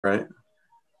Right.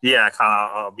 Yeah,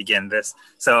 I'll begin this.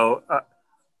 So I'd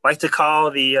like to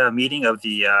call the meeting of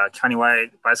the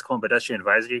Countywide Bicycle and Pedestrian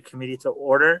Advisory Committee to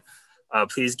order.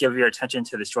 Please give your attention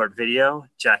to the short video.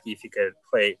 Jackie, if you could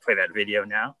play that video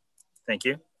now. Thank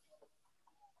you.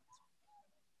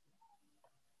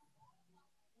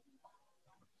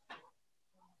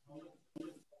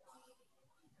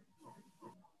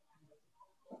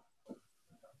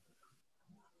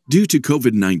 Due to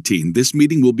COVID-19, this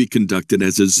meeting will be conducted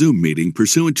as a Zoom meeting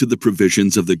pursuant to the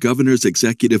provisions of the Governor's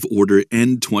Executive Order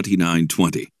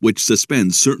N-2920, which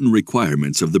suspends certain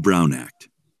requirements of the Brown Act.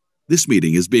 This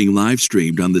meeting is being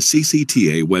live-streamed on the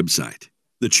CCTA website.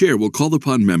 The chair will call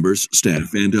upon members,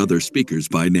 staff, and other speakers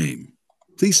by name.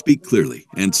 Please speak clearly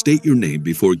and state your name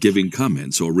before giving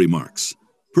comments or remarks.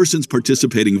 Persons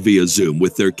participating via Zoom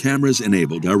with their cameras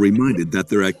enabled are reminded that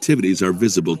their activities are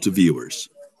visible to viewers.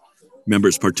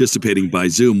 Members participating by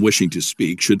Zoom wishing to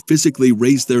speak should physically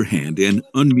raise their hand and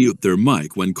unmute their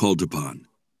mic when called upon.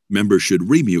 Members should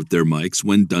remute their mics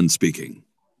when done speaking.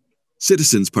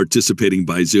 Citizens participating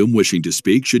by Zoom wishing to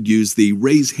speak should use the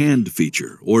Raise Hand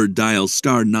feature or dial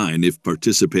 *9 if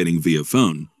participating via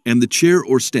phone, and the chair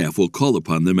or staff will call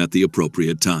upon them at the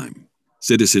appropriate time.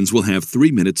 Citizens will have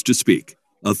 3 minutes to speak.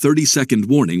 A 30-second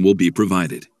warning will be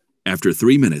provided. After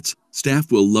 3 minutes,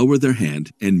 staff will lower their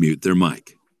hand and mute their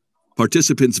mic.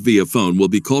 Participants via phone will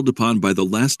be called upon by the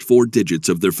last 4 digits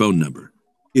of their phone number.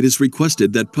 It is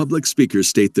requested that public speakers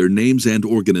state their names and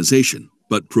organization,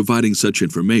 but providing such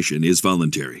information is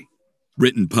voluntary.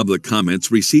 Written public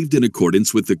comments received in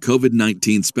accordance with the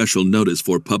COVID-19 Special Notice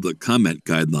for Public Comment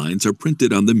Guidelines are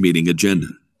printed on the meeting agenda.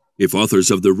 If authors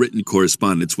of the written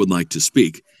correspondence would like to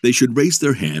speak, they should raise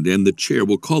their hand and the chair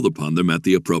will call upon them at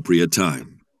the appropriate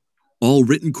time. All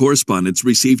written correspondence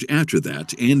received after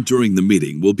that and during the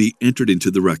meeting will be entered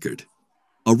into the record.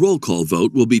 A roll call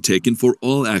vote will be taken for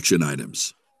all action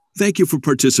items. Thank you for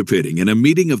participating in a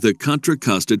meeting of the Contra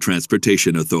Costa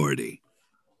Transportation Authority.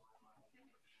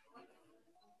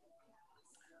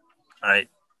 All right.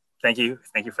 Thank you.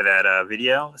 Thank you for that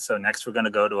video. So next we're going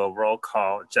to go to a roll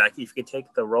call. Jackie, if you could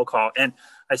take the roll call. And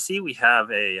I see we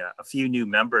have a few new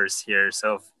members here.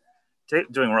 So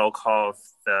doing roll call,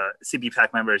 the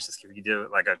CBPAC members, just if you do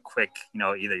like a quick,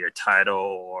 either your title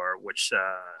or which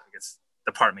I guess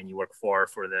department you work for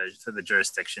the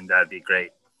jurisdiction, that'd be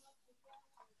great.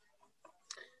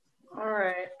 All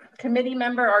right, committee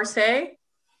member Arce. Hi,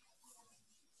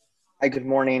 good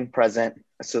morning. Present,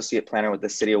 associate planner with the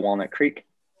City of Walnut Creek.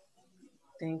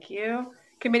 Thank you.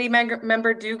 Committee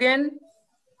member Dugan.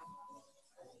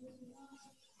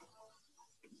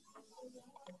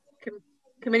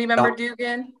 Committee member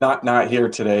Dugan. Not here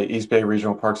today. East Bay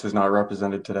Regional Parks is not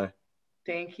represented today.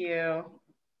 Thank you.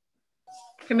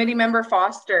 Committee member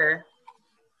Foster.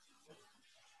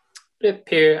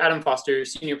 Here, Adam Foster,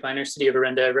 Senior Planner, City of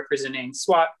Orinda, representing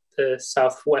SWAT, the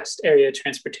Southwest Area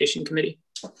Transportation Committee.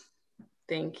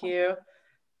 Thank you.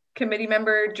 Committee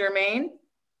member Jermaine.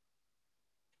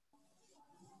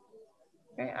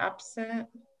 Okay, absent.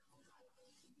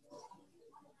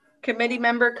 Committee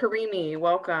member Karimi,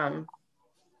 welcome.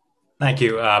 Thank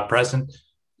you. Present.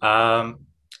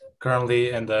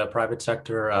 Currently in the private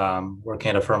sector, working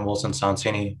at a firm, Wilson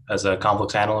Sonsini, as a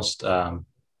complex analyst,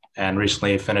 and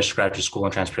recently finished graduate school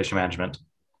in transportation management.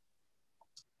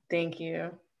 Thank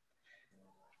you.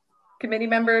 Committee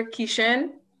member Kishin.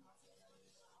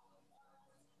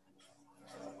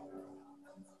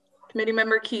 Committee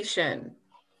member Kishin.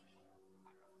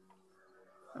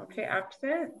 Okay,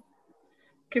 absent.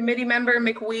 Committee member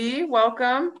McWee,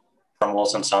 welcome. From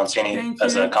Wilson Sonsini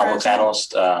as a complex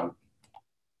analyst.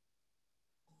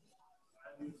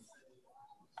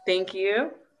 Thank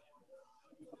you.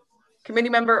 Committee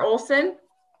member Olson.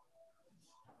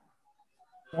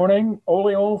 Morning,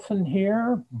 Ole Olson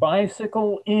here,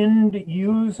 bicycle end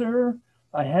user.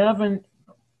 I haven't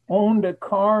owned a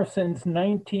car since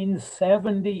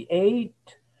 1978.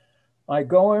 I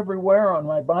go everywhere on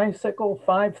my bicycle,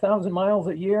 5,000 miles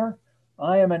a year.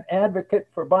 I am an advocate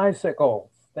for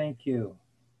bicycles. Thank you.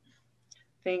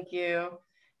 Thank you.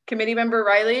 Committee member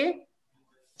Riley.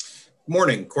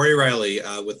 Morning, Corey Riley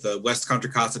with the West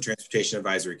Contra Costa Transportation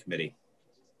Advisory Committee.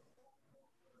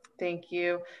 Thank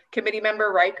you. Committee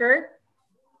member Riker.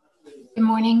 Good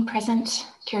morning, present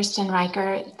Kirsten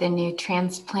Riker, the new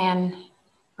transplan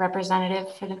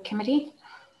representative for the committee.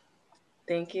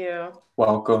 Thank you.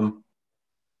 Welcome.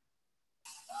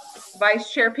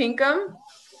 Vice Chair Pinkham.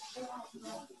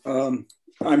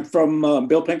 I'm from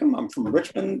Bill Pinkham. I'm from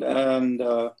Richmond, and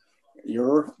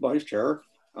your vice chair,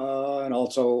 and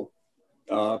also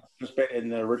participated in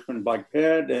the Richmond Bike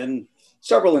Ped and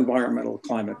several environmental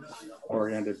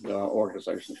climate-oriented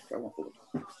organizations.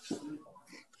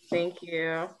 Thank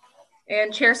you.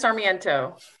 And Chair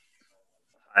Sarmiento.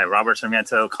 Hi, Robert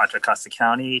Sarmiento, Contra Costa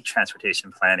County,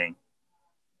 Transportation Planning.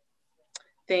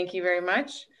 Thank you very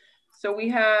much. So we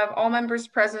have all members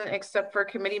present except for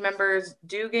committee members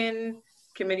Dugan,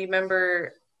 committee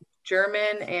member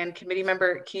German, and committee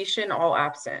member Keeshan, all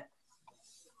absent.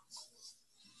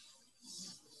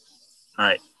 All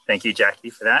right, thank you, Jackie,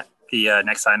 for that. The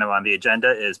next item on the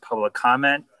agenda is public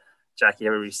comment. Jackie,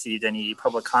 have you received any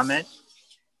public comment?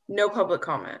 No public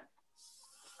comment.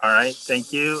 All right,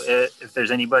 thank you. If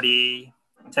there's anybody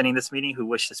attending this meeting who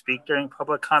wishes to speak during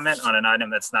public comment on an item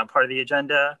that's not part of the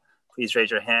agenda, please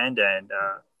raise your hand and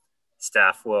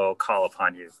staff will call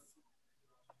upon you.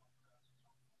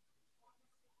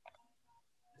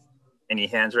 Any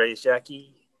hands raised,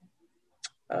 Jackie?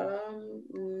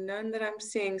 None that I'm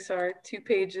seeing, sorry. 2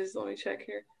 pages, let me check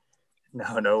here.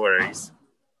 No worries.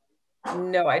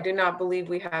 No, I do not believe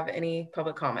we have any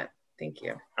public comment. Thank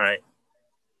you. All right,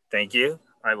 thank you.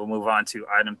 All right, we'll move on to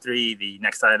item 3. The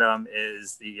next item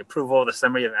is the approval of the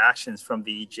summary of actions from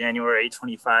the January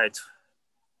 25th,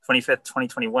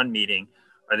 2021 meeting.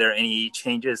 Are there any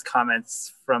changes,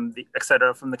 comments from the, et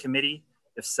cetera, from the committee?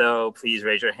 If so, please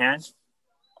raise your hand.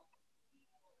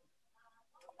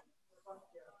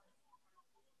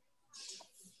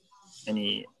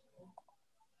 Any,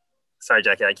 sorry,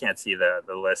 Jackie, I can't see the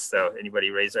list. So anybody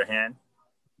raise their hand?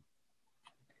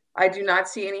 I do not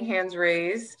see any hands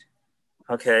raised.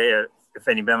 Okay, if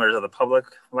any members of the public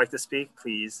would like to speak,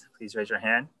 please raise your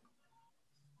hand.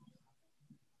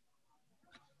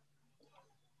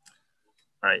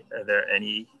 All right, are there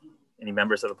any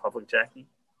members of the public, Jackie?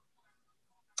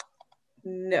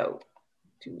 No,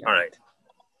 do not. All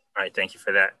right, thank you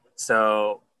for that.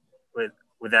 So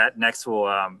with that, next we'll,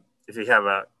 if you have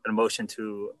a motion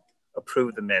to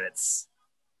approve the minutes.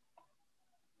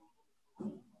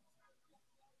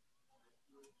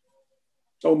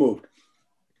 So moved.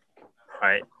 All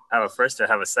right, I have a first, I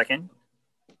have a second.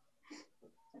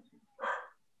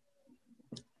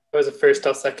 If it was a first,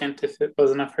 I'll second. If it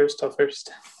wasn't a first, I'll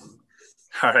first.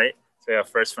 All right, so we have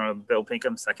first from Bill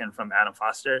Pinkham, second from Adam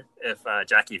Foster. If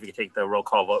Jackie, if you could take the roll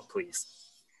call vote, please.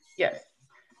 Yes.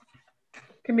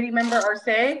 Committee member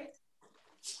Arce?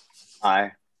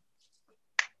 Aye.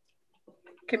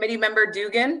 Committee member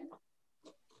Dugan?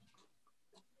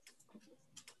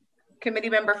 Committee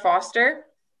member Foster?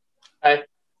 Aye.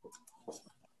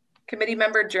 Committee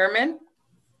member German?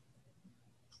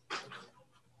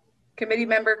 Committee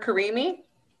member Karimi?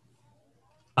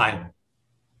 Aye.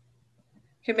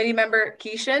 Committee member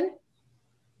Keeshan?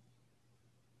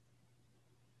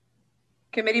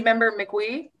 Committee member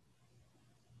McWee?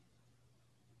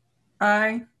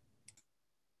 Aye.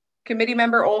 Committee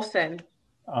member Olson?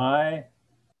 Aye.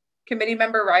 Committee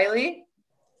member Riley?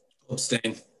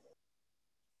 Abstain.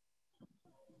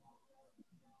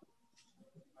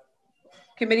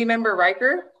 Committee member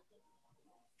Riker?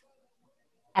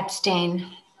 Abstain.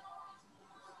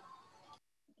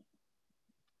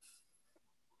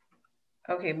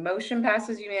 Okay, motion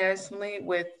passes unanimously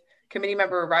with committee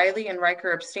member Riley and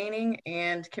Riker abstaining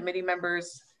and committee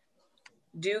members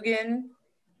Dugan,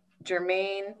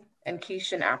 Jermaine, and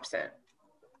Keeshan absent.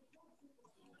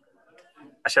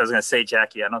 Actually, I was gonna say,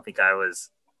 Jackie, I don't think I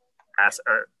was asked,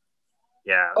 or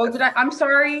yeah. Oh, did I? I'm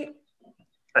sorry.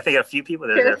 I think a few people.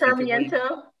 Chair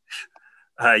Sarmiento?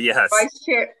 Yes. Vice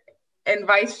Chair and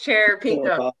Vice Chair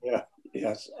Pinkham. Yeah.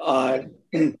 Yes.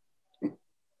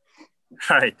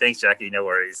 All right, thanks, Jackie. No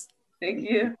worries. Thank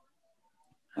you.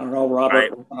 I don't know,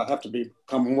 Robert. Right. I have to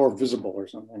become more visible or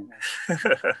something.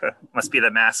 Must be the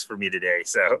mask for me today.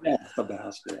 So. Yeah, the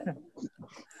mask. Yeah.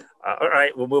 All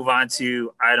right, we'll move on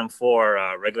to item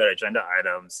 4, regular agenda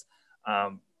items.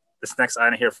 This next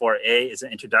item here, 4A, is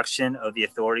an introduction of the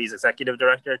authority's executive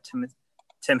director,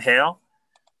 Tim Hale.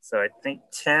 So I think,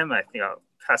 Tim, I'll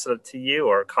pass it up to you,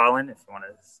 or Colin, if you want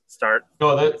to start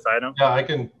this item. Yeah,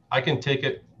 I can take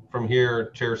it from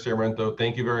here, Chair Sarmiento.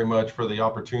 Thank you very much for the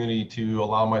opportunity to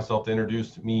allow myself to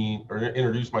introduce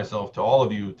myself to all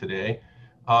of you today.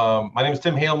 My name is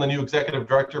Tim Hale. I'm the new executive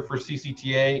director for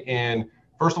CCTA. And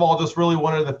first of all, just really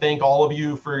wanted to thank all of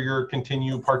you for your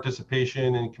continued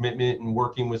participation and commitment in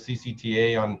working with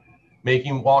CCTA on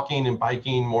making walking and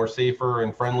biking more safer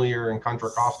and friendlier in Contra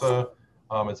Costa.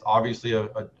 It's obviously a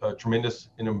tremendous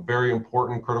and a very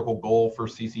important critical goal for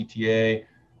CCTA.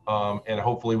 And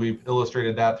hopefully we've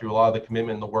illustrated that through a lot of the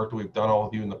commitment and the work that we've done, all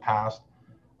of you, in the past.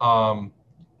 A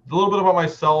little bit about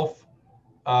myself.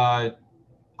 I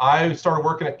started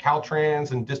working at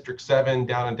Caltrans in District 7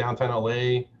 down in downtown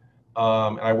LA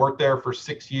And I worked there for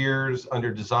 6 years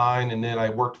under design. And then I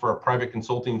worked for a private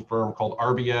consulting firm called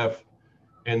RBF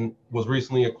and was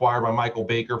recently acquired by Michael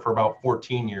Baker for about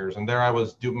 14 years. And there I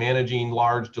was managing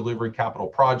large delivery capital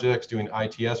projects, doing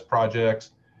ITS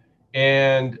projects.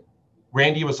 And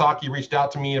Randy Iwasaki reached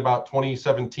out to me about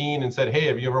 2017 and said, hey,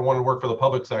 have you ever wanted to work for the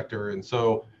public sector? And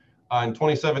so in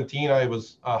 2017, I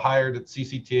was hired at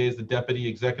CCTA as the Deputy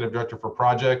Executive Director for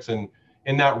Projects. And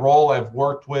in that role, I've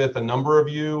worked with a number of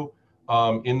you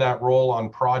in that role on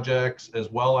projects, as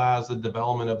well as the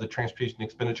development of the Transportation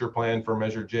Expenditure Plan for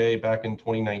Measure J back in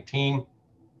 2019.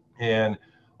 And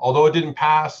although it didn't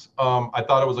pass, I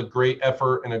thought it was a great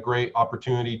effort and a great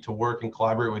opportunity to work and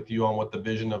collaborate with you on what the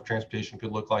vision of transportation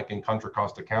could look like in Contra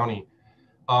Costa County.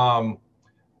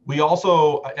 We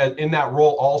also, in that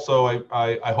role also,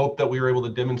 I hope that we were able to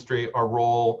demonstrate our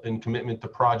role and commitment to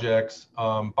projects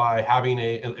by having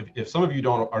if some of you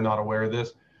are not aware of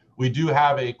this, we do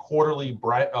have a quarterly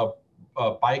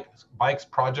bikes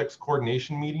projects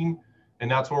coordination meeting.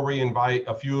 And that's where we invite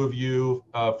a few of you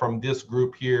from this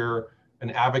group here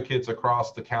and advocates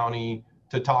across the county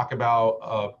to talk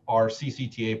about our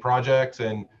CCTA projects.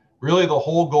 And really the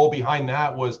whole goal behind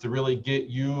that was to really get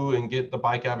you and get the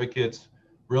bike advocates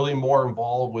really more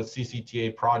involved with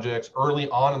CCTA projects early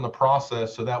on in the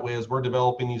process. So that way, as we're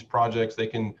developing these projects, they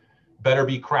can better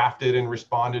be crafted and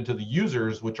responded to the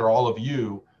users, which are all of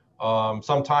you.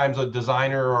 Sometimes a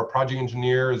designer or a project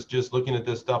engineer is just looking at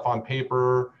this stuff on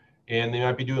paper and they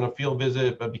might be doing a field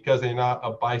visit, but because they're not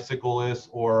a bicyclist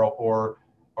or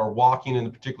walking in a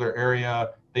particular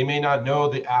area, they may not know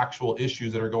the actual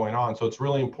issues that are going on. So it's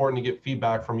really important to get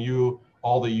feedback from you,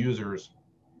 all the users.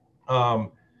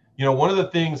 You know, one of the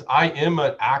things, I am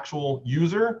an actual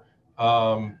user.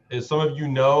 As some of you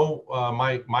know,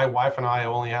 my wife and I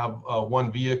only have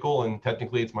one vehicle, and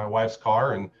technically it's my wife's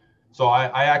car. And so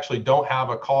I actually don't have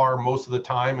a car most of the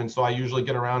time. And so I usually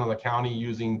get around in the county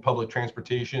using public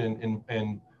transportation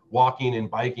and walking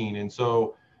and biking. And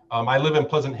so I live in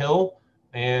Pleasant Hill,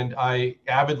 and I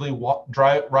avidly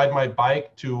ride my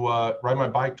bike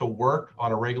to work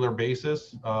on a regular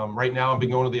basis. Right now I've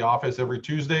been going to the office every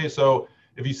Tuesday. So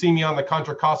if you see me on the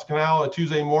Contra Costa Canal at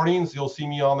Tuesday mornings, you'll see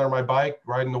me on there, my bike,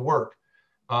 riding to work.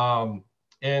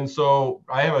 And so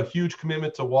I have a huge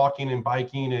commitment to walking and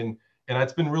biking, and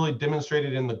it's been really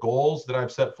demonstrated in the goals that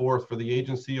I've set forth for the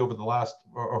agency over the last,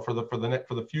 or for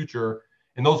the future.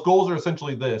 And those goals are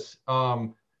essentially this: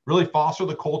 really foster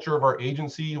the culture of our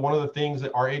agency. One of the things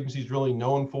that our agency is really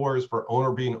known for is for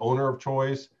being owner of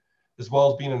choice, as well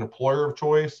as being an employer of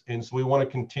choice. And so we want to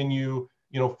continue,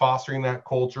 fostering that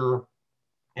culture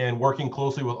and working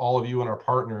closely with all of you and our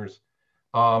partners.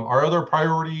 Our other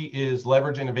priority is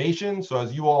leverage innovation. So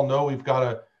as you all know, we've got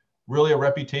a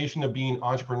reputation of being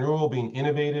entrepreneurial, being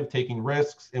innovative, taking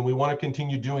risks, and we want to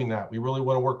continue doing that. We really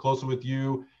want to work closely with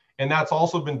you. And that's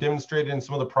also been demonstrated in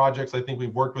some of the projects I think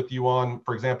we've worked with you on.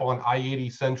 For example, on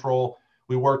I-80 Central,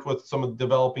 we worked with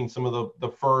developing some of the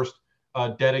first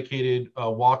dedicated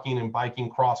walking and biking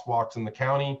crosswalks in the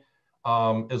county.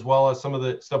 As well as some of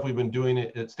the stuff we've been doing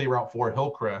at State Route 4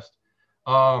 Hillcrest.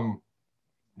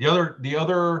 The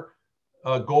other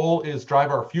goal is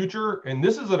drive our future, and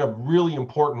this is a really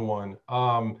important one.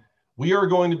 We are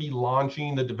going to be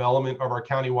launching the development of our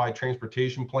countywide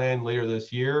transportation plan later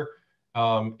this year,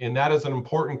 and that is an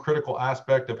important critical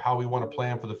aspect of how we want to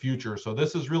plan for the future. So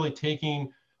this is really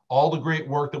taking all the great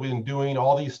work that we've been doing,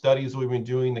 all these studies that we've been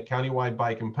doing, the countywide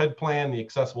bike and ped plan, the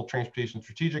accessible transportation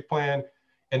strategic plan,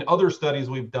 and other studies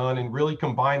we've done, and really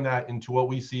combine that into what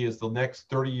we see as the next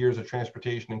 30 years of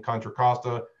transportation in Contra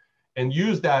Costa, and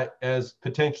use that as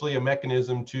potentially a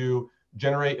mechanism to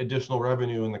generate additional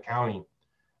revenue in the county.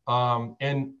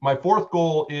 And my fourth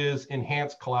goal is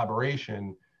enhanced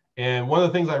collaboration. And one of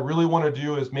the things I really want to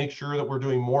do is make sure that we're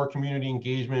doing more community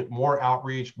engagement, more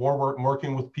outreach, more work,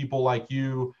 working with people like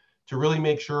you to really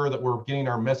make sure that we're getting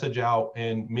our message out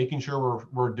and making sure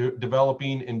we're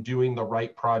developing and doing the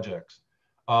right projects.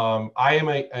 I'm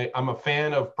a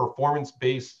fan of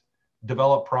performance-based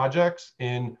developed projects,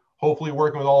 and hopefully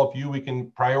working with all of you, we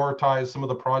can prioritize some of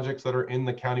the projects that are in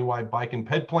the countywide bike and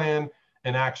ped plan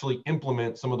and actually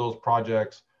implement some of those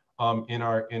projects in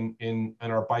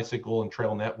our bicycle and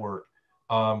trail network.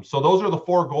 So those are the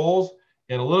 4 goals,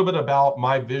 and a little bit about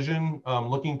my vision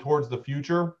looking towards the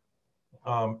future.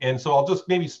 And so I'll just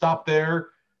maybe stop there,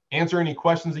 answer any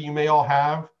questions that you may all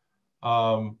have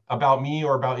about me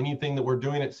or about anything that we're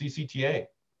doing at CCTA.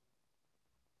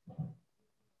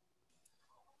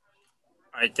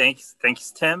 All right, thanks,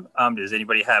 Tim. Does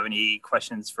anybody have any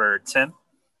questions for Tim?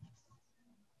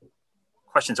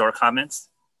 Questions or comments?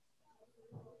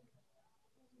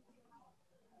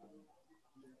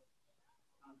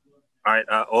 All right,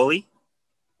 Oli?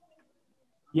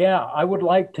 Yeah, I would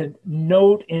like to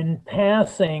note in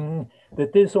passing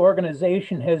that this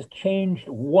organization has changed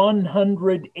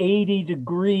 180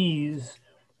 degrees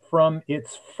from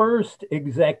its first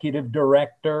executive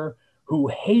director, who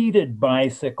hated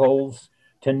bicycles,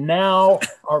 to now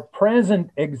our present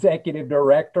executive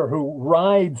director, who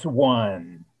rides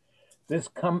one. This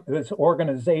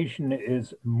organization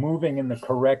is moving in the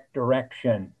correct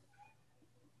direction.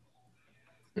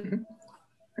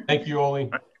 Thank you,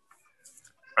 Oli. All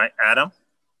right, Adam?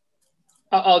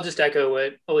 I'll just echo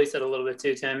what Oli said a little bit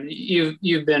too, Tim.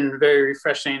 You've been very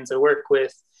refreshing to work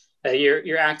with.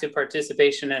 Your active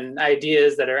participation and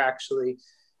ideas that are actually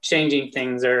changing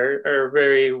things are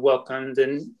very welcomed.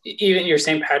 And even your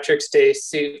St. Patrick's Day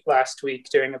suit last week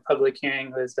during a public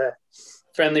hearing was a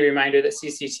friendly reminder that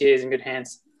CCTA is in good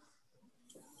hands.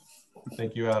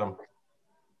 Thank you, Adam.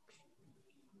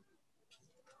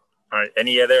 All right,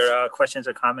 any other questions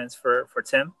or comments for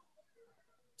Tim?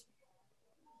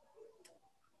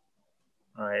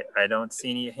 All right, I don't see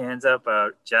any hands up.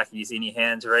 Jackie, you see any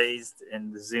hands raised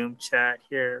in the Zoom chat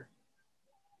here?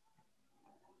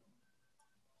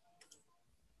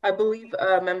 I believe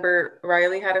Member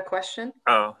Riley had a question.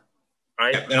 Oh, all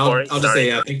right. Yeah, and I'll just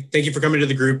say thank you for coming to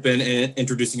the group and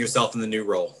introducing yourself in the new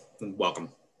role. Welcome.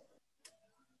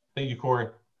 Thank you, Corey.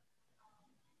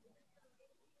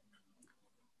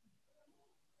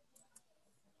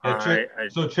 Yeah,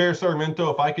 so Chair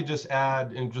Sarmiento, if I could just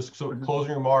add and just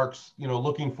closing remarks,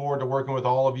 looking forward to working with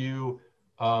all of you.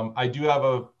 I do have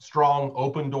a strong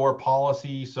open door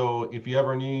policy. So if you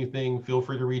ever need anything, feel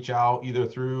free to reach out either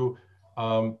through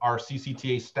our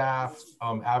CCTA staff,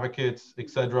 advocates,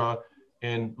 etc.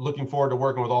 And looking forward to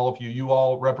working with all of you. You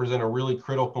all represent a really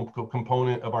critical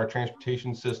component of our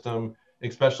transportation system,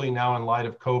 especially now in light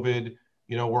of COVID.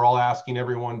 We're all asking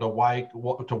everyone to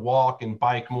walk and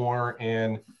bike more.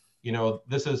 And,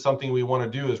 this is something we want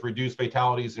to do, is reduce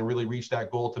fatalities and really reach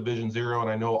that goal to Vision Zero. And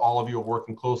I know all of you are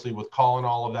working closely with Colin,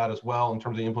 all of that as well, in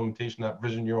terms of the implementation of that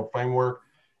Vision Zero framework.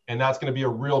 And that's going to be a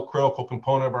real critical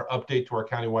component of our update to our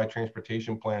countywide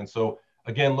transportation plan. So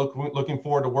again, looking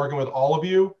forward to working with all of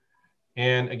you.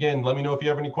 And again, let me know if you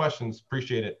have any questions.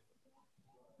 Appreciate it.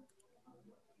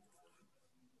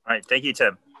 All right, thank you,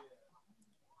 Tim.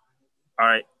 All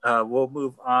right, we'll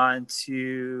move on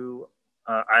to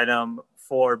item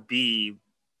 4B,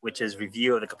 which is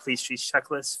review of the complete streets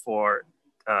checklist for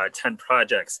 10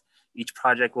 projects. Each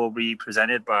project will be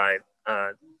presented by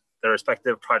the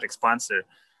respective project sponsor.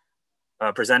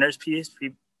 Presenters,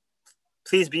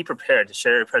 please be prepared to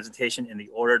share your presentation in the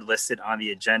order listed on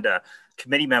the agenda.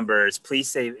 Committee members, please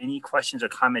save any questions or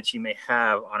comments you may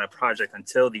have on a project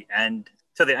until the end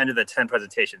of the 10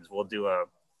 presentations. We'll do a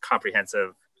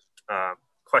comprehensive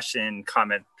question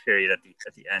comment period at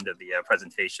the end of the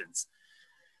presentations.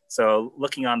 So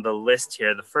looking on the list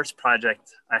here, the first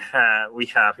project we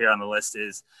have here on the list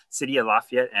is City of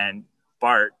Lafayette and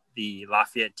BART, the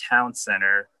Lafayette Town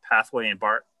Center Pathway and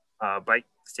BART Bike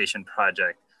Station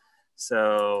project.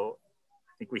 So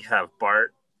I think we have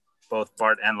both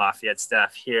BART and Lafayette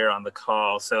staff here on the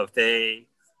call. So if they,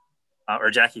 or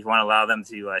Jackie, if you want to allow them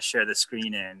to share the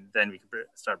screen, and then we can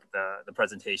start the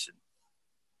presentation.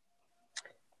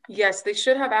 Yes, they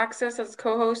should have access as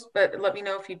co-host, but let me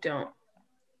know if you don't.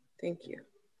 Thank you.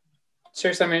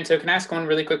 Sure, Sarmiento, can I ask one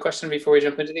really quick question before we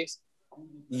jump into these?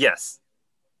 Yes.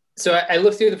 So I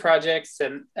looked through the projects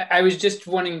and I was just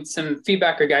wanting some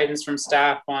feedback or guidance from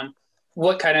staff on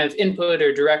what kind of input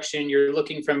or direction you're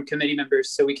looking from committee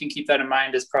members, so we can keep that in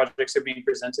mind as projects are being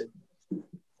presented.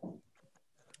 All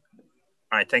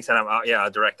right, thanks, Adam.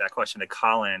 I'll direct that question to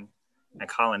Colin. And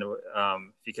Colin,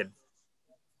 if you could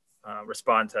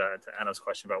respond to Adam's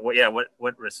question about what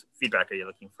feedback are you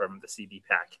looking from the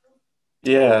CBPAC?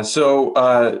 Yeah, so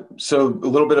a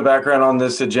little bit of background on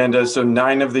this agenda. So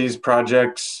 9 of these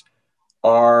projects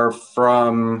are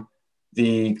from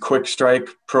the Quick Strike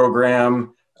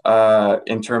program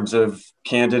in terms of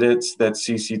candidates that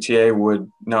CCTA would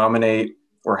nominate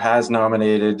or has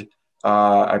nominated,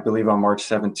 I believe on March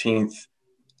 17th,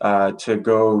 to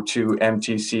go to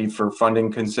MTC for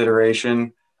funding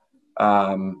consideration.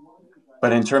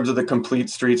 But in terms of the Complete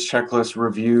Streets Checklist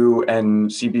review and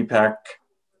CBPAC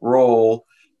role,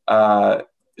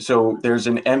 so there's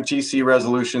an MTC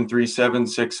Resolution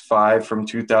 3765 from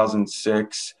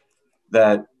 2006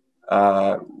 that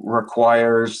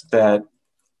requires that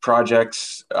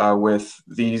projects with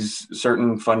these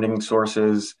certain funding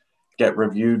sources get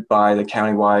reviewed by the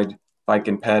Countywide Bike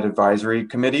and Ped Advisory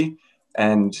Committee.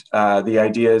 And the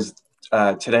idea is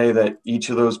today that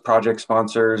each of those project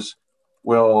sponsors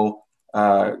will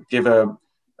give a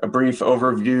a brief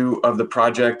overview of the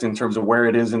project in terms of where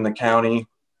it is in the county,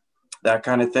 that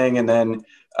kind of thing. And then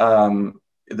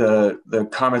the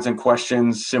comments and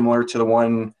questions similar to the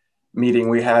one meeting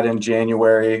we had in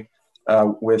January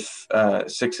with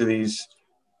 6 of these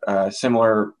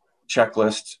similar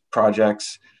checklist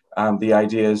projects. The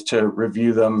idea is to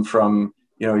review them from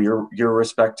your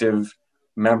respective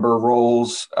member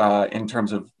roles in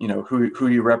terms of who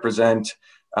you represent.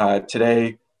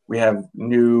 Today we have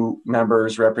new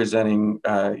members representing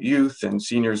youth and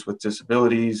seniors with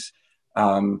disabilities,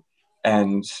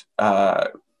 and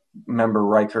member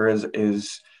Riker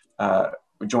is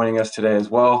joining us today as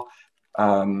well.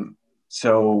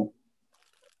 So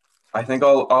I think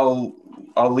I'll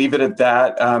leave it at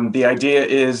that. The idea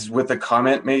is with the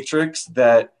comment matrix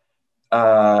that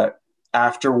after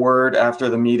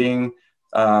the meeting,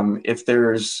 if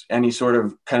there's any sort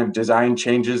of kind of design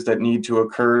changes that need to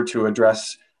occur to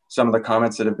address some of the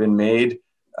comments that have been made,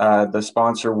 the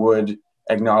sponsor would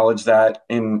acknowledge that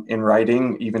in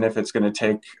writing, even if it's going to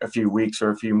take a few weeks or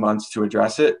a few months to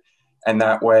address it. And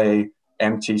that way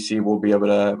MTC will be able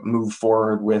to move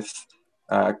forward with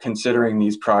considering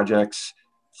these projects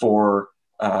for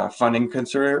funding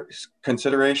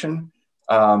consideration.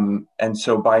 And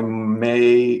so by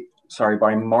March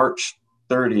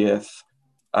 30th,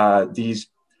 these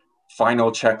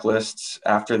final checklists,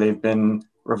 after they've been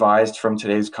revised from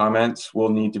today's comments, will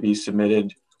need to be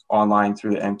submitted online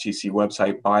through the MTC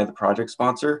website by the project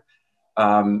sponsor.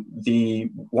 The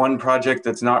one project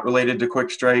that's not related to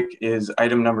Quick Strike is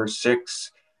item number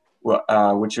 6,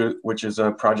 which is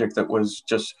a project that was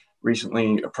just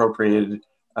recently appropriated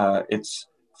its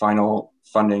final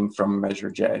funding from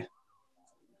Measure J.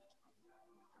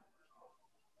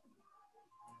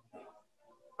 All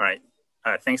right.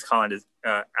 Thanks, Colin. Does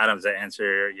Adam, does that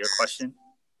answer your question?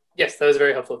 Yes, that was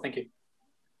very helpful. Thank you.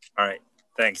 All right.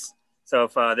 Thanks. So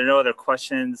if there are no other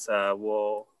questions,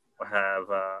 we'll have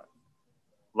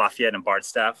Lafayette and BART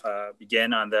staff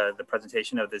begin on the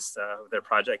presentation of this their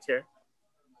project here.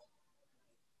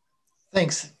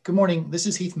 Thanks. Good morning. This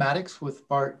is Heath Maddox with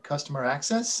BART Customer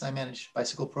Access. I manage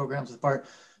bicycle programs with BART.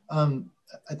 I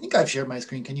think I've shared my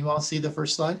screen. Can you all see the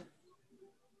first slide?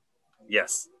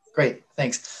 Yes. Great,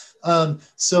 thanks.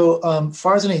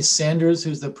 Farzaneh Sanders,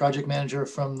 who's the project manager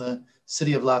from the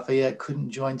City of Lafayette, couldn't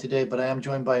join today, but I am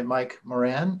joined by Mike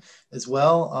Moran as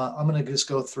well. I'm going to just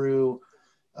go through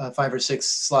 5 or 6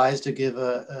 slides to give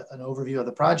an overview of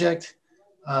the project.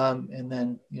 And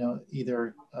then,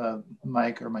 either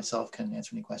Mike or myself can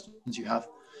answer any questions you have.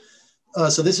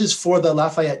 So this is for the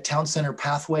Lafayette Town Center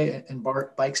Pathway and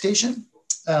BART Bike Station.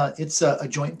 It's a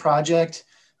joint project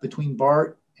between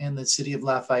BART and the City of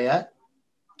Lafayette.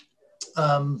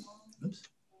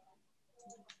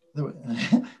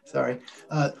 Sorry.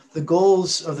 The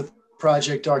goals of the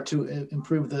project are to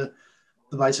improve the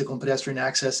bicycle and pedestrian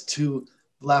access to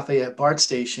Lafayette BART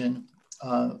Station.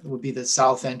 Would be the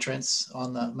south entrance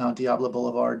on the Mount Diablo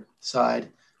Boulevard side.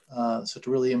 So to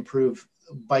really improve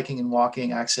biking and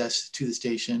walking access to the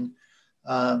station,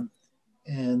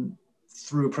 and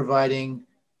through providing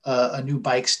a new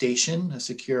bike station, a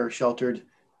secure, sheltered,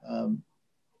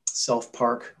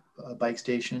 self-park bike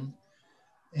station,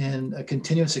 and a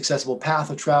continuous accessible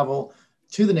path of travel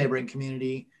to the neighboring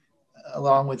community,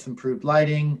 along with improved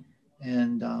lighting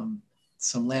and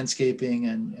some landscaping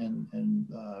and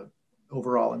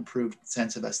overall improved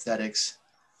sense of aesthetics.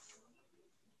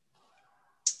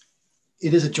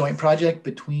 It is a joint project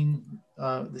between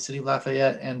the City of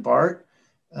Lafayette and BART.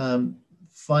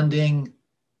 Funding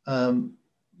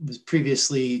was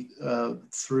previously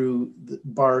through the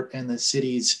BART and the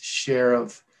city's share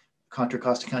of Contra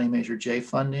Costa County Measure J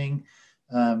funding.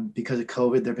 Because of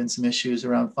COVID, there have been some issues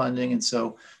around funding. And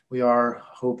so we are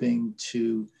hoping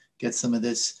to get some of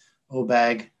this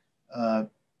OBAG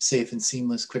safe and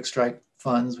seamless Quick Strike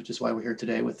funds, which is why we're here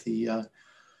today with the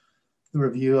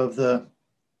review of the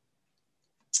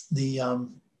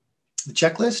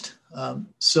checklist.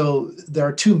 So there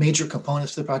are 2 major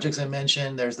components to the projects I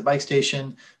mentioned. There's the bike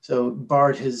station. So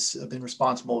BART has been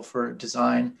responsible for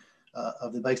design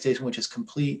of the bike station, which is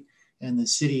complete, and the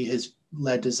city has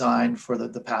led design for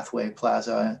the pathway,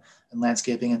 plaza, and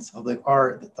landscaping and public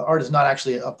art. The art is not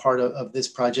actually a part of this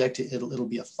project. It'll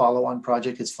be a follow-on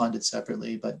project. It's funded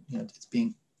separately, but it's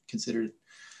being considered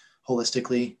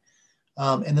holistically.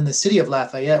 And then the City of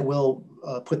Lafayette will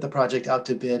put the project out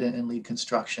to bid and lead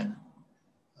construction.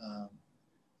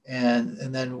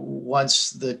 And then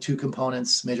once the 2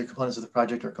 major components of the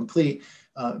project are complete,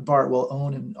 BART will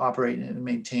own and operate and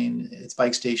maintain its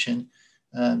bike station,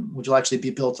 which will actually be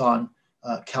built on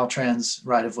Caltrans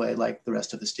right-of-way like the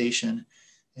rest of the station.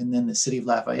 And then the City of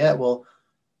Lafayette will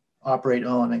operate,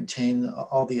 own, maintain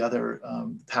all the other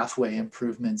pathway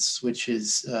improvements, which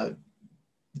is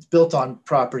it's built on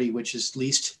property which is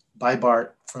leased by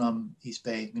BART from East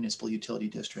Bay Municipal Utility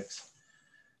Districts.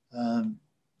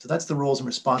 So that's the roles and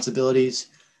responsibilities.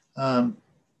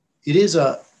 It is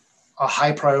a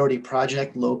high priority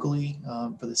project locally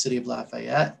for the city of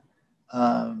Lafayette.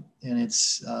 And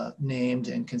it's named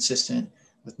and consistent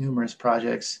with numerous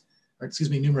projects, or excuse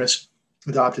me, numerous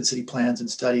adopted city plans and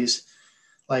studies,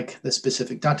 like the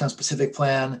specific downtown specific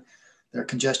plan, their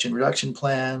congestion reduction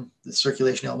plan, the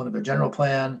circulation element of their general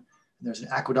plan. And there's an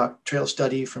aqueduct trail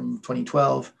study from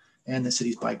 2012 and the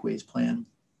city's bikeways plan.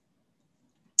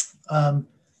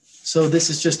 So this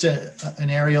is just an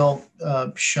aerial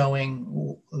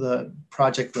showing the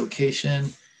project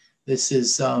location. This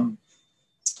is,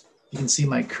 you can see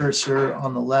my cursor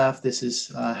on the left. This is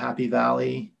Happy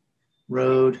Valley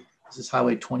Road. This is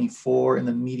Highway 24, and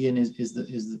the median is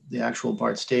the actual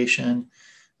BART station.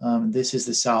 This is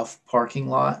the south parking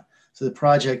lot. So the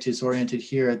project is oriented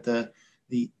here at the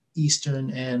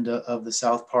eastern end of the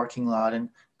south parking lot, and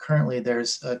currently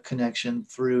there's a connection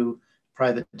through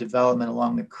private development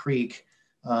along the creek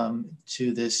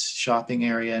to this shopping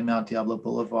area in Mount Diablo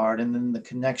Boulevard. And then the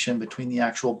connection between the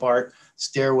actual BART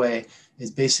stairway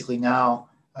is basically now,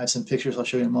 I have some pictures I'll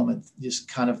show you in a moment, just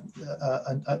kind of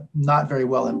a not very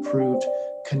well improved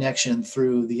connection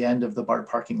through the end of the BART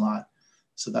parking lot,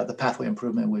 so that the pathway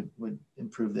improvement would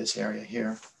improve this area here.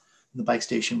 And the bike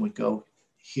station would go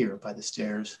here by the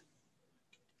stairs.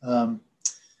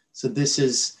 So this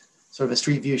is sort of a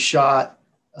street view shot.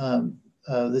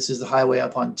 This is the highway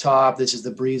up on top. This is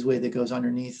the breezeway that goes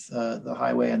underneath the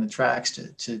highway and the tracks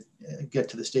to get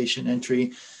to the station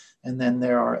entry. And then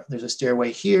there's a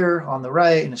stairway here on the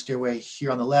right and a stairway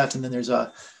here on the left. And then there's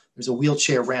a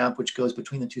wheelchair ramp which goes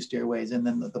between the two stairways. And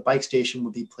then the bike station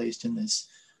would be placed in this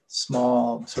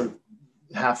small sort of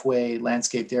halfway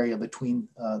landscaped area between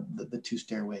the two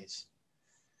stairways.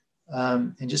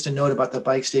 And just a note about the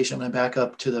bike station, I'm going to back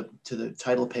up to the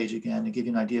title page again to give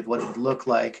you an idea of what it would look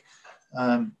like.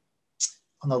 On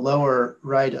the lower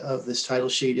right of this title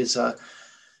sheet is a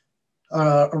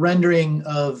rendering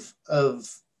of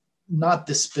not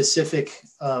the specific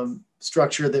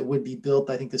structure that would be built.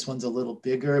 I think this one's a little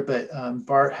bigger, but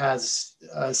BART has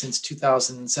since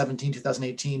 2017,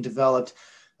 2018 developed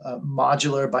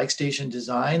modular bike station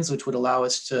designs, which would allow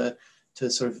us to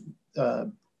sort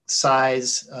of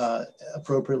size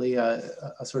appropriately a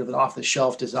sort of an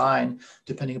off-the-shelf design,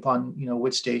 depending upon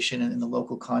which station and in the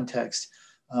local context.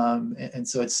 And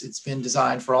so it's been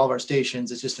designed for all of our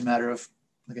stations. It's just a matter of,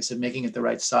 like I said, making it the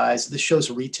right size. This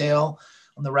shows retail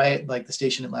on the right, like the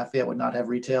station in Lafayette would not have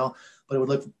retail, but it would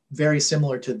look very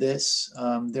similar to this.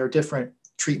 There are different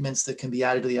treatments that can be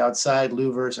added to the outside.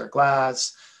 Louvers or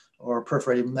glass or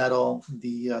perforated metal.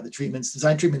 The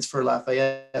design treatments for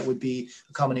Lafayette would be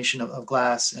a combination of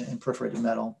glass and perforated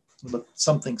metal. It would look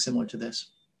something similar to this.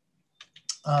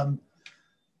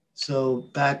 So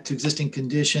back to existing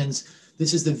conditions.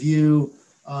 This is the view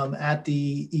at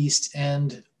the east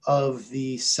end of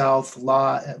the south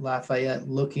lot at Lafayette,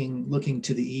 looking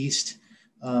to the east.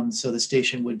 So the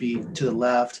station would be to the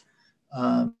left.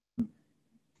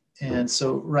 And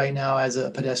so right now, as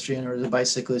a pedestrian or as a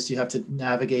bicyclist, you have to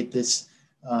navigate this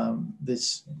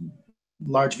this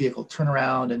large vehicle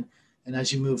turnaround. And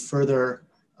as you move further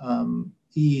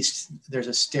east, there's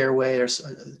a stairway or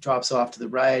drops off to the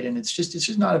right, and it's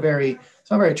just not very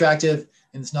attractive,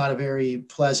 and it's not a very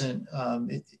pleasant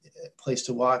place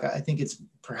to walk. I think it's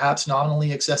perhaps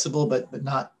nominally accessible, but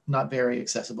not very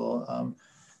accessible.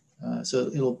 So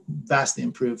it'll vastly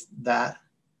improve that.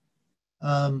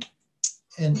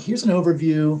 And here's an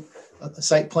overview of the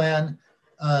site plan.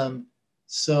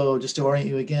 So just to orient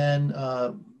you again,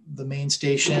 the main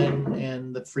station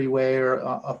and the freeway are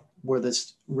up where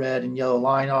this red and yellow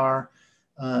line are.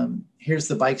 Here's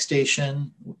the bike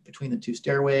station between the two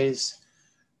stairways.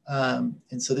 And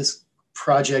so this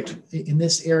project in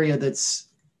this area that's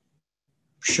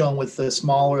shown with the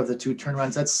smaller of the two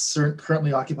turnarounds, that's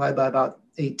currently occupied by about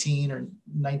 18 or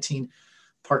 19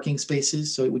 parking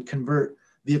spaces. So it would convert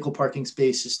vehicle parking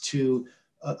spaces to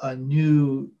a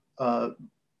new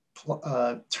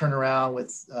turnaround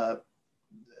with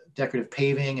decorative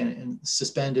paving and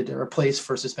suspended, or a place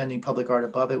for suspending public art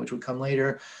above it, which would come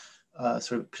later,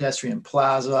 sort of pedestrian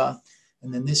plaza.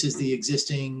 And then this is the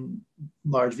existing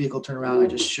large vehicle turnaround I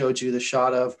just showed you the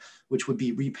shot of, which would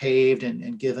be repaved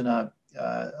and given a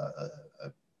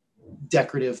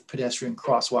decorative pedestrian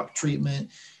crosswalk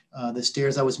treatment. The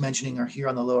stairs I was mentioning are here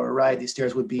on the lower right. These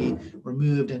stairs would be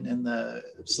removed and the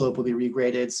slope will be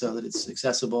regraded so that it's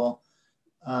accessible.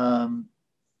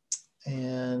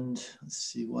 And let's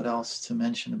see what else to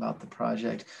mention about the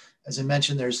project. As I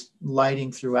mentioned, there's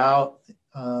lighting throughout.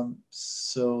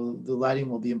 So the lighting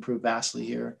will be improved vastly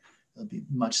here. It'll be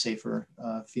much safer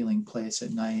feeling place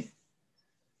at night.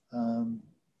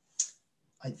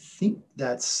 I think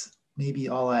that's maybe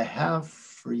all I have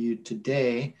for you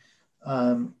today.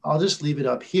 I'll just leave it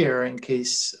up here in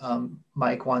case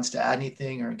Mike wants to add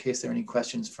anything or in case there are any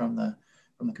questions from the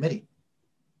committee.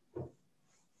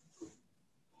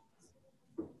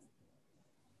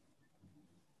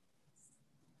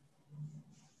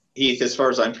 Heath, as far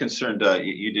as I'm concerned,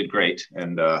 you did great,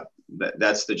 and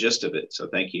that's the gist of it. So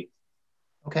thank you.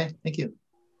 Okay, thank you.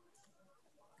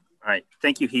 All right,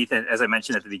 thank you, Heath. And as I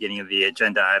mentioned at the beginning of the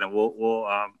agenda item, we'll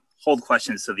hold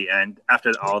questions to the end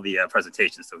after all the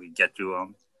presentations, so we get through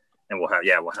them, and we'll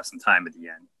have some time at the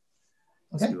end.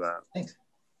 Okay, thanks.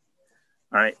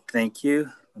 All right, thank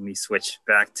you. Let me switch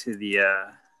back to the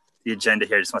agenda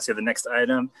here. Just want to see the next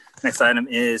item. Next item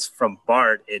is from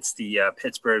BART. It's the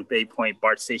Pittsburgh Bay Point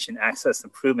BART Station Access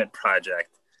Improvements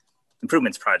Project.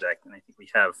 And I think we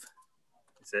have,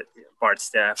 is it BART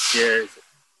staff here?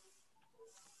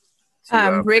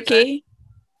 Ricky.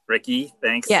 Ricky,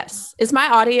 thanks. Yes. Is my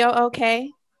audio okay?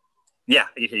 Yeah,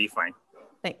 I can hear you fine.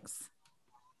 Thanks.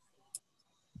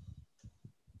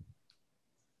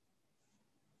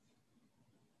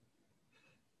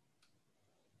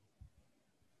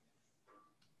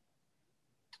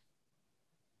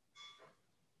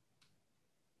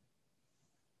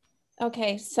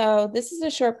 Okay, so this is a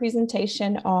short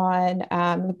presentation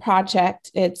on the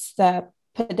project. It's the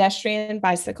pedestrian,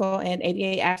 bicycle, and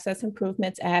ADA access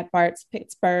improvements at BART's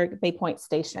Pittsburgh Bay Point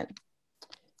Station.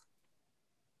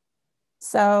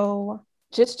 So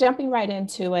just jumping right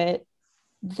into it,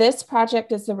 this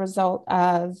project is the result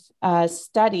of a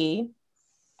study,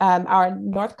 our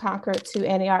North Concord to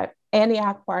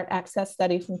Antioch BART access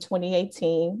study from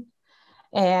 2018.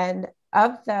 And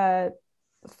of the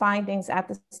findings at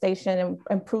the station and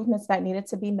improvements that needed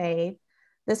to be made,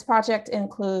 this project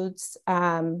includes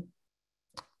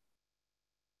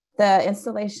the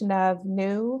installation of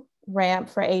new ramp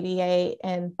for ADA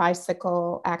and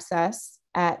bicycle access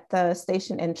at the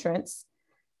station entrance.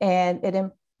 And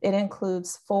it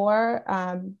includes 4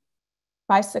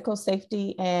 bicycle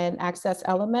safety and access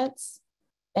elements.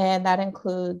 And that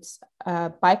includes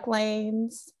bike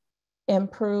lanes,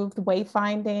 improved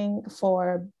wayfinding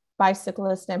for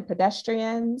bicyclists and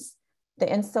pedestrians,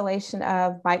 the installation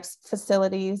of bike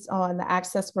facilities on the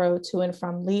access road to and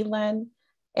from Leland,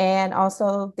 and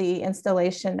also the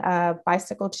installation of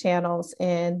bicycle channels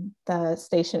in the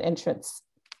station entrance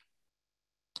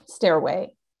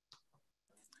stairway.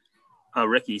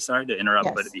 Ricky, sorry to interrupt,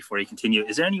 yes. But before you continue,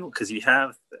 is there any, because you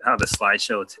have how the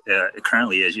slideshow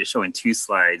currently is, you're showing 2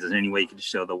 slides. Is there any way you can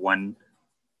show the one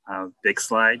big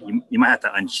slide? You might have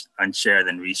to unshare,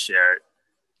 then reshare it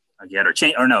again, or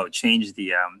change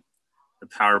the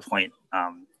PowerPoint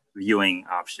viewing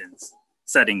options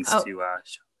settings to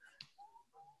show.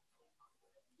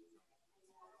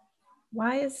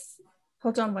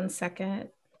 Hold on one second.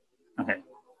 Okay.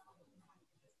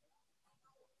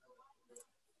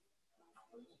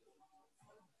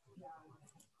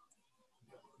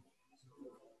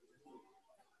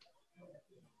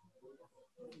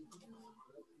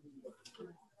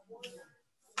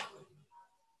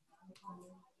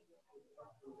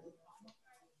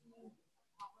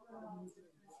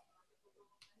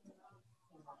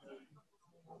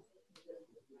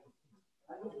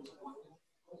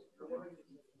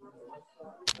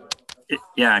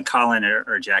 Yeah, and Colin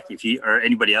or Jackie, if you or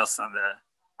anybody else on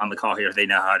the call here, if they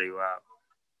know how to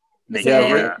make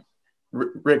it.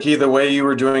 Ricky, the way you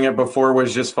were doing it before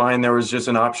was just fine. There was just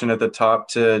an option at the top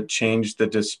to change the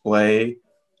display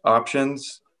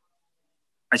options.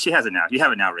 She has it now. You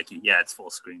have it now, Ricky. Yeah, it's full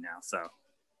screen now. So.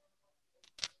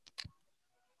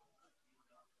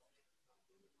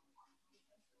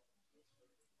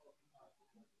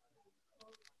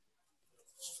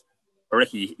 Or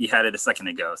Ricky, you had it a second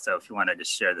ago. So if you want to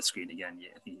just share the screen again, yeah,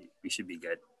 I think we should be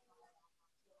good.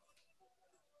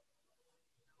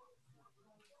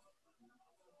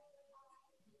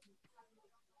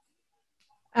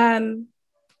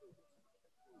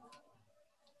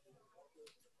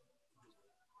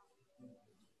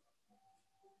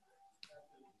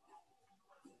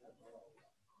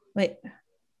 Wait.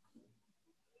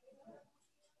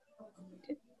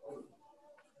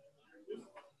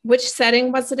 Which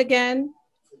setting was it again?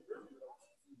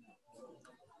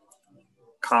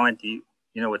 Colin, do you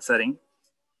know what setting?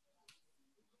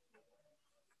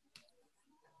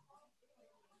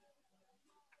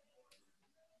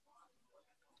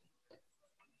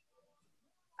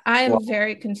 I swap. am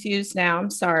very confused now. I'm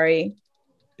sorry.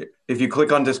 If you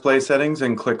click on display settings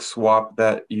and click swap,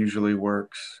 that usually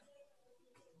works.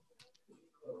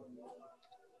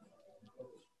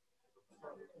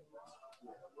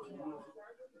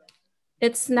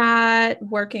 It's not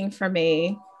working for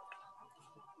me.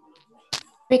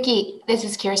 Ricky, this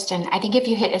is Kirsten. I think if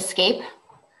you hit escape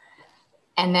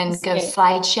and then go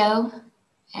slideshow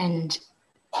and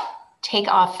take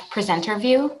off presenter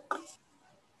view,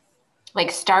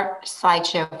 like start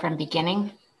slideshow from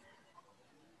beginning.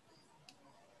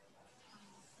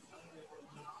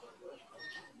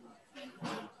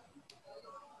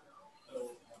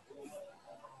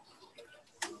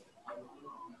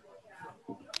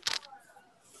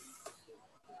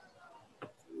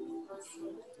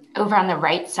 Over on the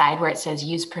right side where it says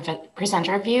use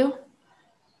presenter view.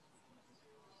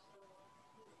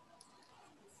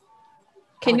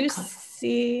 Can you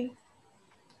see?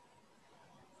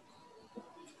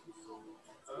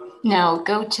 No,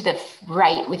 go to the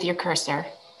right with your cursor.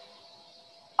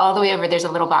 All the way over, there's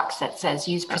a little box that says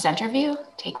use presenter view.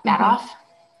 Take that off.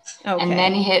 Okay. And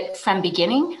then hit from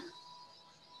beginning.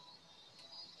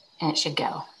 And it should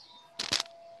go.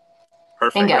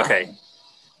 Perfect. Bingo. Okay.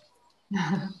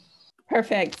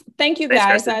 Perfect. Thank you,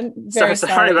 Thanks, guys. I'm very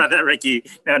sorry about that, Ricky.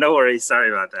 No worries. Sorry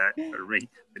about that.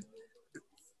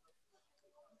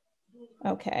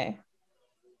 Okay.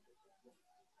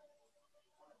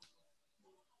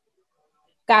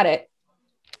 Got it.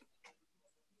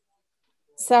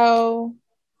 So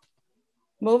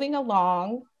moving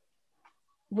along,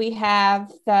 we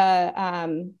have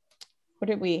the, what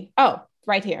did we, oh,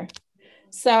 right here.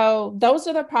 So those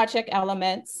are the project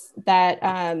elements that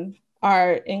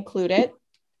are included.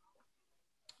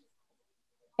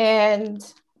 And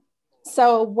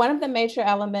so one of the major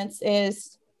elements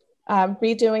is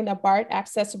redoing the BART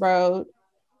access road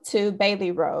to Bailey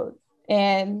Road.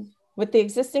 And with the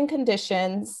existing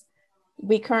conditions,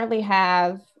 we currently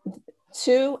have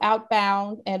 2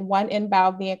 outbound and 1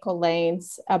 inbound vehicle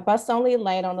lanes, a bus-only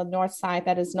lane on the north side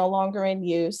that is no longer in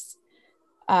use,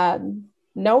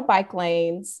 no bike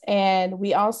lanes, and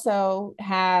we also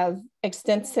have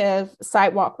extensive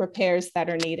sidewalk repairs that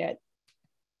are needed.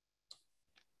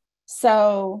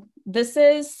 So this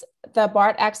is the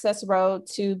BART access road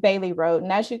to Bailey Road.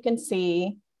 And as you can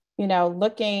see, you know,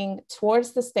 looking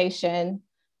towards the station,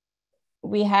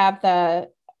 we have the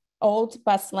old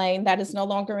bus lane that is no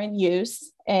longer in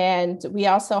use. And we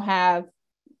also have,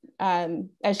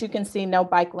 as you can see, no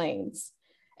bike lanes.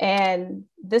 And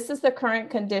this is the current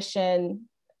condition,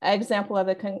 example of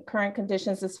the current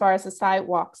conditions as far as the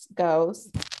sidewalks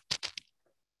goes.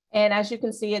 And as you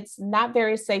can see, it's not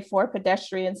very safe for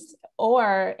pedestrians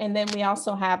and then we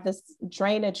also have this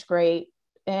drainage grate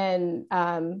and,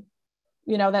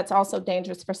 you know, that's also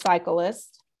dangerous for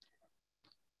cyclists.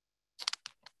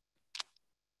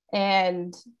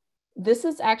 And this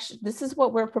is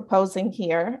what we're proposing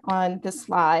here on this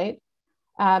slide.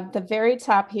 The very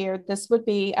top here, this would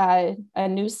be a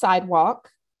new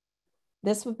sidewalk.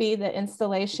 This would be the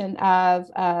installation of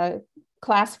a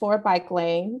class 4 bike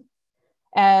lane,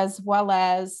 as well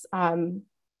as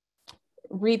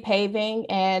repaving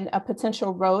and a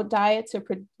potential road diet to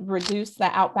reduce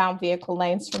the outbound vehicle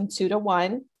lanes from 2 to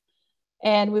 1.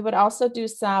 And we would also do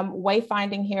some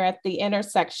wayfinding here at the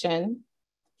intersection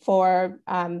for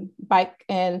bicyclists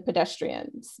and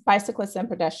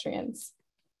pedestrians.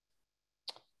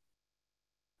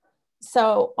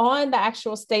 So on the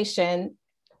actual station,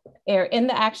 or in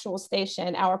the actual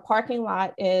station, our parking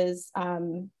lot is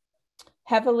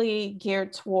heavily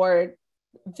geared toward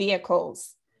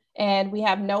vehicles, and we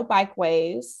have no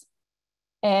bikeways,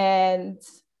 and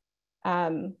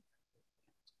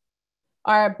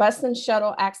our bus and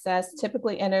shuttle access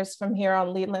typically enters from here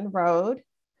on Leland Road.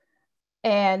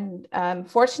 And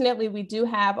fortunately, we do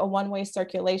have a one-way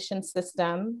circulation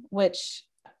system, which,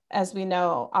 as we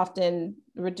know, often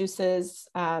reduces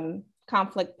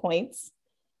conflict points.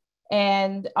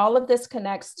 And all of this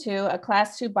connects to a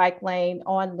class 2 bike lane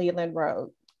on Leland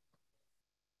Road.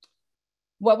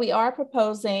 What we are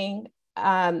proposing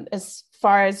as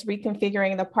far as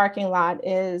reconfiguring the parking lot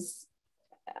is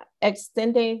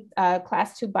extending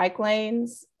class 2 bike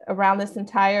lanes around this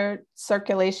entire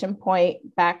circulation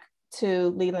point back to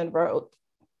Leland Road.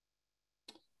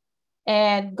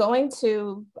 And going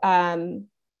to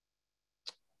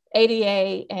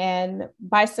ADA and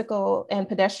bicycle and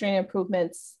pedestrian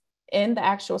improvements in the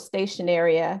actual station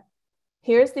area.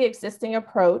 Here's the existing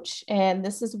approach, and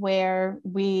this is where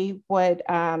we would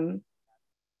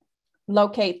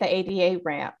locate the ADA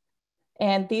ramp.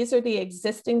 And these are the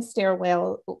existing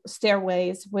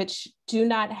stairways, which do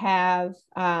not have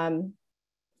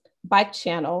bike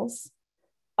channels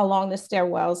along the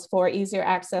stairwells for easier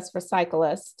access for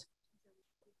cyclists.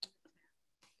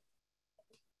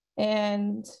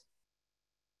 And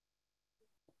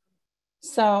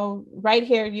so right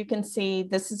here, you can see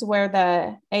this is where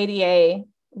the ADA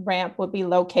ramp would be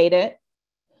located.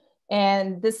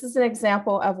 And this is an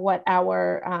example of what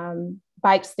our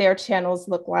bike stair channels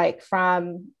look like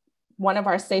from one of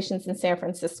our stations in San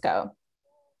Francisco.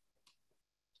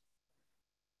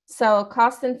 So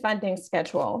cost and funding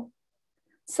schedule.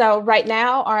 So right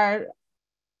now our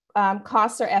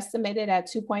costs are estimated at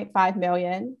 2.5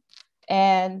 million.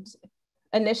 And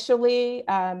initially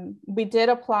we did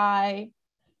apply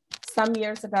some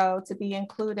years ago to be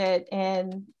included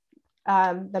in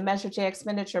the Measure J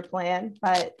expenditure plan,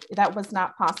 but that was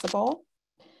not possible.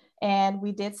 And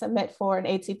we did submit for an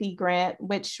ATP grant,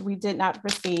 which we did not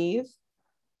receive,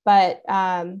 but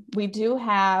we do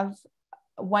have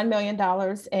 $1 million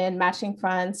in matching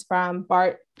funds from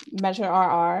BART Measure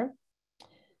RR.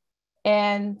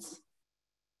 And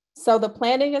so the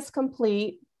planning is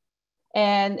complete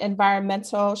and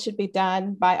environmental should be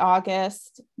done by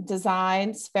August,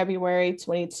 designs February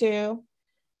 22.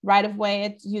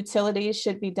 Right-of-way utilities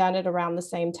should be done at around the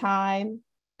same time.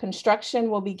 Construction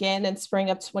will begin in spring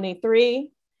of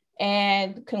 23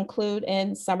 and conclude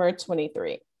in summer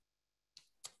 23.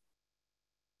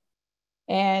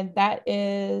 And that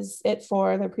is it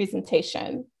for the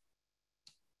presentation.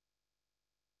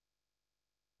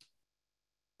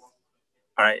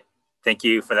 All right, thank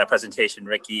you for that presentation,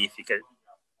 Ricky. If you could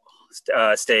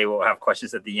stay, we'll have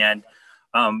questions at the end.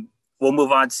 We'll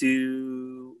move on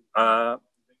to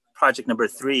project number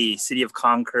 3, City of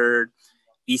Concord,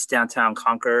 East Downtown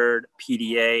Concord,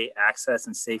 PDA, Access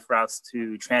and Safe Routes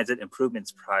to Transit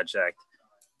Improvements Project.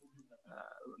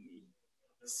 Let me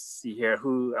see here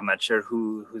I'm not sure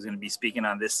who's gonna be speaking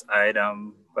on this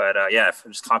item, but yeah, if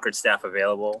there's Concord staff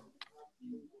available.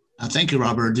 Thank you,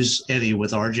 Robert. This is Eddie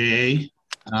with RJA.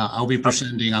 I'll be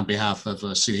presenting on behalf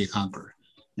of City of Concord.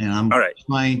 And I'm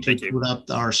trying to put up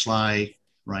our slide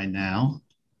right now.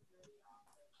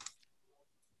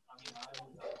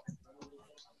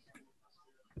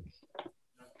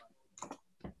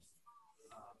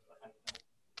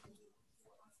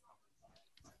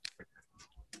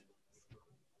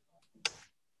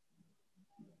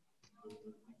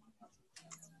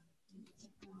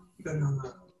 Go down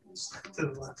to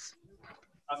the left.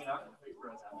 I mean,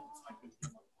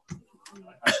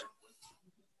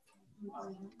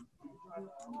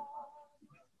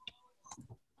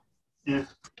 yeah.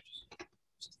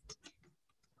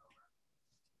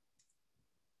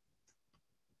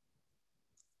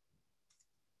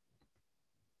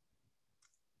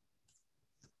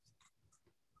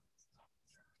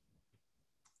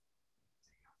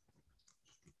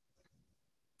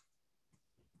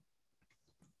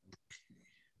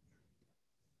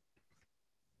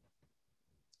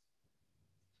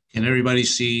 Can everybody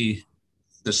see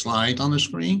the slide on the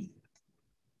screen?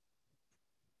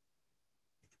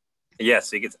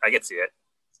 Yes, I can see it.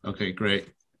 Okay, great.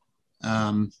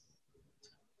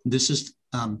 This is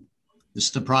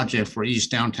the project for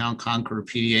East Downtown Concord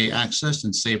PDA Access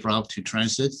and Safe Route to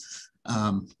Transit.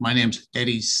 My name's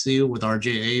Eddie Seal with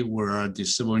RJA. We're the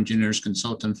civil engineers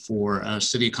consultant for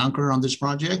City of Concord on this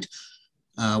project.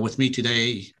 With me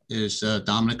today is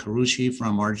Dominic Carucci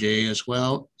from RJA as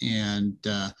well, and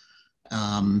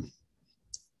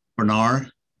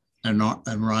Bernard and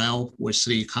Ryle with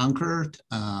City of Concord,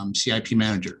 CIP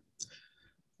manager.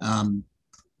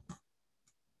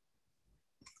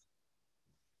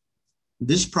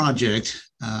 This project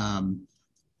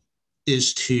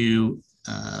is to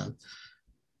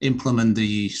implement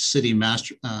the city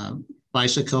master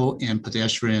bicycle and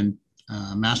pedestrian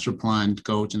master plan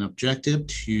goals and objective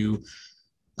to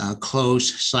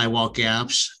close sidewalk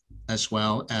gaps, as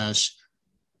well as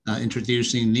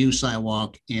introducing new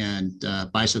sidewalk and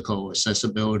bicycle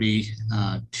accessibility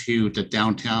to the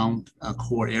downtown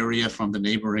core area from the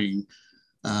neighboring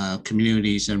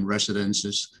communities and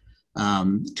residences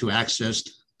to access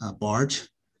BART,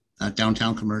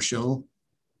 downtown commercial,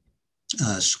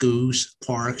 schools,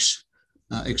 parks,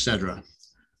 etc.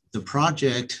 The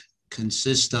project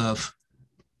consists of,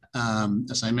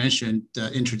 as I mentioned,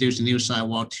 introducing new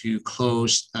sidewalk to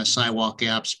close sidewalk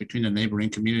gaps between the neighboring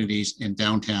communities in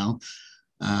downtown,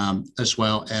 as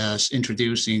well as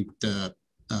introducing the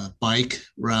bike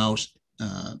routes,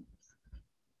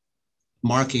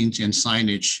 markings and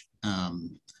signage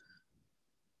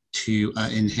to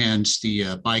enhance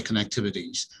the bike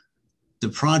connectivities. The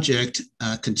project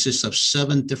consists of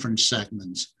 7 different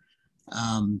segments.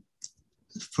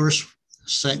 First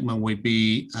segment would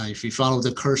be, if you follow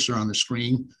the cursor on the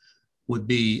screen, would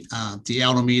be the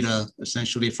Alameda,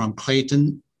 essentially from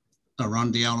Clayton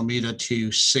around the Alameda to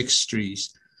 6th Street.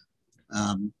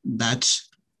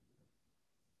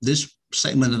 This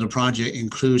segment of the project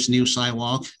includes new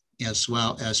sidewalk as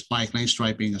well as bike lane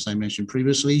striping, as I mentioned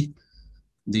previously.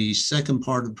 The second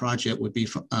part of the project would be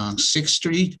from 6th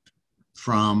Street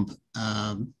from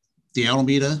the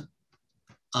Alameda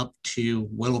up to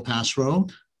Willow Pass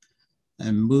Road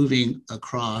and moving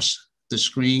across the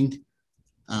screen.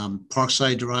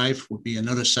 Parkside Drive would be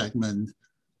another segment.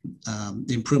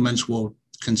 The improvements will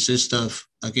consist of,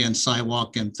 again,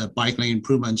 sidewalk and the bike lane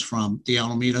improvements from the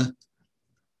Alameda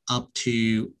up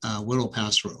to Willow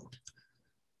Pass Road.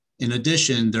 In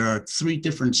addition, there are 3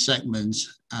 different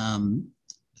segments.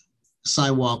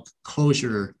 Sidewalk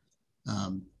closure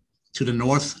to the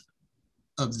north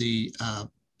of the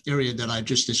area that I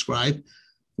just described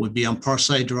would be on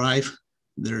Parkside Drive.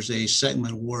 There's a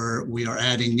segment where we are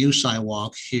adding new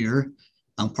sidewalk here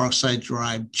on Parkside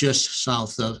Drive, just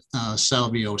south of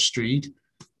Salvio Street.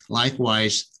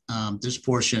 Likewise, this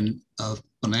portion of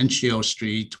Valencio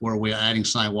Street, where we're adding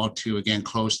sidewalk to, again,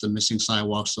 close the missing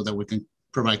sidewalk so that we can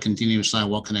provide continuous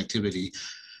sidewalk connectivity.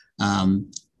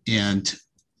 And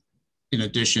in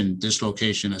addition, this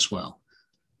location as well.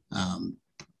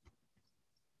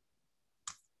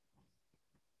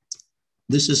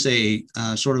 This is a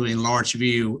sort of a large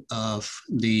view of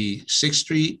the 6th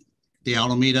Street, the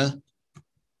Alameda,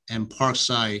 and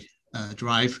Parkside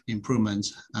Drive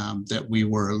improvements that we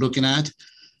were looking at.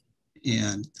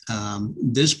 And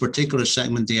this particular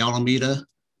segment, the Alameda,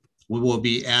 we will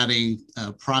be adding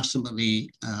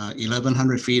approximately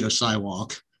 1,100 feet of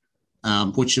sidewalk,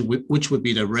 which would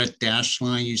be the red dashed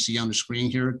line you see on the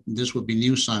screen here. This would be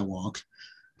new sidewalk.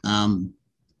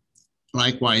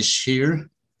 Likewise here,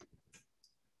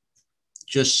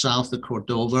 just south of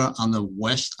Cordova on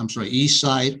the east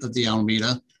side of the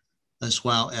Alameda, as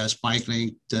well as bike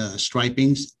lane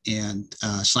stripings and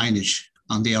signage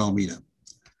on the Alameda.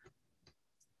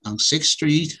 On 6th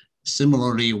Street,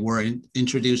 similarly, we're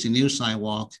introducing new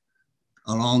sidewalk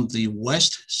along the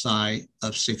west side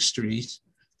of 6th Street,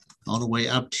 all the way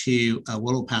up to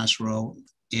Willow Pass Road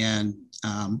and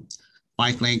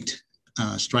bike lane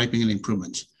striping and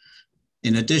improvements.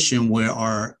 In addition, we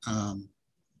are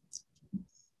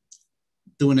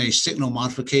doing a signal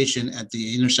modification at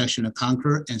the intersection of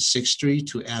Concord and 6th Street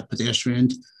to add pedestrian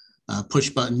push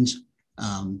buttons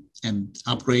and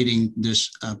upgrading this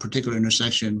particular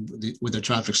intersection with a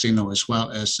traffic signal as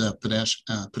well as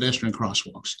pedestrian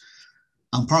crosswalks.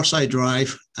 On Parkside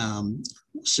Drive,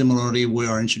 similarly, we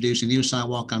are introducing new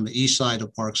sidewalk on the east side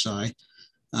of Parkside.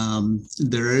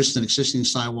 There is an existing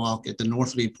sidewalk at the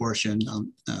northerly portion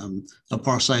of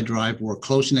Parkside Drive. We're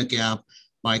closing the gap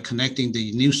by connecting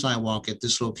the new sidewalk at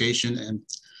this location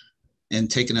and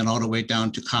taking it all the way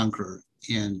down to Concord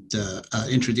and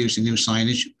introducing new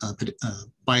signage,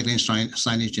 bike lane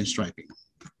signage and striping.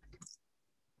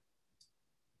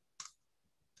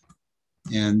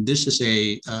 And this is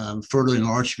a further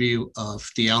enlarged view of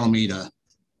the Alameda.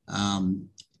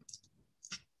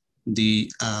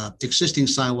 The existing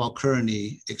sidewalk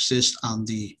currently exists on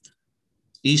the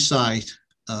east side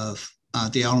of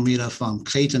the Alameda from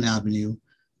Clayton Avenue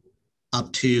up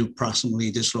to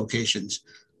approximately this locations.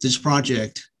 This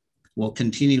project will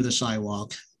continue the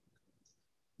sidewalk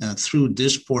through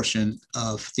this portion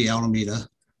of the Alameda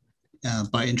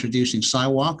by introducing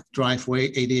sidewalk,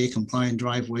 driveway, ADA compliant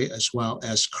driveway, as well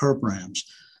as curb ramps.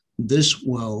 This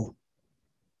will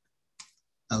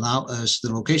allow us,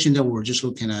 the location that we're just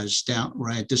looking at is down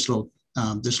right, this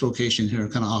location here,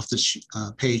 kind of off this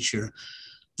page here.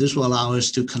 This will allow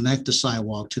us to connect the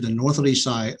sidewalk to the northerly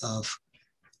side of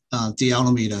the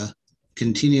Alameda,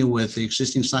 continue with the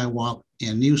existing sidewalk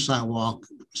and new sidewalk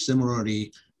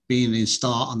similarly being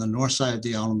installed on the north side of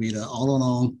the Alameda, all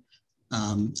along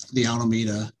the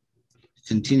Alameda,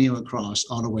 continue across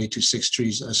all the way to 6th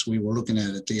Street as we were looking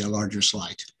at the larger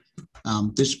slide.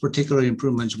 This particular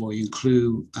improvements will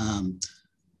include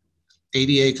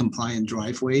ADA compliant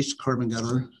driveways, curb and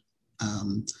gutter,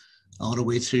 all the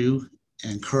way through,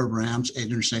 and curb ramps at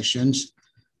intersections,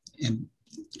 and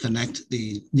connect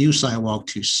the new sidewalk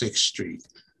to 6th Street,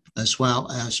 as well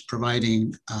as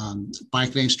providing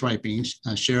bike lane striping,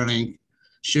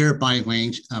 shared bike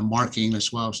lanes marking,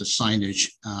 as well as the signage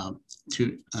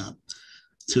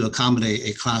to accommodate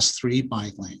a Class 3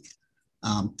 bike lane.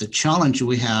 The challenge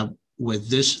we have with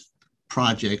this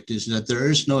project is that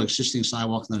there is no existing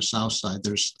sidewalk on the south side.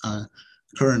 There's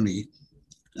currently,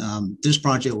 this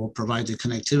project will provide the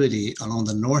connectivity along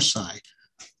the north side.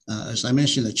 As I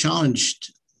mentioned, the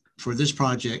challenge for this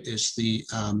project is the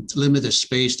limited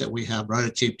space that we have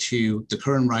relative to the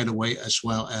current right-of-way, as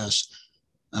well as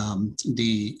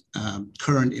the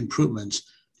current improvements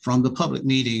from the public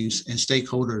meetings and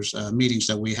stakeholders meetings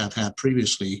that we have had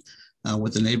previously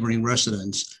with the neighboring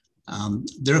residents.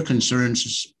 Their concerns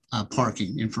is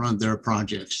parking in front of their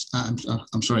projects.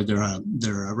 I'm sorry,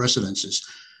 their residences.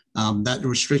 That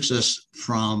restricts us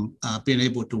from being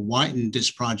able to widen this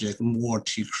project more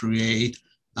to create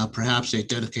perhaps a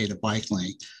dedicated bike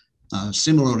lane.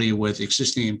 Similarly, with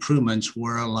existing improvements,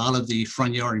 where a lot of the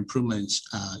front yard improvements,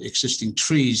 existing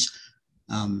trees,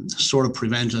 sort of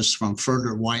prevent us from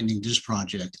further widening this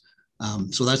project.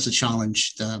 So that's a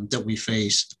challenge that we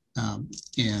face.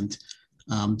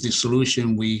 The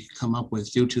solution we come up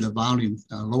with, due to the volume,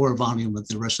 lower volume of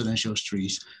the residential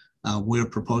streets, we're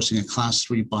proposing a class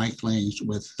 3 bike lanes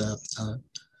with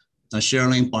a share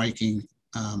lane biking,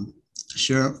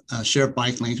 share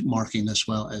bike lane marking, as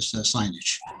well as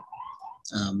signage.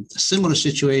 Similar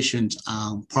situations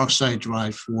on Parkside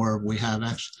Drive, where we have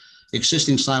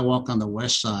existing sidewalk on the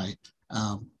west side,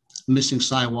 missing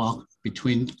sidewalk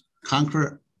between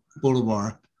Concord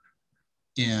Boulevard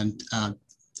and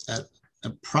at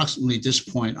approximately this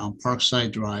point on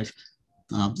Parkside Drive.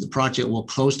 The project will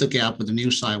close the gap with a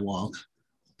new sidewalk.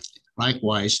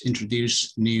 Likewise,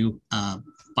 introduce new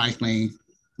bike lane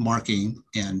marking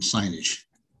and signage.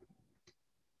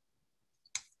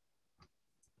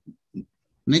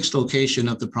 Next location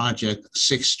of the project,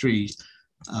 6th Street.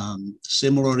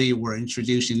 Similarly, we're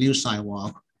introducing new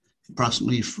sidewalk,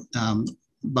 approximately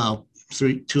about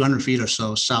 200 feet or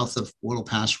so south of Willow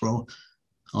Pass Road,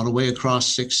 all the way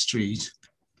across 6th Street.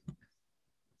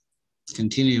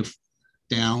 Continue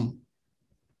down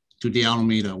to the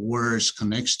Alameda, where it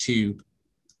connects to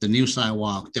the new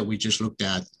sidewalk that we just looked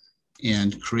at,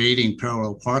 and creating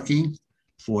parallel parking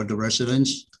for the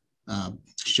residents,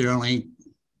 share lane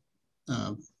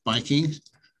biking,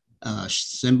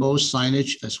 symbols,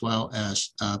 signage, as well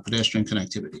as pedestrian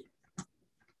connectivity.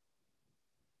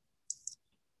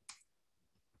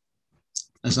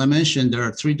 As I mentioned, there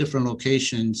are 3 different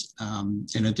locations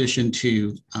in addition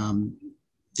to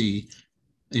the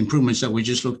improvements that we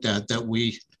just looked at, that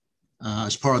we,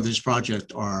 as part of this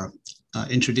project, are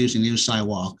introducing new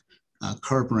sidewalk,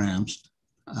 curb ramps,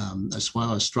 as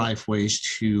well as driveways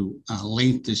to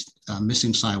link this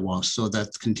missing sidewalk, so that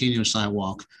continuous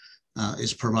sidewalk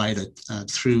is provided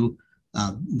through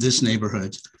this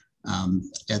neighborhood.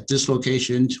 At this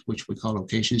location, which we call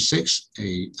location 6,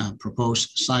 a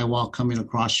proposed sidewalk coming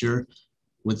across here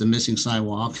with the missing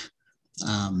sidewalk.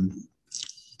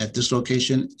 At this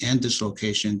location and this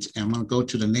location, and I'm going to go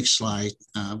to the next slide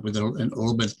with a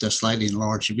little bit slightly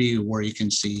enlarged view, where you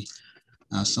can see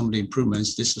some of the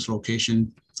improvements. This is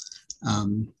location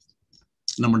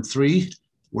number 3,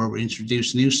 where we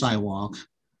introduce new sidewalk,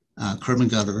 curb and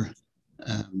gutter,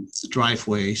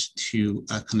 driveways to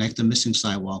connect the missing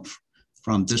sidewalk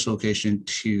from this location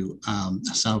to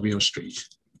Salvio Street.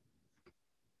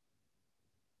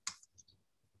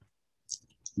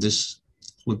 This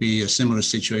would be a similar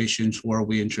situation where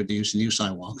we introduce a new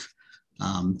sidewalk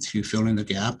to fill in the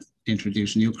gap,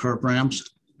 introduce new curb ramps,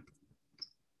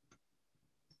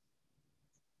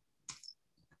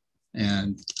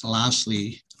 and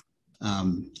lastly,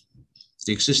 the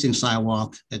existing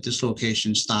sidewalk at this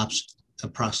location stops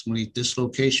approximately this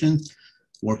location.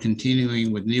 We're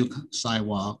continuing with new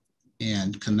sidewalk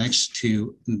and connects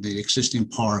to the existing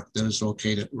park that is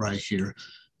located right here,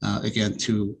 again,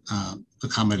 to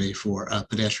accommodate for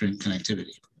pedestrian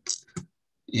connectivity.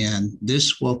 And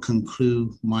this will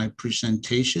conclude my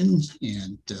presentation,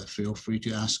 and feel free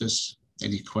to ask us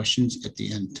any questions at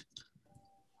the end.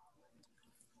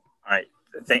 All right,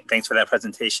 thanks for that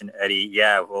presentation, Eddie.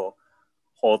 Yeah, we'll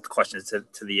hold questions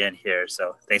to the end here.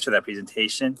 So thanks for that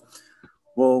presentation.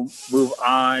 We'll move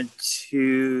on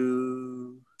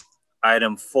to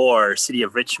item 4, City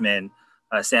of Richmond,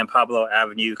 San Pablo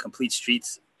Avenue, Complete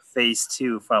Streets, Phase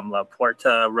 2 from La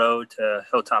Puerta Road to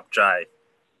Hilltop Drive.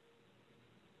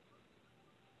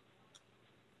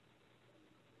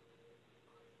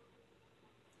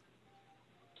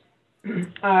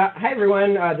 Hi,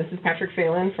 everyone. This is Patrick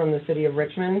Phelan from the City of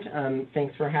Richmond.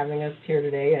 Thanks for having us here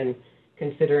today and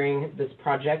considering this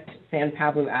project, San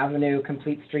Pablo Avenue,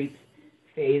 Complete Streets,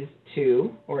 Phase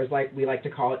 2, or as we like to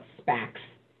call it, SPACs,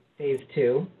 Phase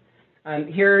 2.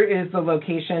 Here is the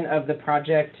location of the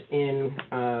project in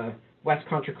West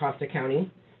Contra Costa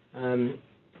County.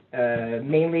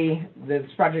 Mainly, this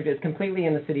project is completely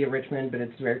in the City of Richmond, but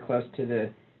it's very close to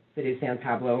the City of San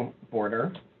Pablo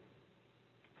border.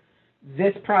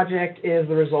 This project is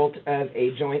the result of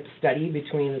a joint study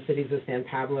between the cities of San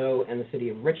Pablo and the City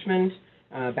of Richmond.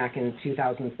 back in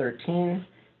 2013.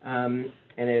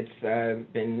 And it's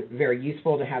been very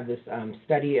useful to have this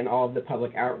study and all of the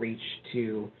public outreach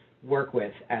to work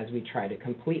with as we try to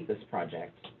complete this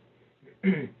project.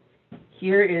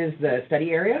 Here is the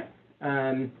study area,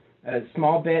 a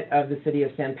small bit of the city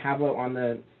of San Pablo on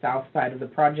the south side of the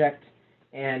project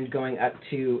and going up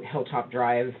to Hilltop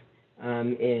Drive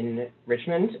in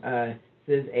Richmond.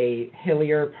 This is a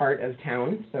hillier part of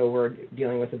town, so we're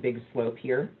dealing with a big slope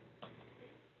here.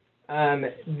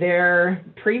 There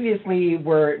previously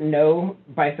were no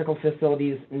bicycle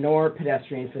facilities nor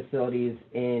pedestrian facilities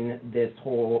in this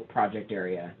whole project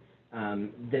area.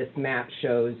 This map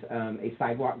shows a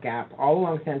sidewalk gap all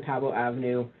along San Pablo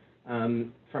Avenue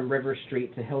from River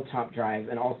Street to Hilltop Drive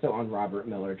and also on Robert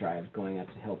Miller Drive going up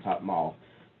to Hilltop Mall.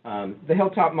 The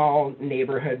Hilltop Mall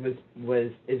neighborhood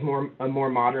is a more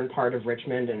modern part of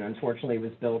Richmond and unfortunately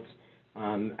was built,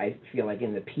 I feel like,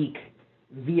 in the peak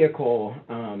vehicle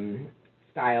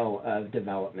style of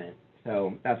development.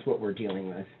 So that's what we're dealing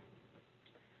with.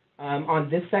 On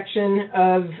this section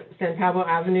of San Pablo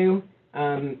Avenue,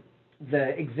 the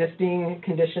existing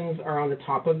conditions are on the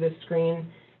top of this screen,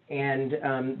 and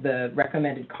the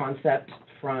recommended concept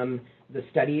from the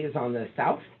study is on the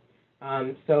south.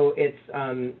 So it's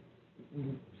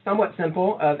somewhat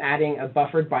simple of adding a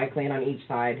buffered bike lane on each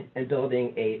side and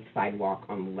building a sidewalk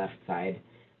on the left side.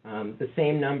 The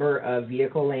same number of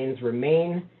vehicle lanes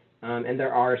remain, and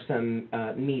there are some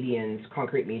medians,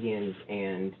 concrete medians,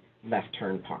 and left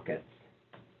turn pockets.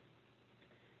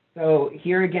 So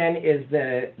here again is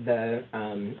the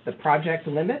project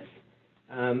limits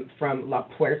from La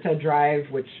Puerta Drive,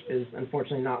 which is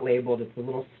unfortunately not labeled. It's a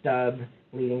little stub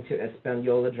leading to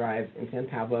Espanola Drive in San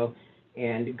Pablo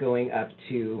and going up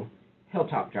to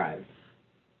Hilltop Drive.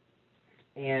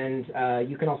 And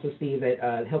you can also see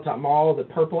that Hilltop Mall, the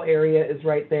purple area, is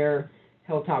right there.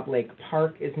 Hilltop Lake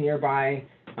Park is nearby.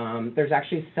 There's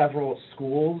actually several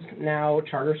schools now,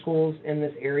 charter schools in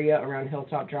this area around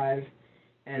Hilltop Drive.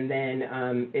 And then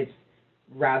it's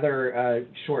rather a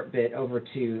short bit over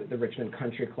to the Richmond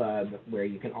Country Club, where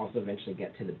you can also eventually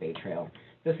get to the Bay Trail.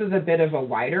 This is a bit of a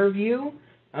wider view.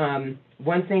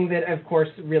 One thing that, of course,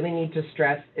 really need to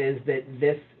stress is that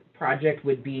this project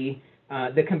would be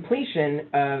the completion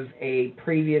of a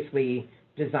previously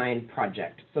designed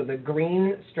project. So the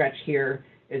green stretch here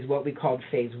is what we called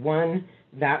phase one.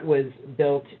 That was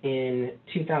built in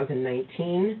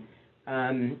 2019.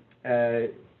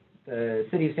 The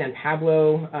city of San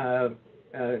Pablo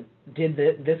did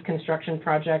this construction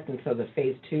project, and so the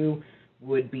phase two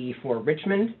would be for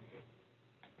Richmond.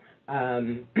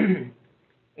 And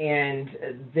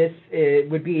this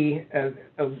would be a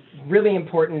really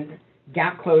important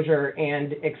gap closure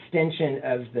and extension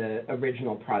of the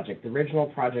original project. The original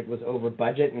project was over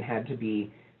budget and had to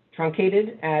be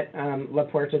truncated at La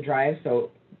Puerta Drive, so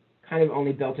kind of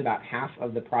only built about half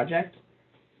of the project.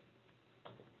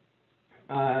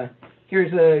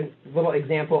 Here's a little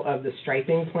example of the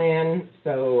striping plan.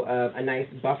 So a nice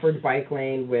buffered bike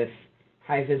lane with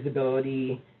high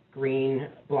visibility green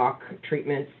block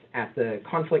treatments at the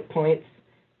conflict points,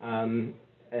 a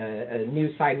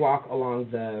new sidewalk along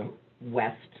the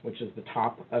west, which is the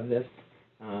top of this,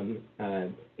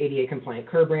 ADA compliant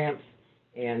curb ramps,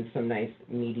 and some nice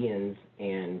medians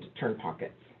and turn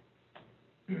pockets.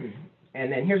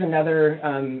 And then here's another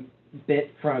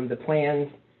bit from the plans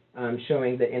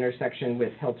showing the intersection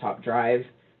with Hilltop Drive,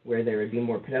 where there would be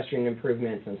more pedestrian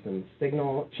improvements and some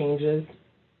signal changes.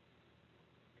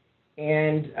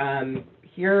 And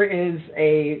here is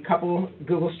a couple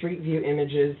Google Street View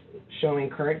images showing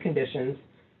current conditions.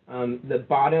 The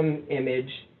bottom image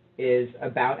is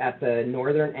about at the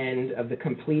northern end of the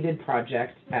completed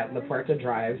project at La Puerta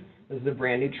Drive. This is a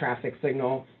brand new traffic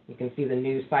signal. You can see the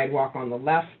new sidewalk on the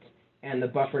left and the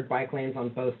buffered bike lanes on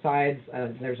both sides.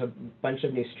 There's a bunch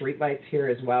of new streetlights here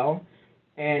as well.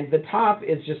 And the top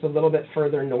is just a little bit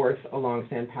further north along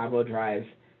San Pablo Drive.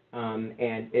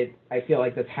 And I feel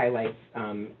like this highlights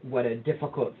what a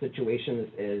difficult situation this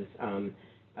is,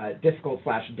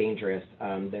 difficult/dangerous.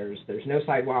 There's no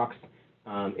sidewalks.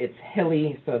 It's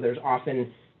hilly, so there's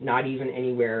often not even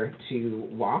anywhere to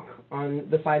walk on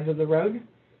the sides of the road.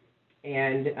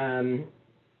 And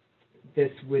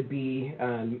this would be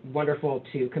wonderful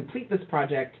to complete this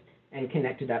project and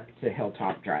connect it up to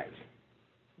Hilltop Drive.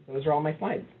 Those are all my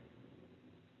slides.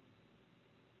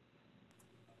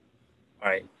 All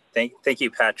right, thank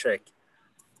you, Patrick.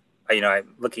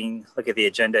 I'm looking at the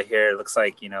agenda here. It looks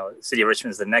like City of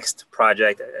Richmond is the next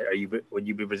project. Would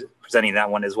you be presenting that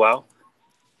one as well?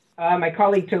 My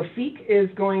colleague Tofik is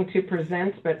going to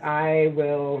present, but I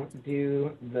will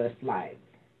do the slides.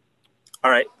 All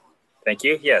right, Thank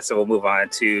you. Yeah, so we'll move on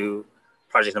to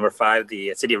project number 5,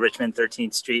 the City of Richmond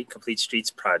 13th Street Complete Streets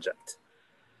Project.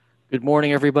 Good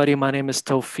morning, everybody. My name is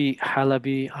Tawfiq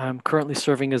Halabi. I'm currently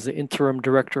serving as the Interim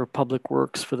Director of Public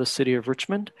Works for the City of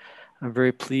Richmond. I'm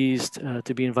very pleased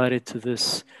to be invited to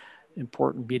this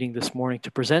important meeting this morning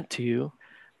to present to you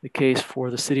the case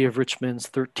for the City of Richmond's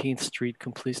 13th Street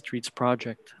Complete Streets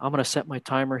Project. I'm going to set my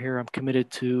timer here. I'm committed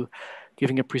to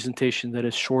giving a presentation that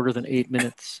is shorter than 8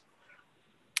 minutes.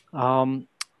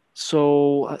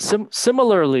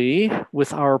 Similarly,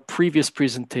 with our previous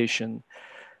presentation,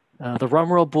 the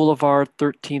Rumrell Boulevard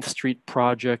 13th Street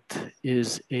project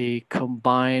is a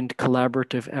combined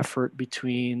collaborative effort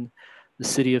between the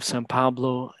City of San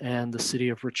Pablo and the City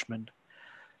of Richmond.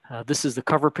 This is the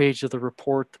cover page of the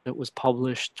report that was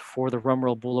published for the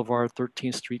Rumrell Boulevard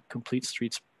 13th Street Complete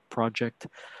Streets project.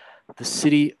 The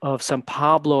City of San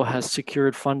Pablo has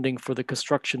secured funding for the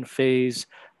construction phase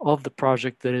of the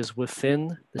project that is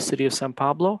within the City of San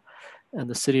Pablo, and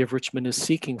the City of Richmond is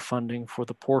seeking funding for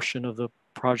the portion of the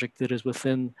project that is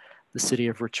within the City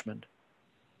of Richmond.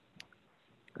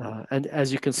 And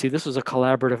as you can see, this was a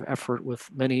collaborative effort with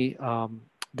many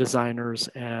designers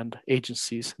and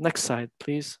agencies. Next slide,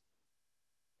 please.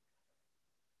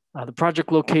 The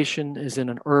project location is in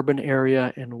an urban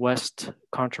area in West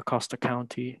Contra Costa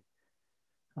County,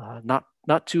 not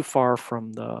too far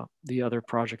from the other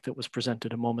project that was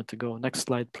presented a moment ago. Next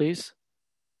slide, please.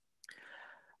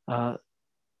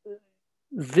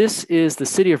 This is the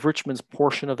City of Richmond's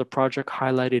portion of the project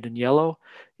highlighted in yellow.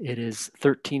 It is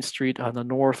 13th Street. On the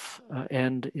north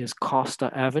end is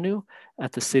Costa Avenue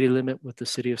at the city limit with the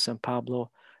City of San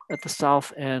Pablo. At the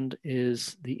south end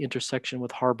is the intersection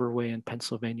with Harbor Way and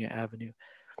Pennsylvania Avenue.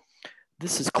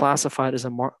 This is classified as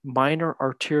a minor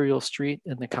arterial street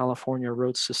in the California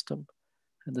road system,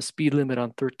 and the speed limit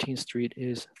on 13th Street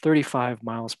is 35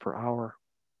 miles per hour.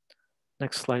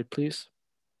 Next slide, please.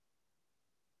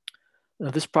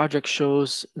 This project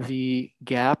shows the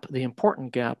gap, the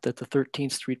important gap that the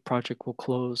 13th Street project will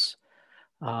close.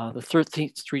 The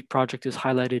 13th Street project is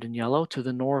highlighted in yellow. To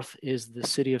the north is the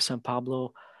City of San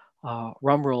Pablo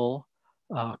Rumrell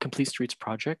Complete Streets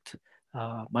project.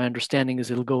 My understanding is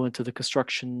it'll go into the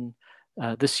construction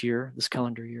this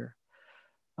calendar year.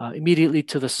 Immediately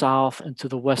to the south and to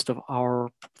the west of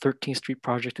our 13th Street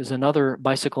project is another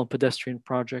bicycle and pedestrian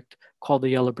project called the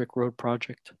Yellow Brick Road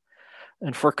project.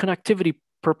 And for connectivity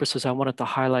purposes, I wanted to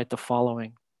highlight the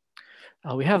following.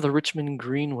 We have the Richmond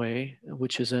Greenway,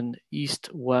 which is an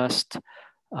east-west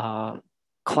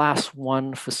class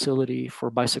 1 facility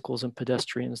for bicycles and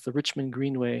pedestrians. The Richmond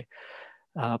Greenway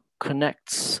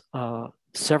connects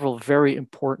several very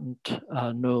important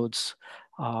nodes.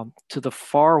 To the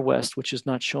far west, which is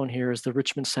not shown here, is the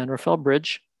Richmond San Rafael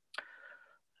Bridge.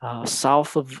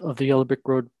 South of the Yellow Brick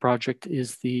Road project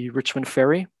is the Richmond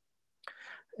Ferry.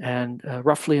 And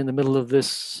roughly in the middle of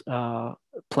this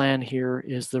plan here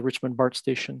is the Richmond BART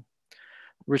station.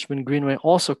 Richmond Greenway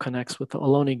also connects with the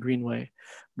Ohlone Greenway,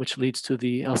 which leads to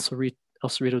the El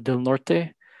Cerrito del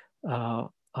Norte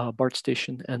BART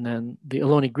station, and then the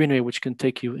Ohlone Greenway, which can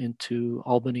take you into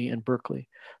Albany and Berkeley.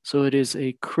 So it is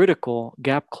a critical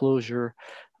gap closure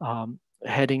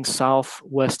heading south,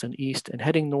 west, and east. And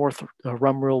heading north,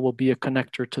 Rumrell will be a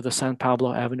connector to the San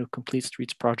Pablo Avenue Complete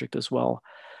Streets project as well,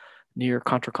 near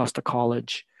Contra Costa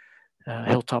College,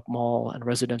 Hilltop Mall, and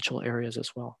residential areas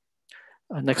as well.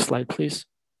 Next slide, please.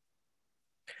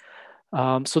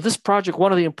 So this project,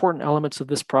 one of the important elements of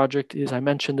this project is, I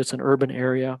mentioned it's an urban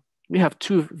area. We have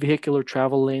 2 vehicular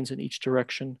travel lanes in each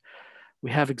direction.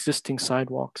 We have existing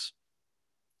sidewalks,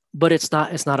 but it's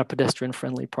not a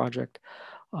pedestrian-friendly project.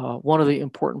 One of the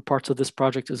important parts of this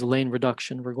project is lane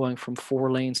reduction. We're going from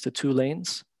 4 lanes to 2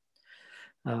 lanes.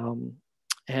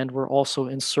 And we're also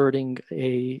inserting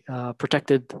a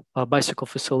protected bicycle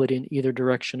facility in either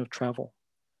direction of travel.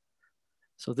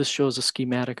 So this shows a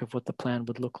schematic of what the plan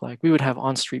would look like. We would have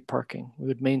on-street parking. We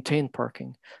would maintain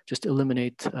parking, just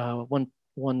eliminate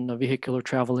one vehicular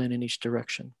travel lane in each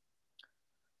direction.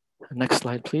 Next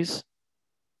slide, please.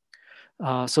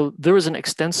 So there is an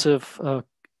extensive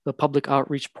the public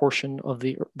outreach portion of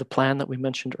the plan that we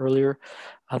mentioned earlier.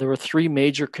 There were 3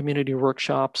 major community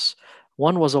workshops.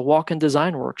 One was a walk and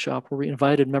design workshop where we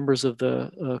invited members of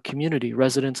the community,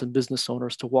 residents and business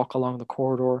owners, to walk along the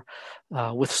corridor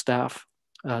with staff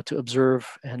to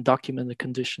observe and document the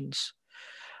conditions.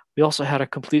 We also had a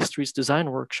Complete Streets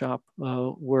design workshop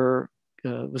where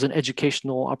it was an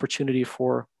educational opportunity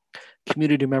for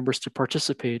community members to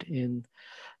participate in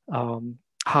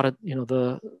how to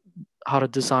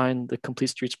design the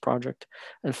Complete Streets project.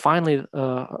 And finally,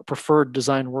 a preferred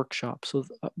design workshop. So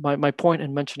my point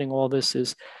in mentioning all this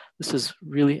is This is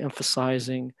really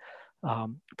emphasizing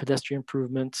pedestrian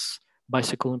improvements,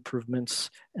 bicycle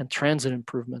improvements, and transit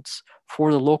improvements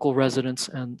for the local residents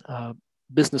and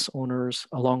business owners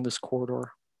along this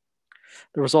corridor.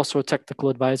 There was also a technical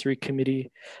advisory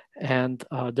committee and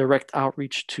direct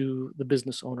outreach to the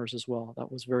business owners as well.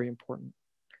 That was very important.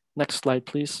 Next slide,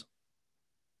 please.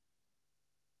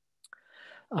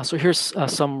 So here's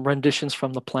some renditions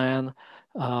from the plan.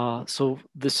 So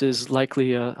this is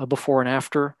likely a before and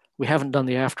after. We haven't done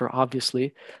the after,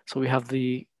 obviously. So we have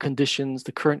the conditions,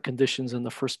 the current conditions in the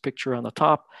first picture on the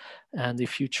top, and the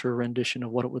future rendition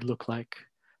of what it would look like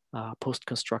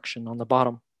post-construction on the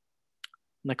bottom.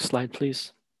 Next slide,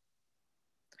 please.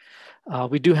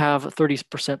 We do have a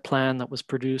 30% plan that was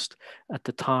produced at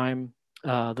the time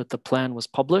that the plan was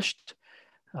published.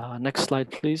 Next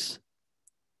slide, please.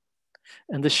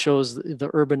 And this shows the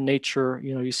urban nature.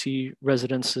 You know, you see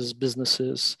residences,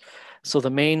 businesses. So the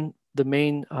main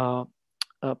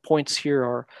points here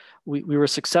are we were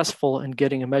successful in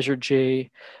getting a Measure J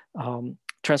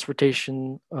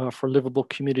Transportation for Livable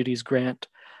Communities grant.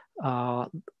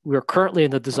 We are currently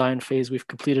in the design phase. We've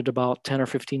completed about 10 or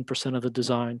 15% of the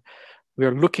design. We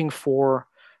are looking for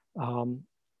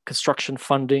construction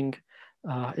funding.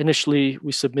 Initially,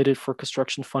 we submitted for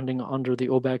construction funding under the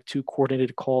OBAG 2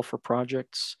 coordinated call for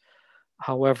projects.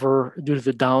 However, due to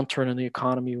the downturn in the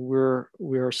economy,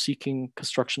 we are seeking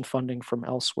construction funding from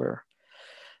elsewhere.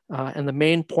 And the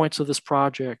main points of this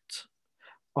project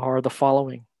are the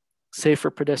following: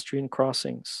 safer pedestrian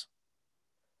crossings,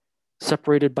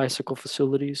 separated bicycle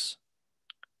facilities,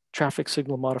 traffic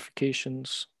signal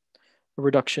modifications, a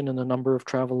reduction in the number of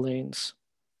travel lanes,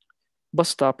 bus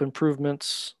stop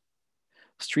improvements,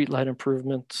 streetlight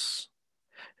improvements,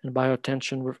 and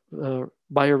bioretention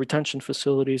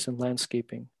facilities and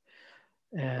landscaping.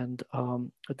 And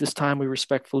at this time, we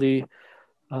respectfully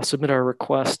submit our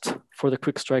request for the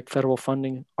Quick Strike federal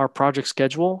funding. Our project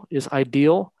schedule is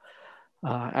ideal,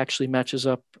 actually matches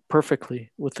up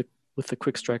perfectly with the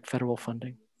Quick Strike federal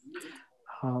funding.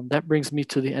 That brings me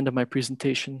to the end of my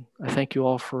presentation. I thank you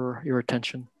all for your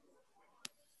attention.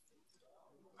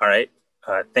 All right,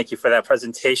 thank you for that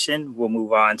presentation. We'll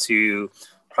move on to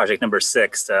project number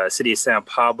 6, City of San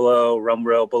Pablo,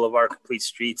 Rumrow Boulevard Complete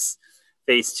Streets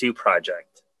Phase 2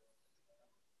 project.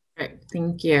 All right,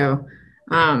 thank you.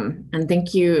 And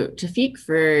thank you, Tafiq,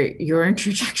 for your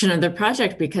introduction of the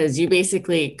project, because you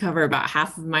basically cover about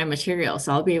half of my material,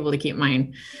 so I'll be able to keep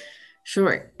mine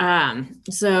short.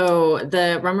 So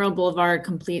the Rumrow Boulevard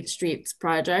Complete Streets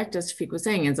project, as Tafiq was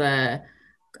saying, is a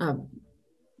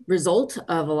result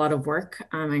of a lot of work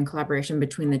and collaboration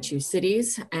between the two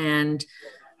cities. And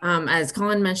as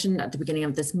Colin mentioned at the beginning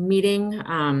of this meeting,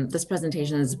 this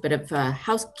presentation is a bit of a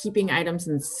housekeeping item,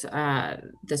 since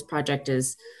this project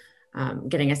is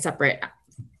getting a separate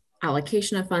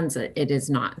allocation of funds. It is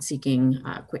not seeking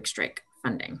Quick Strike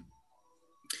funding.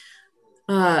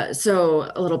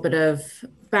 So a little bit of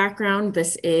background.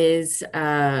 This is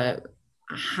a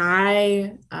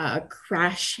high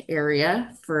crash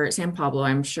area for San Pablo.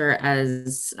 I'm sure,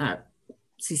 as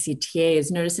CCTA is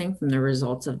noticing from the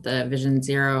results of the Vision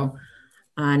Zero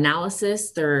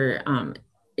analysis, there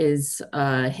is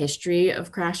a history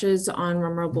of crashes on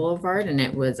Rumrow Boulevard, and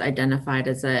it was identified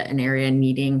as an area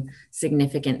needing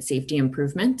significant safety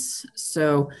improvements.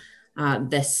 So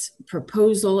this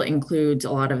proposal includes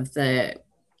a lot of the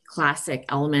classic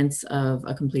elements of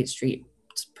a complete street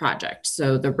project.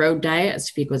 So the road diet, as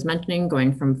Tafiq was mentioning,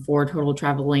 going from 4 total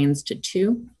travel lanes to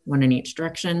 2, 1 in each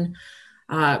direction.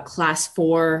 Class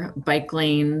 4 bike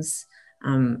lanes,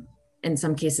 in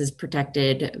some cases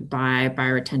protected by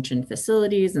bioretention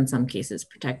facilities, in some cases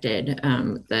protected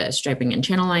the striping and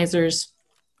channelizers.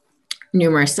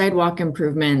 Numerous sidewalk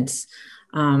improvements,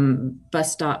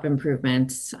 bus stop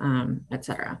improvements,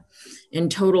 etc. In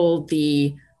total,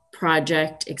 the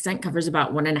project extent covers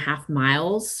about 1.5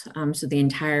 miles, so the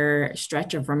entire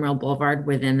stretch of Rumrow Boulevard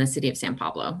within the city of San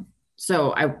Pablo.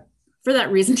 So for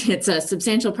that reason, it's a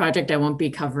substantial project. I won't be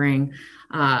covering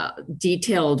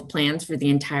detailed plans for the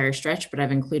entire stretch, but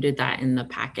I've included that in the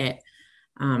packet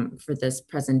for this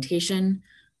presentation.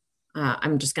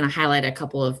 I'm just going to highlight a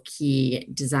couple of key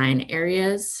design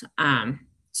areas.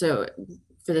 So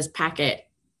for this packet,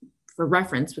 for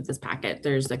reference with this packet,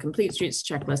 there's the Complete Streets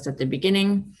checklist at the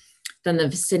beginning, then the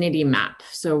vicinity map.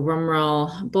 So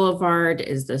Rumrow Boulevard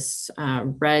is this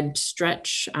red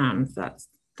stretch.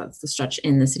 That's the stretch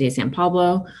in the city of San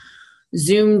Pablo.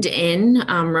 Zoomed in,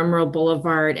 Rumrow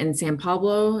Boulevard in San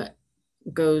Pablo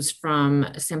goes from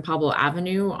San Pablo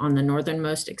Avenue on the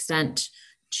northernmost extent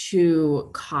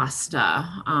to Costa,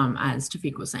 as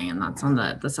Tafiq was saying, and that's on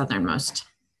the southernmost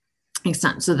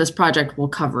extent. So this project will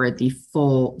cover the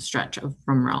full stretch of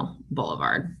Rumrell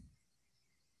Boulevard.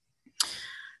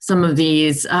 Some of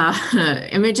these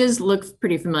images look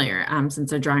pretty familiar since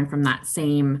they're drawing from that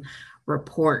same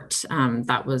report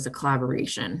that was a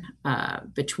collaboration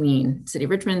between City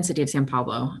of Richmond, City of San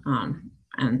Pablo,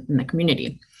 and the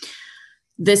community.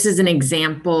 This is an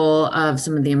example of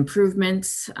some of the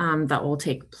improvements that will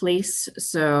take place.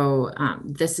 So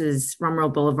this is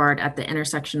Rumrell Boulevard at the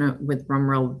intersection with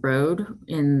Rumrell Road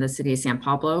in the City of San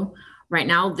Pablo. Right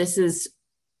now, this is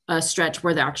a stretch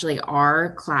where there actually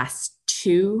are Class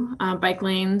 2 bike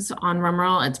lanes on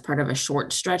Rumrell. It's part of a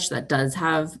short stretch that does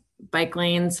have bike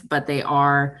lanes, but they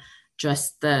are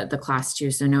just the Class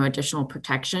 2, so no additional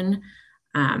protection.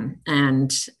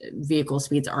 And vehicle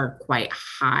speeds are quite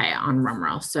high on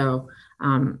Rumrell. So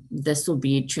this will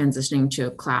be transitioning to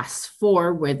a Class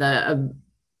 4 with a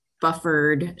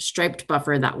buffered, striped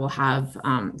buffer that will have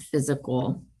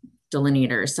physical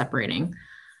delineators separating.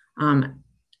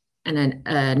 And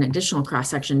an additional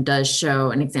cross-section does show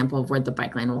an example of where the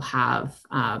bike lane will have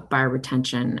fire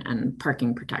retention and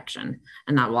parking protection.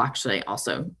 And that will actually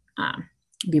also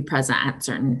be present at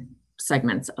certain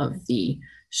segments of the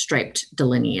striped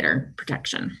delineator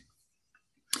protection.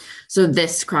 So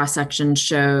this cross-section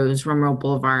shows Rumrell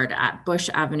Boulevard at Bush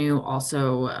Avenue,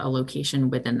 also a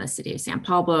location within the City of San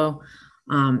Pablo.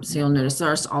 So you'll notice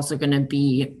there's also going to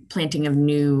be planting of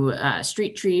new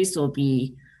street trees. So we'll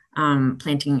be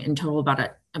planting in total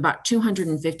about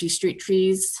 250 street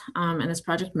trees in this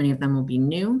project. Many of them will be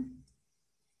new.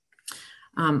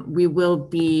 We will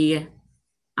be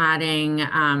adding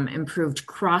improved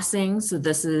crossings. So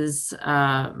this is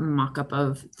a mock-up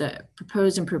of the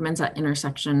proposed improvements at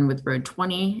intersection with Road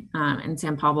 20 and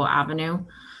San Pablo Avenue.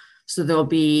 So there'll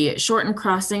be shortened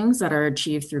crossings that are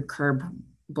achieved through curb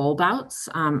bulb outs.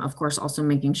 Of course, also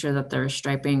making sure that there's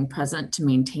striping present to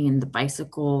maintain the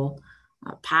bicycle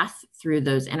path through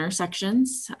those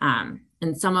intersections.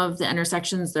 In some of the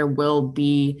intersections, there will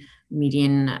be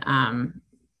median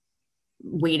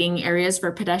waiting areas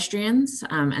for pedestrians.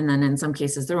 And then in some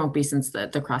cases, there won't be, since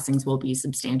the crossings will be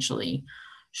substantially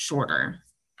shorter.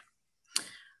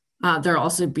 There'll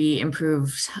also be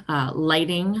improved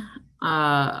lighting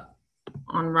on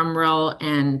Rumrell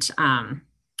and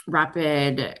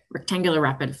rectangular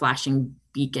rapid flashing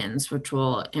beacons, which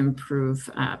will improve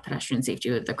pedestrian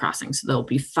safety with the crossing. So there'll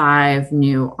be 5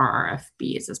 new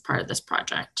RRFBs as part of this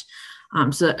project.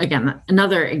 So again,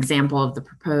 another example of the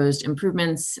proposed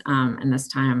improvements, and this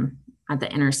time at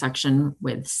the intersection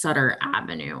with Sutter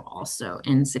Avenue, also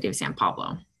in City of San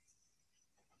Pablo.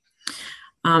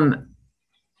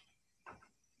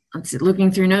 Let's see,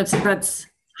 looking through notes, that's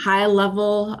high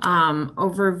level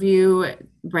overview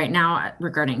right now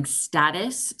regarding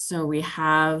status. So we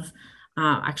have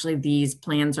actually these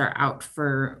plans are out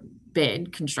for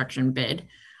bid, construction bid.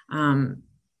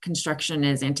 Construction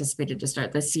is anticipated to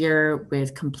start this year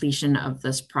with completion of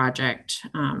this project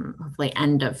hopefully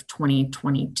end of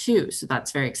 2022. So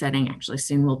that's very exciting. Actually,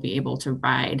 soon we'll be able to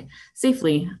ride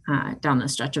safely down the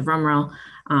stretch of Rumrell,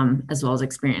 as well as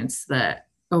experience the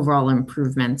overall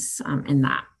improvements in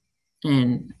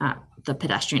the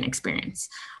pedestrian experience.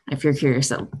 If you're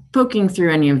curious at poking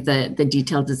through any of the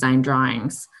detailed design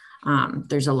drawings,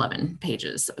 there's 11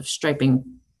 pages of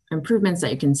striping improvements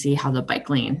that you can see how the bike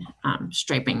lane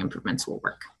striping improvements will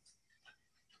work.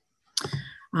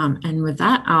 And with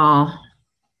that, I'll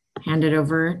hand it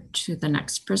over to the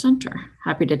next presenter.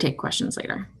 Happy to take questions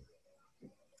later.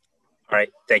 All right,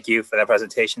 thank you for that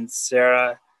presentation,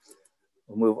 Sarah.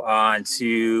 We'll move on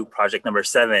to project number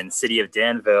 7, City of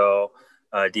Danville,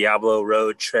 Diablo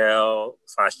Road Trail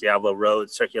 / Diablo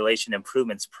Road Circulation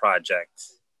Improvements Project.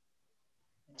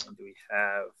 Do we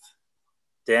have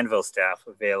Danville staff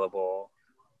available?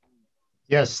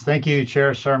 Yes, thank you,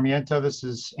 Chair Sarmiento. This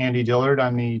is Andy Dillard.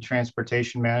 I'm the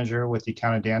transportation manager with the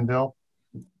town of Danville.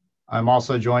 I'm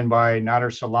also joined by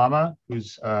Nader Salama,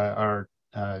 who's our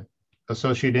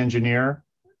associate engineer,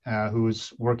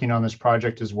 who's working on this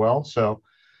project as well. So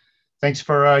thanks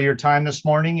for your time this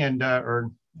morning and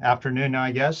or afternoon,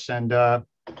 I guess. And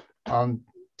I'll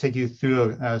take you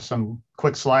through some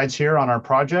quick slides here on our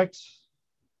project.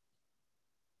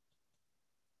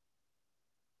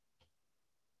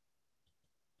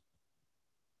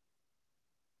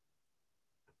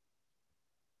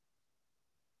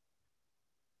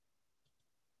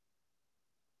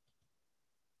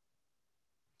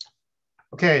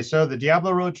 Okay, so the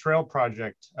Diablo Road Trail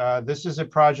project. This is a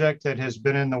project that has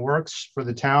been in the works for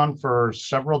the town for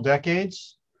several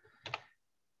decades.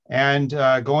 And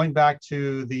going back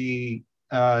to the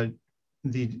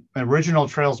the original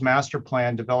Trails Master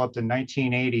Plan developed in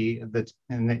 1980,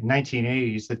 in the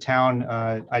 1980s, the town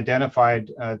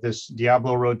identified this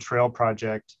Diablo Road Trail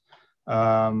project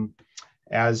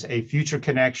as a future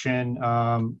connection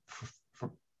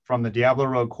from the Diablo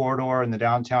Road corridor in the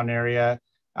downtown area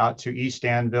out to East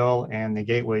Danville and the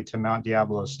gateway to Mount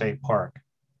Diablo State Park.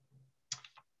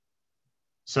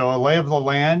 So a lay of the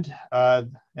land,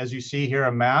 as you see here,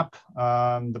 a map,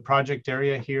 the project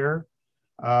area here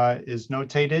is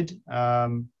notated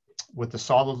with the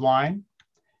solid line,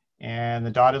 and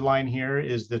the dotted line here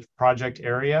is the project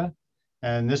area.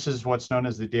 And this is what's known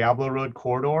as the Diablo Road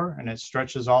corridor, and it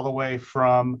stretches all the way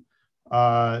from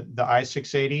the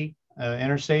I-680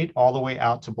 interstate all the way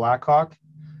out to Blackhawk.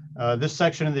 This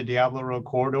section of the Diablo Road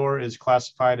corridor is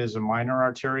classified as a minor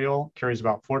arterial, carries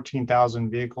about 14,000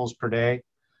 vehicles per day.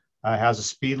 Has a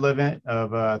speed limit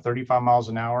of 35 miles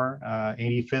an hour,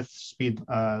 85th speed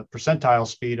percentile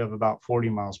speed of about 40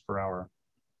 miles per hour.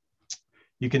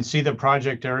 You can see the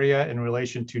project area in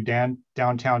relation to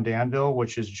downtown Danville,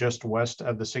 which is just west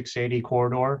of the 680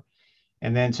 corridor.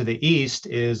 And then to the east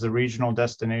is the regional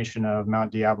destination of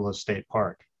Mount Diablo State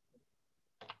Park.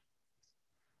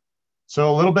 So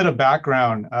a little bit of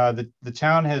background. The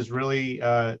town has really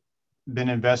been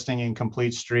investing in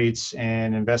complete streets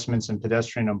and investments in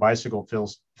pedestrian and bicycle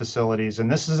facilities.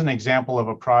 And this is an example of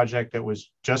a project that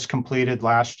was just completed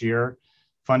last year,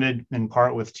 funded in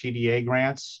part with TDA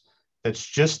grants, that's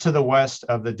just to the west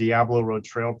of the Diablo Road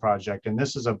Trail project. And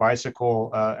this is a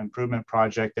bicycle improvement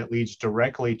project that leads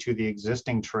directly to the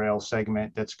existing trail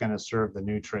segment that's going to serve the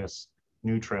new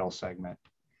trail segment.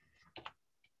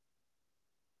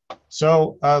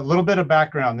 So a little bit of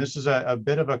background. This is a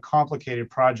bit of a complicated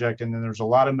project, and then there's a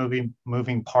lot of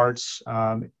moving parts.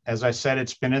 As I said,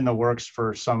 it's been in the works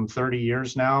for some 30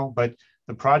 years now, but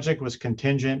the project was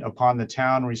contingent upon the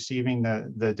town receiving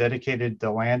the dedicated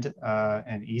land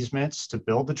and easements to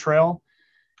build the trail.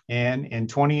 And in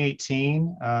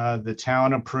 2018, the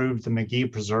town approved the McGee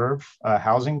Preserve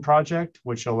housing project,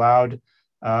 which allowed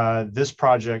this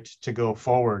project to go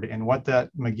forward. And what that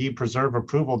McGee Preserve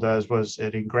approval does was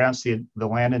it grants the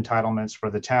land entitlements for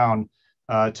the town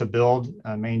to build,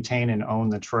 maintain, and own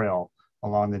the trail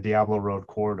along the Diablo Road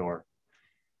corridor.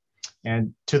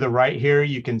 And to the right here,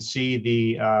 you can see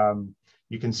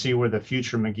where the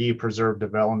future McGee Preserve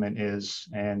development is.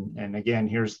 And again,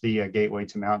 here's the gateway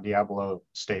to Mount Diablo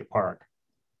State Park.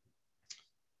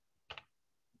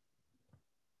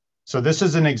 So this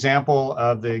is an example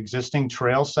of the existing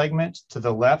trail segment. To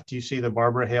the left, you see the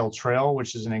Barbara Hale Trail,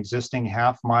 which is an existing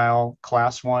half-mile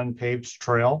Class 1 paved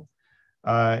trail.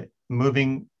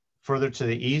 Moving further to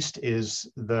the east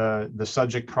is the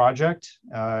subject project,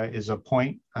 is a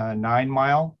 0.9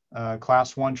 mile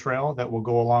Class 1 trail that will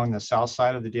go along the south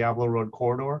side of the Diablo Road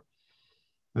corridor.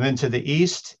 And then to the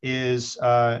east is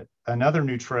another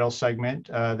new trail segment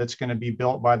that's going to be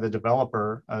built by the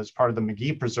developer as part of the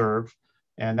McGee Preserve.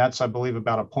 And that's, I believe,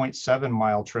 about a 0.7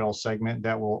 mile trail segment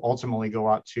that will ultimately go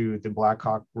out to the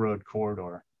Blackhawk Road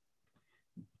corridor.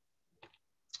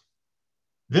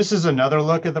 This is another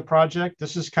look at the project.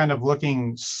 This is kind of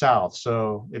looking south.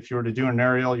 So if you were to do an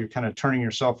aerial, you're kind of turning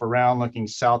yourself around, looking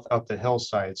south up the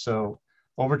hillside. So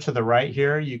over to the right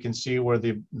here, you can see where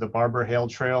the Barbara Hale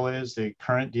Trail is, the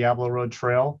current Diablo Road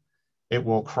Trail. It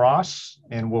will cross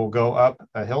and will go up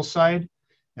a hillside.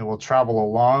 It will travel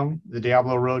along the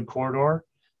Diablo Road corridor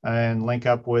and link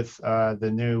up with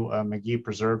the new McGee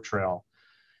Preserve Trail.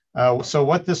 So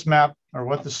what this map or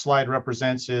what this slide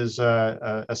represents is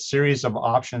a series of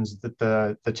options that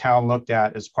the town looked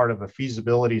at as part of a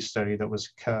feasibility study that was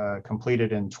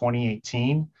completed in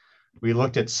 2018. We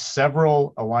looked at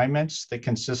several alignments that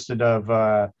consisted of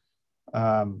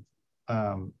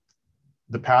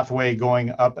the pathway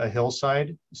going up a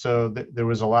hillside. So there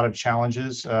was a lot of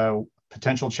challenges,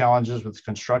 potential challenges with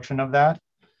construction of that.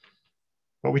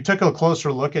 But we took a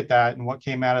closer look at that and what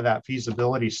came out of that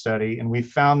feasibility study. And we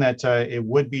found that it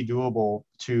would be doable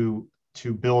to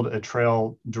build a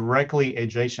trail directly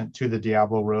adjacent to the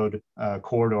Diablo Road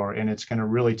corridor. And it's going to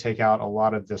really take out a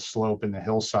lot of the slope and the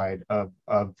hillside of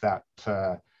that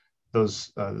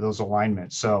those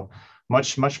alignments. So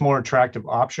much more attractive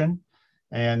option.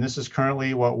 And this is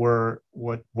currently what we're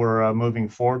moving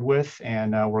forward with.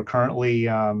 And we're currently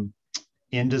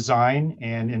in design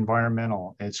and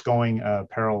environmental. It's going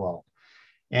parallel.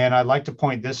 And I'd like to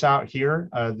point this out here.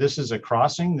 This is a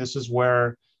crossing. This is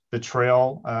where the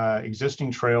trail,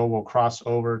 existing trail, will cross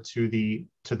over to the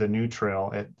new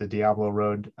trail at the Diablo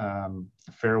Road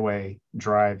Fairway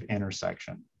Drive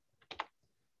intersection.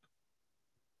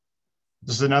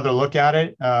 This is another look at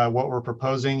it. What we're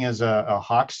proposing is a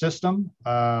hawk system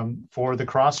for the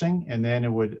crossing, and then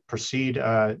it would proceed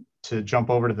to jump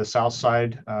over to the south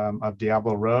side of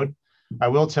Diablo Road. I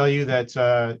will tell you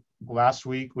that last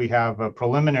week we have a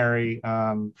preliminary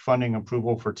funding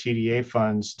approval for TDA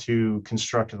funds to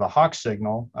construct the hawk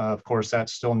signal. Of course, that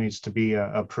still needs to be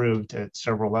approved at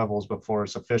several levels before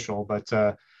it's official,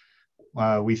 but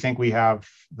we think we have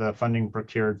the funding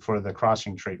procured for the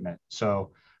crossing treatment.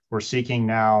 So we're seeking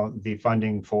now the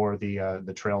funding for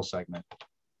the trail segment.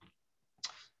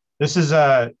 This is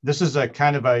a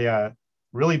kind of a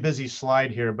really busy slide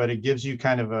here, but it gives you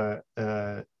kind of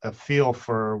a feel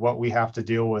for what we have to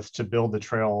deal with to build the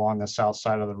trail along the south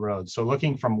side of the road. So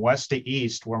looking from west to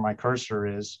east, where my cursor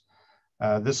is,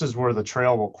 this is where the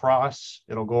trail will cross.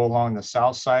 It'll go along the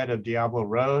south side of Diablo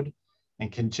Road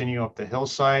and continue up the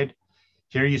hillside.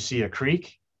 Here you see a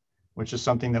creek, which is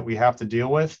something that we have to deal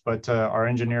with. But our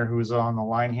engineer who is on the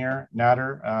line here,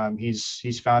 Nader,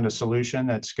 he's found a solution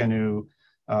that's going to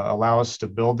allow us to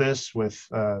build this with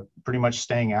pretty much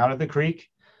staying out of the creek.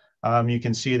 You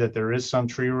can see that there is some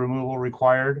tree removal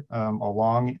required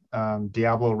along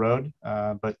Diablo Road,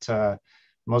 but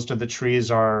most of the trees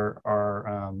are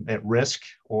at risk,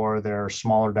 or they're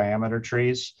smaller diameter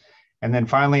trees. And then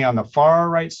finally, on the far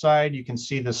right side, you can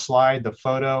see the slide, the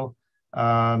photo.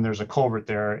 There's a culvert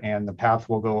there, and the path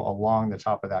will go along the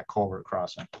top of that culvert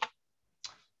crossing.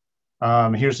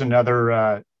 Here's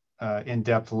another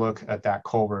in-depth look at that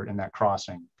culvert and that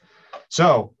crossing.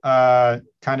 So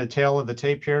kind of tail of the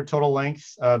tape here, total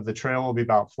length of the trail will be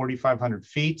about 4,500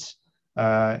 feet.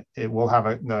 It will have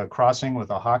the crossing with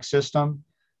a hawk system.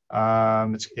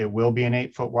 It will be an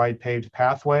 8-foot wide paved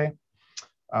pathway.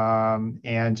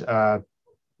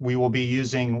 We will be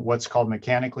using what's called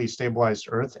mechanically stabilized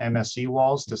earth, MSE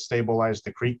walls, to stabilize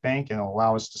the creek bank and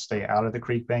allow us to stay out of the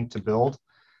creek bank to build.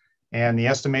 And the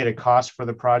estimated cost for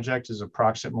the project is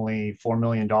approximately $4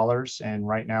 million. And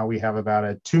right now we have about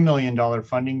a $2 million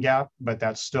funding gap, but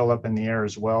that's still up in the air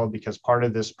as well, because part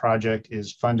of this project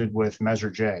is funded with Measure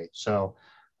J. So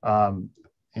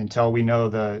until we know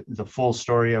the full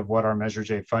story of what our Measure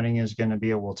J funding is going to be,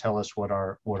 it will tell us what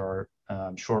our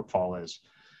shortfall is.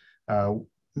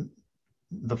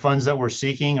 The funds that we're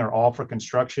seeking are all for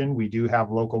construction. We do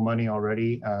have local money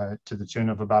already to the tune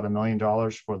of about $1 million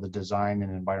for the design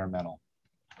and environmental.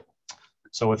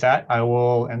 So with that, I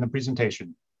will end the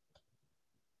presentation.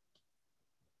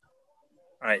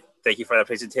 All right, thank you for that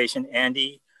presentation,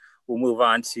 Andy. We'll move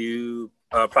on to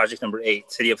project number 8,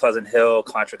 City of Pleasant Hill,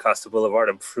 Contra Costa Boulevard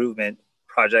Improvement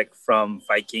Project from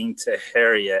Viking to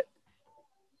Harriet.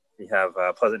 We have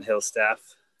Pleasant Hill staff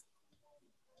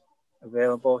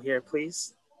available here,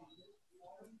 please.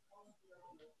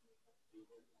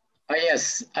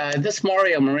 Yes, this is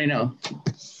Mario Marino.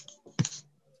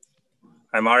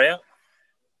 Hi, Mario.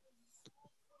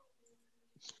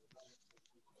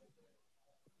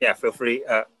 Yeah, feel free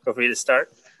to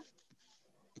start.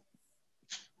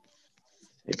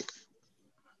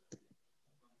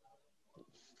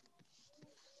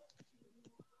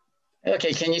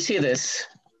 Okay, can you see this?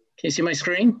 Can you see my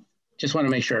screen? Just want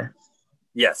to make sure.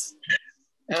 Yes.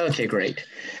 Okay, great.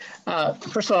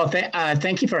 First of all,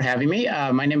 thank you for having me.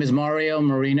 My name is Mario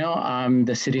Marino. I'm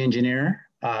the city engineer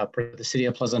for the city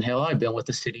of Pleasant Hill. I've been with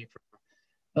the city for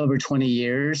over 20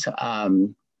 years.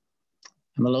 I'm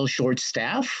a little short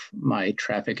staff. My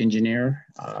traffic engineer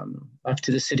left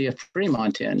to the city of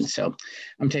Fremont, and so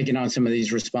I'm taking on some of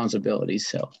these responsibilities.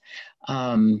 So,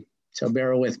 so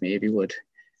bear with me if you would.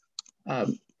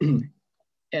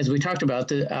 As we talked about,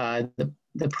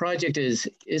 the project is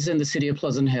in the city of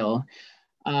Pleasant Hill,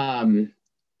 and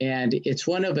it's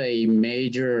one of a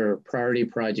major priority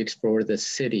projects for the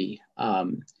city.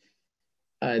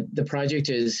 The project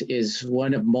is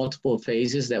one of multiple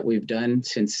phases that we've done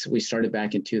since we started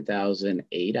back in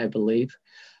 2008, I believe.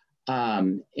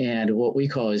 And what we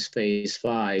call is phase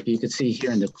 5. You can see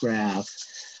here in the graph,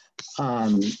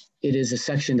 it is a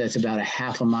section that's about a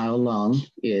half a mile long.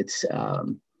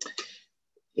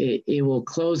 It will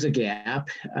close a gap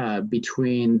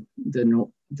between the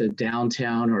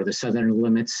downtown or the southern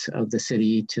limits of the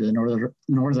city to the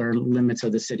northern limits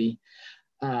of the city.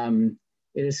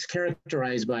 It is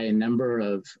characterized by a number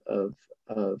of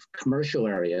commercial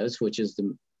areas, which is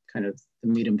the kind of the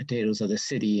meat and potatoes of the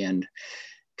city and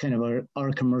kind of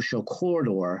our commercial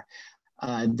corridor.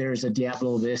 There's a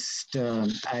Diablo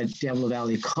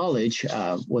Valley College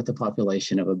with a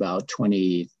population of about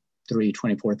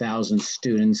 24,000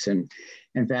 students and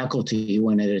faculty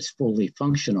when it is fully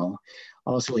functional.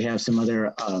 Also, we have some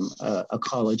other, a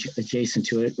college adjacent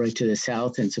to it right to the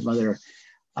south, and some other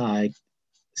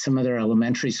some other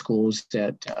elementary schools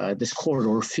that this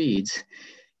corridor feeds.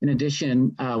 In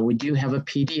addition, we do have a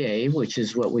PDA, which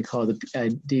is what we call the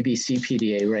DBC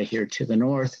PDA right here to the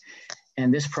north.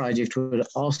 And this project would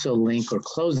also link or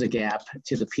close the gap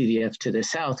to the PDF to the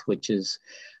south, which is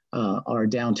our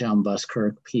downtown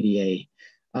Buskirk PDA.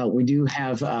 We do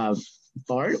have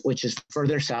BART, which is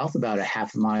further south, about a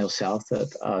half a mile south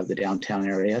of the downtown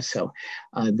area. So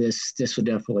this would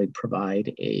definitely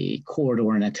provide a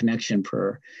corridor and a connection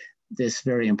for this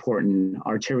very important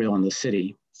arterial in the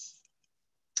city.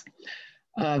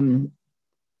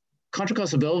 Contra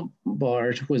Costa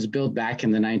Boulevard was built back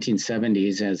in the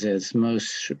 1970s, as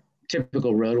most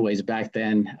typical roadways back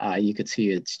then. You could see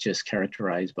it's just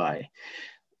characterized by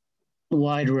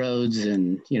wide roads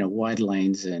and wide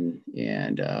lanes, and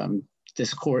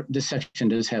this section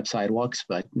does have sidewalks,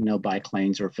 but no bike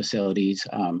lanes or facilities.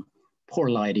 Poor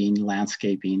lighting,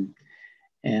 landscaping,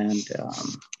 and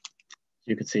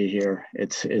you can see here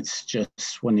it's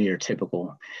just one of your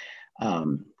typical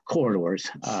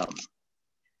corridors.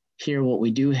 Here, what we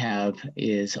do have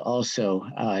is also,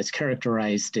 it's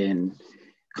characterized in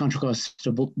Contra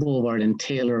Costa Boulevard and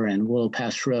Taylor and Willow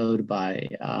Pass Road by,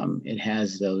 it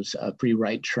has those free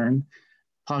right turn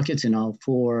pockets in all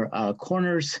four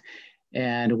corners,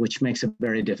 and which makes it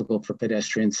very difficult for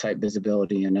pedestrian sight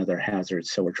visibility and other hazards.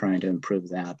 So we're trying to improve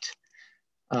that.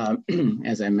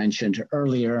 As I mentioned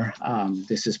earlier,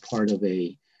 this is part of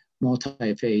a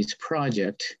multi-phase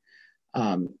project.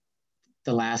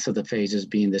 The last of the phases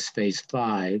being this phase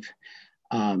 5.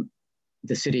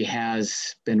 The city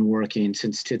has been working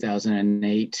since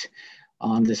 2008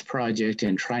 on this project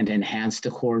and trying to enhance the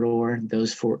corridor.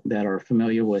 Those that are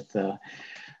familiar with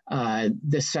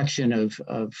this section of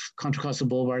Contra Costa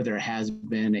Boulevard, there has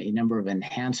been a number of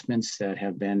enhancements that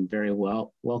have been very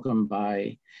well welcomed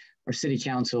by our city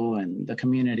council and the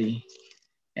community.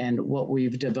 And what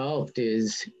we've developed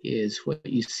is what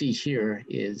you see here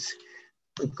is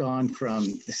we've gone from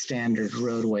the standard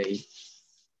roadway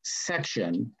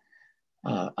section,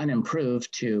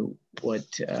 unimproved, to what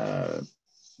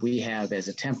we have as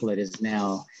a template is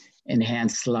now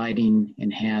enhanced lighting,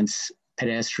 enhanced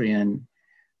pedestrian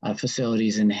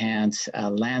facilities, enhanced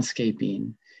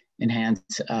landscaping,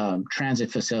 enhanced transit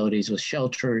facilities with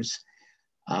shelters,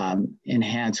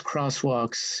 enhanced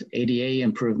crosswalks, ADA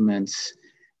improvements,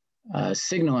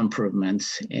 signal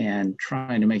improvements, and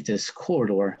trying to make this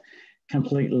corridor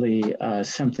completely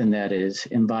something that is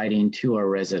inviting to our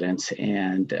residents.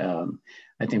 And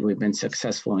I think we've been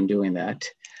successful in doing that.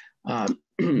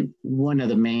 One of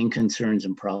the main concerns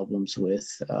and problems with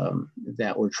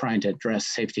that we're trying to address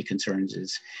safety concerns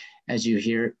is, as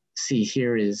you see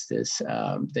here, is this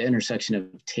the intersection of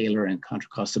Taylor and Contra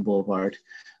Costa Boulevard,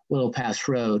 Willow Pass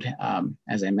Road.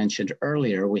 As I mentioned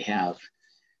earlier, we have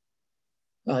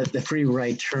the free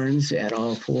right turns at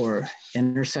all four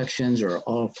intersections or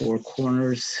all four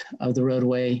corners of the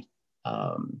roadway.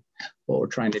 What we're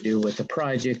trying to do with the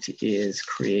project is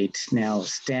create now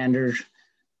standard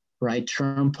right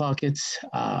turn pockets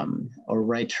or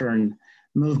right turn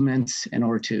movements in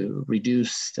order to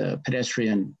reduce the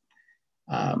pedestrian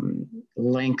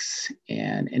lengths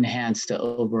and enhance the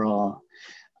overall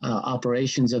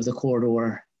operations of the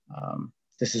corridor.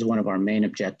 This is one of our main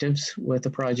objectives with the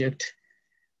project.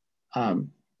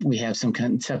 We have some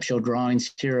conceptual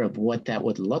drawings here of what that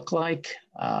would look like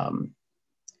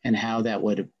and how that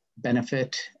would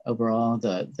benefit overall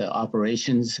the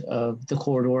operations of the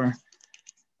corridor.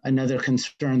 Another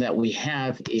concern that we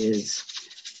have is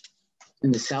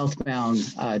in the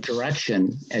southbound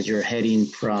direction as you're heading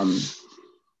from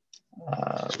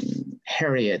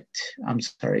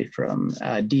from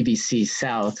DVC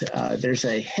South, there's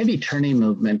a heavy turning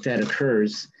movement that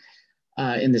occurs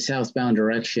in the southbound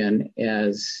direction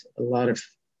as a lot of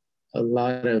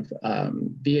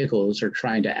vehicles are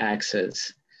trying to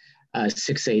access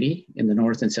 680 in the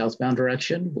north and southbound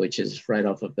direction, which is right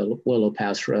off of Willow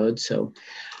Pass Road. So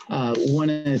one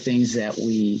of the things that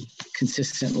we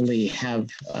consistently have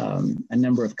a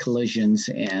number of collisions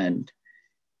and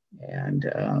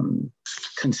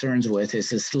concerns with is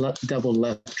this double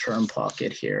left turn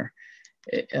pocket here.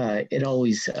 It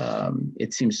always,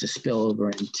 it seems to spill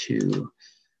over into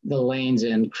the lanes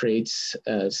and creates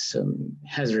some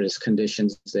hazardous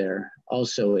conditions there.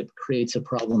 Also, it creates a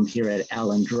problem here at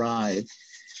Allen Drive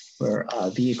where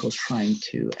vehicles trying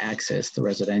to access the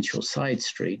residential side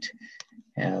street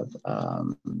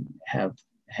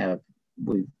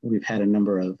we've had a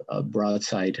number of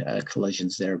broadside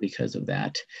collisions there because of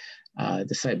that.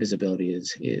 The site visibility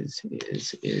is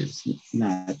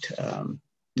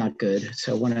not good.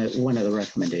 So one of the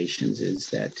recommendations is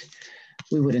that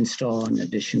we would install an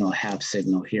additional half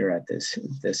signal here at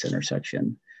this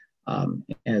intersection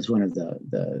as one of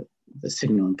the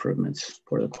signal improvements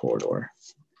for the corridor.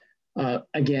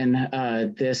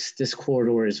 Again, this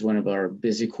corridor is one of our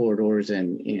busy corridors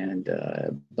and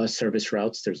bus service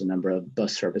routes. There's a number of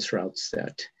bus service routes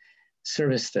that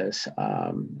service this.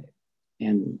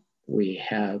 And we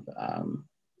have,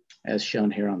 as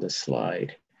shown here on the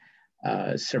slide,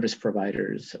 service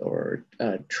providers or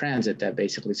transit that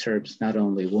basically serves not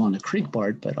only Walnut Creek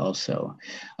BART, but also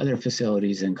other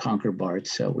facilities in Concord BART.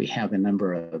 So we have a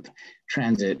number of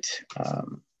transit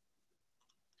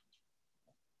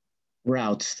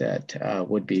routes that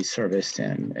would be serviced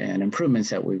and improvements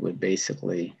that we would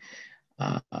basically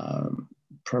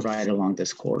provide along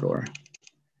this corridor.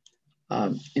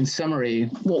 In summary,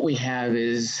 what we have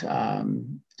is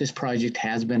this project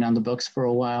has been on the books for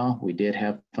a while. We did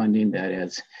have funding that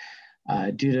is,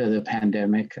 due to the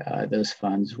pandemic, those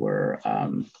funds were,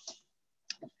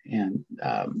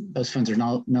 those funds are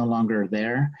no longer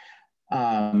there.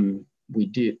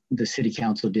 The City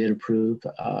Council did approve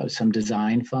some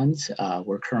design funds.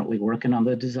 We're currently working on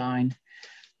the design.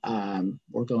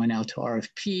 We're going out to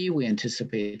RFP. We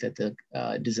anticipate that the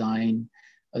design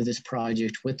of this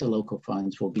project with the local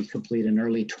funds will be complete in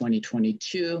early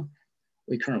 2022.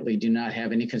 We currently do not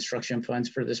have any construction funds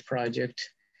for this project,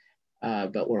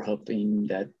 but we're hoping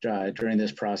that during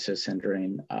this process and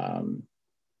during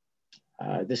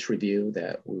this review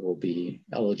that we will be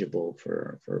eligible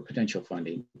for potential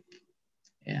funding.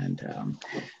 And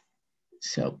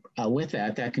so with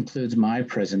that, that concludes my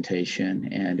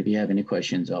presentation. And if you have any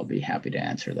questions, I'll be happy to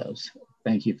answer those.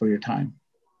 Thank you for your time.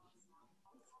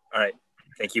 All right.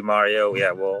 Thank you, Mario.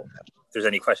 Yeah, well, if there's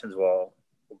any questions, we'll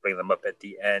bring them up at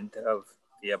the end of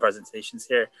the presentations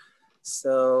here.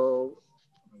 So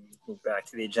move back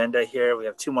to the agenda here. We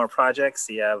have two more projects.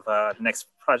 We have the next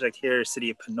project here, City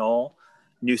of Pinole,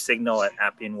 new signal at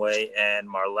Appian Way and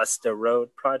Marlesta Road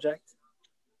project.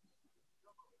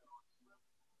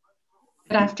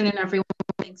 Good afternoon, everyone.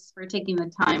 Thanks for taking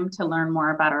the time to learn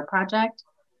more about our project.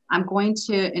 I'm going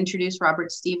to introduce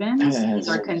Robert Stevens. He's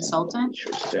our consultant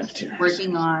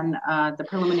working on the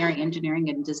preliminary engineering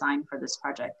and design for this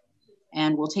project.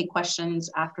 And we'll take questions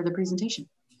after the presentation.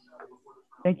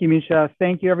 Thank you, Misha.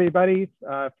 Thank you, everybody,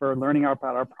 for learning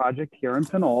about our project here in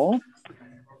Pinole.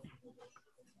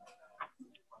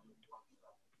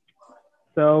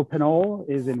 So Pinole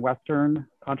is in western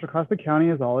Contra Costa County,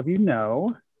 as all of you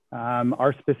know.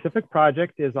 Our specific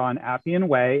project is on Appian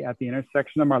Way at the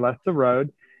intersection of Marlesta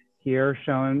Road, here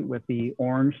shown with the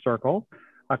orange circle.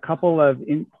 A couple of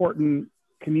important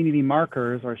community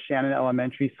markers are Shannon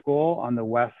Elementary School on the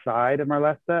west side of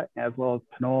Marlesta, as well as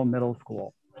Pinole Middle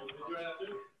School.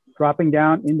 Dropping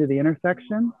down into the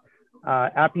intersection,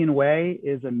 Appian Way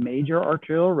is a major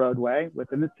arterial roadway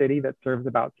within the city that serves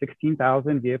about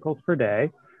 16,000 vehicles per day.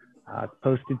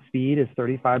 Posted speed is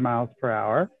 35 miles per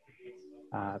hour.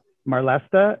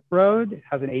 Marlesta Road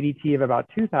has an ADT of about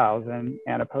 2,000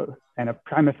 and a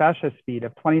prima facie speed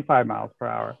of 25 miles per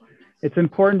hour. It's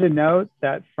important to note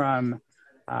that from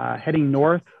heading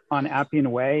north on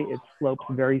Appian Way, it slopes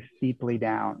very steeply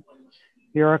down.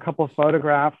 Here are a couple of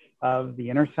photographs of the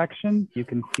intersection. You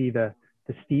can see the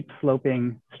steep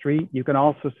sloping street. You can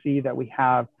also see that we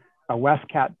have a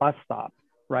Westcat bus stop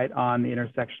right on the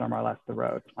intersection of Marlesta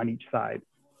Road on each side.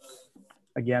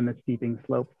 Again, the steeping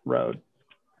slope road.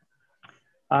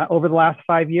 Over the last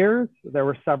 5 years, there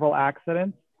were several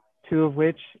accidents, 2 of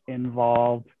which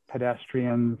involved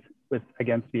pedestrians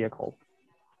against vehicles.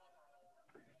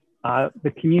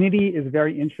 The community is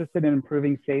very interested in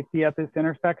improving safety at this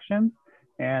intersection,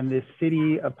 and the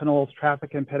City of Pinole's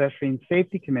Traffic and Pedestrian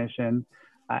Safety Commission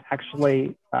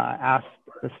actually asked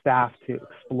the staff to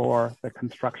explore the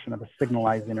construction of a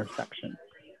signalized intersection.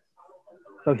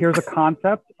 So here's a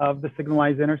concept of the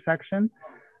signalized intersection.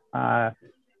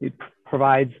 It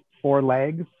provides 4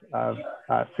 legs of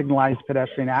signalized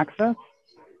pedestrian access.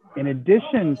 In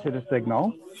addition to the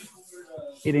signal,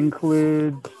 it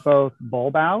includes both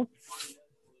bulb outs,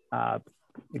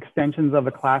 extensions of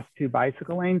the Class 2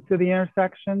 bicycle lanes to the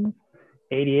intersections,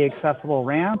 ADA accessible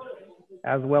ramps,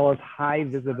 as well as high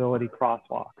visibility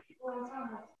crosswalks.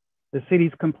 The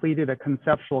city's completed a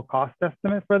conceptual cost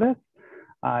estimate for this.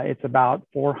 It's about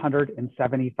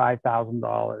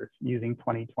 $475,000 using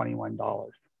 2021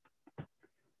 dollars.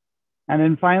 And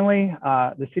then finally,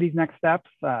 the city's next steps,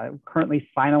 currently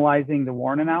finalizing the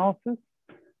WARN analysis.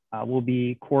 We'll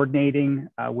be coordinating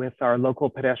with our local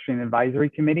pedestrian advisory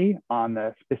committee on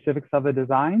the specifics of the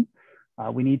design.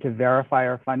 We need to verify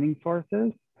our funding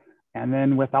sources. And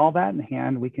then with all that in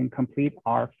hand, we can complete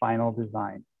our final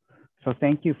design. So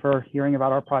thank you for hearing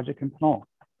about our project in Pinole.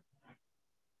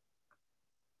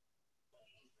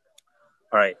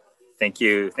 All right, thank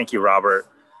you, Robert.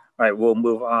 All right, we'll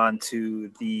move on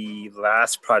to the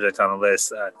last project on the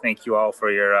list. Thank you all for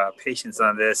your patience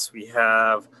on this. We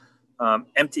have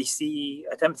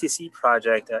MTC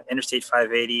project, Interstate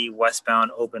 580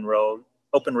 westbound open road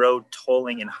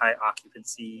tolling and high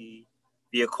occupancy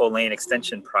vehicle lane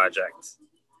extension project.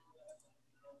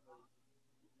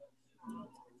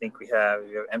 I think we have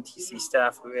MTC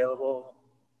staff available.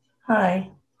 Hi,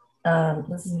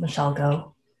 this is Michelle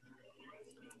Go.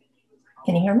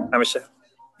 Can you hear me? Hi, Michelle.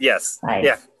 Yes. Hi.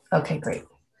 Yeah. Okay, great.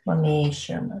 Let me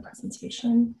share my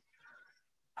presentation.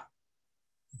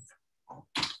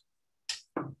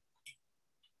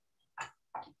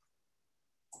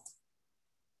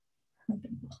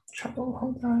 Trouble,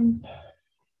 hold on.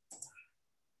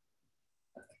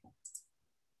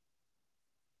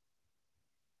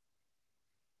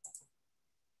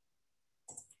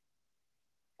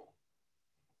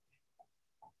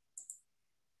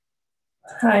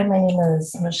 Hi, my name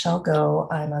is Michelle Go.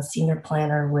 I'm a senior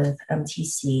planner with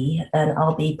MTC, and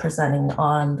I'll be presenting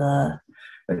on the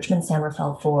Richmond San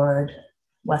Rafael Ford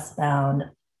westbound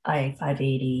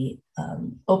I-580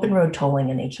 open road tolling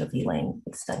and HOV lane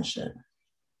extension.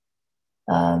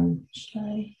 Do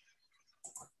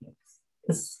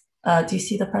you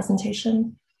see the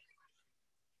presentation?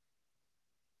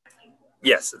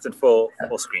 Yes, it's in full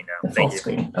screen now. Thank you. Full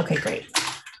screen. Okay, great.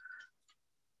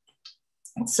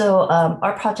 So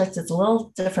our project is a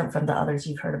little different from the others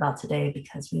you've heard about today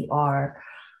because we are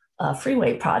a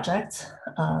freeway project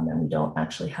and we don't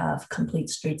actually have complete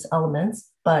streets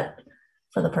elements, but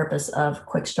for the purpose of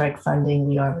quick strike funding,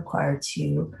 we are required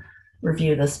to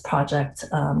review this project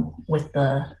with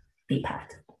the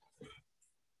CBPAC.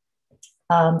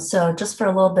 So just for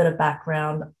a little bit of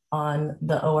background on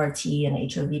the ORT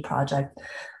and HOV project,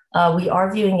 we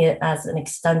are viewing it as an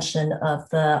extension of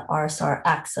the RSR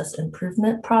Access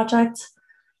Improvement Project,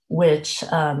 which,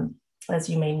 as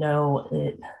you may know,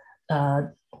 it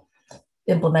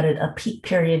implemented a peak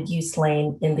period use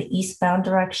lane in the eastbound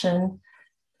direction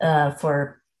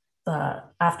for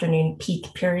afternoon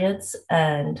peak periods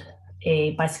and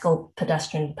a bicycle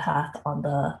pedestrian path on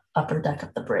the upper deck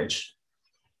of the bridge.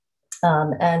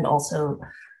 And also,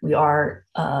 we are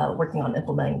working on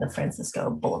implementing the Francisco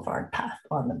Boulevard path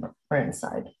on the Marin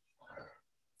side.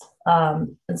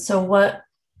 And so what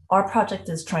our project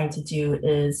is trying to do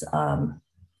is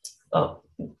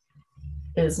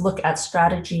look at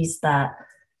strategies that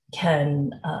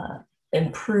can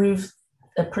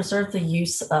preserve the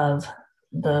use of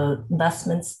the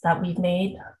investments that we've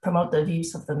made, promote the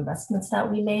use of the investments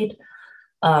that we made,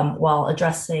 while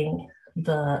addressing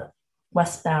the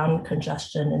westbound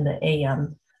congestion in the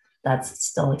AM that's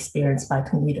still experienced by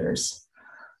commuters.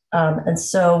 And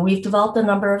so we've developed a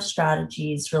number of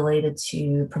strategies related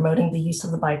to promoting the use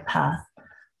of the bike path.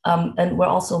 And we're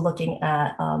also looking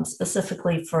at,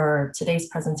 specifically for today's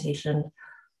presentation,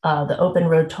 the open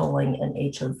road tolling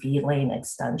and HOV lane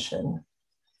extension,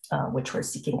 which we're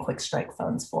seeking quick strike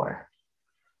funds for.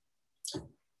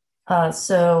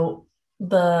 So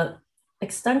the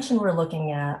extension we're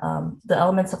looking at, the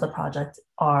elements of the project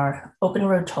are open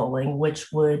road tolling,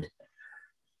 which would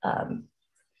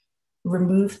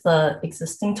remove the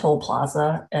existing toll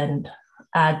plaza and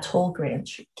add toll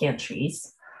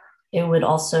gantries. It would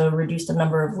also reduce the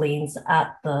number of lanes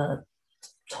at the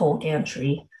toll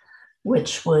gantry,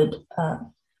 which would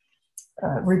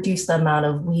reduce the amount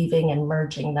of weaving and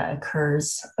merging that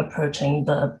occurs approaching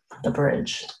the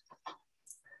bridge.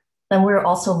 Then we're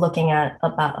also looking at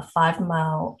about a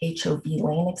 5-mile HOV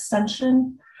lane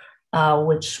extension,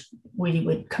 which we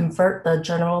would convert the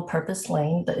general purpose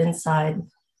lane, the inside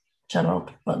general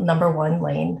number 1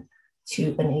 lane,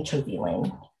 to an HOV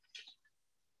lane.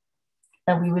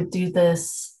 And we would do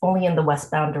this only in the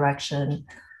westbound direction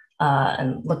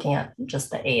and looking at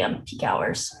just the AM peak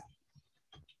hours.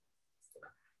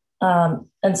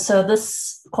 And so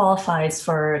this qualifies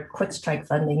for quick strike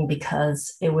funding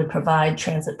because it would provide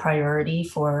transit priority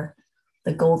for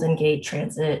the Golden Gate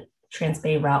Transit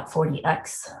Transbay Route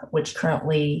 40X, which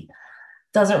currently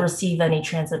doesn't receive any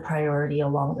transit priority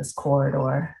along this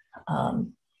corridor.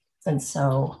 And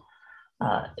so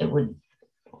it would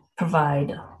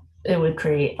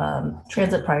create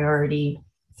transit priority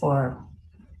for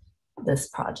this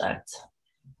project.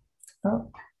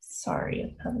 Oh, sorry,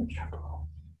 I'm having trouble.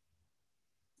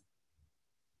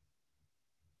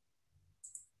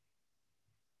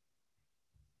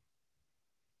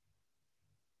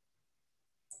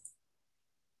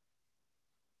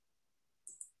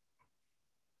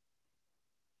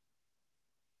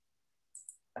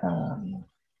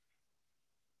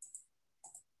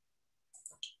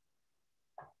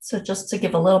 So just to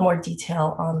give a little more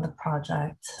detail on the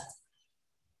project.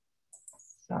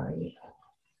 Sorry,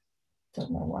 don't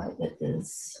know why it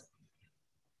is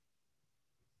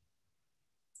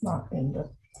not in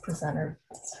the presenter.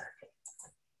 Sorry.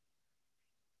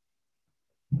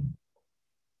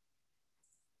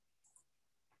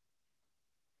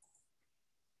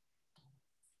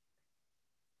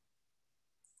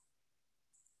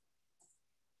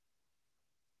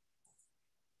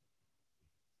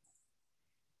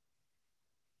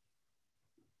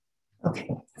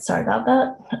 Okay, sorry about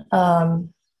that.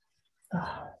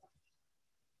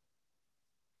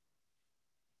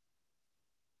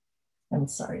 I'm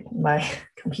sorry, my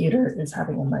computer is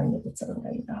having a mind of its own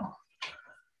right now.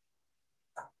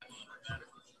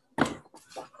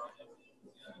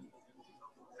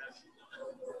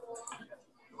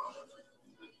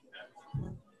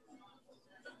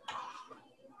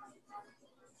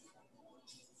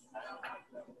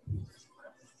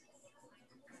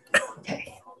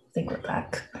 Okay, I think we're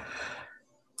back.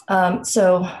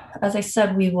 So as I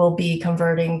said, we will be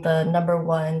converting the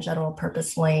 #1 general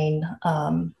purpose lane,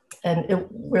 and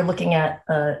we're looking at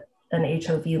an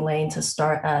HOV lane to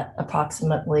start at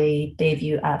approximately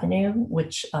Bayview Avenue,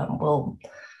 which will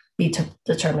be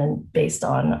determined based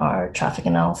on our traffic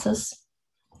analysis.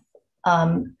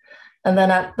 And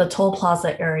then at the toll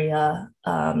plaza area,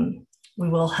 we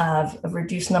will have a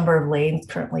reduced number of lanes.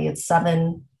 Currently it's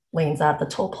 7 lanes at the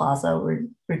toll plaza. We're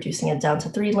reducing it down to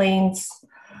 3 lanes.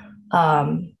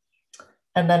 And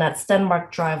then at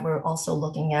Stenmark Drive, we're also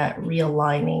looking at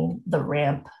realigning the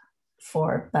ramp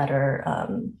for better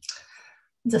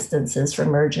distances for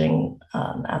merging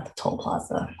at the toll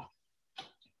plaza.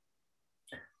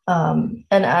 And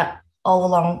all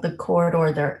along the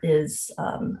corridor, there is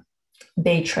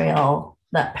Bay Trail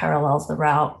that parallels the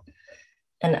route.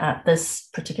 And at this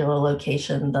particular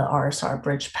location, the RSR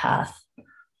Bridge Path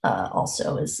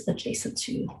also is adjacent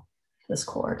to this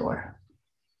corridor.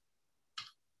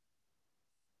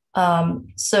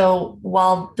 So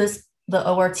while the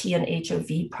ORT and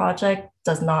HOV project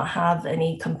does not have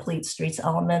any complete streets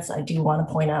elements, I do want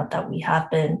to point out that we have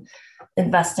been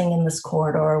investing in this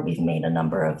corridor. We've made a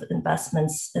number of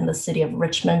investments in the city of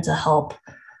Richmond to help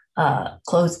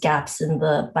close gaps in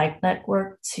the bike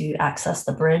network to access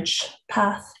the bridge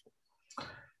path.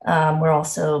 We're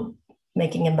also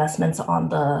making investments on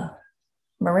the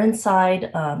Marin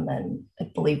side, and I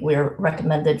believe we're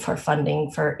recommended for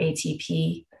funding for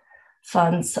ATP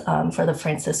funds for the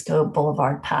Francisco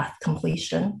Boulevard path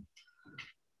completion.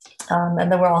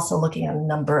 And then we're also looking at a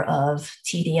number of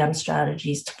TDM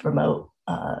strategies to promote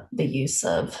the use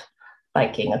of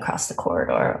biking across the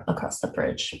corridor, across the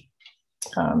bridge.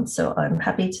 So I'm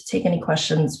happy to take any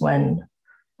questions when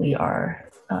we are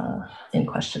in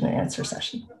question and answer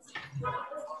session.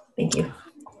 Thank you.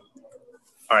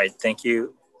 All right, thank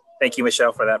you. Thank you,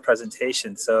 Michelle, for that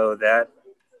presentation. So that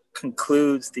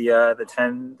concludes the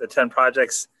 10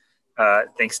 projects.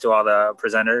 Thanks to all the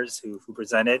presenters who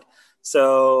presented.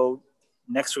 So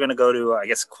next we're gonna go to, I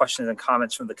guess, questions and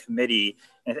comments from the committee.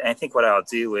 And I think what I'll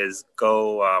do is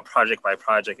go project by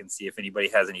project and see if anybody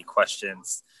has any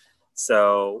questions.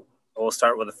 So we'll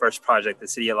start with the first project, the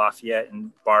City of Lafayette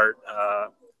and BART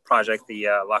project, the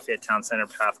Lafayette Town Center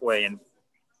Pathway and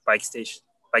Bike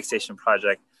Station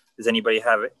project. Does anybody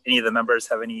have, any of the members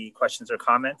have any questions or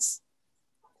comments?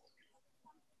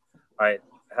 All right,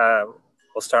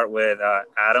 we'll start with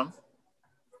Adam.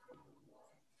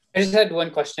 I just had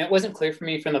one question. It wasn't clear for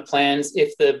me from the plans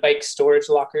if the bike storage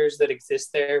lockers that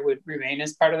exist there would remain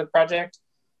as part of the project.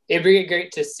 It'd be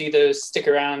great to see those stick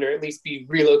around or at least be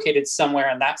relocated somewhere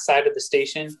on that side of the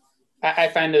station. I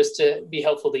find those to be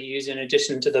helpful to use in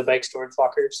addition to the bike storage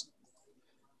lockers.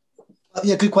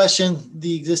 Yeah, good question.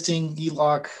 The existing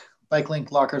e-lock bike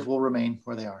link lockers will remain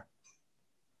where they are.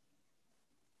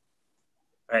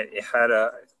 All right, it had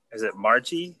is it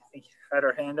Margie? I think had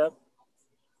her hand up.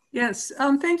 Yes,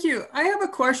 thank you. I have a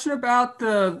question about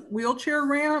the wheelchair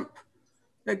ramp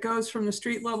that goes from the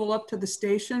street level up to the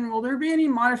station. Will there be any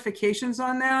modifications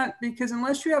on that? Because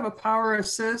unless you have a power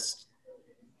assist,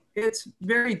 it's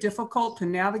very difficult to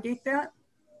navigate that.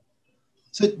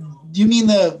 So do you mean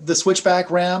the switchback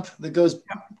ramp that goes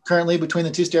currently between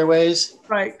the 2 stairways?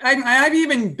 Right. I've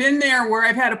even been there where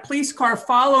I've had a police car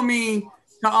follow me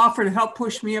to offer to help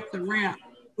push me up the ramp,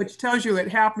 which tells you it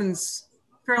happens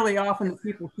fairly often that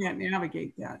people can't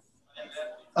navigate that.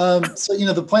 So, you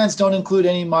know, the plans don't include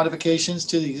any modifications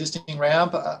to the existing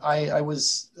ramp. I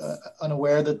was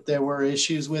unaware that there were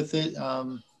issues with it.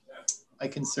 I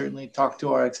can certainly talk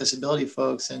to our accessibility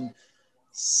folks and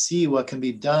see what can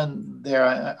be done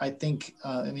there. I think,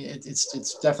 I mean,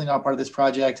 it's definitely not part of this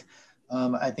project.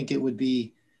 I think it would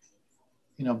be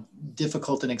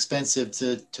difficult and expensive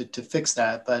to fix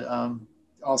that. But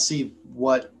I'll see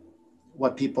what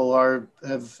people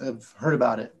have heard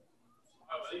about it.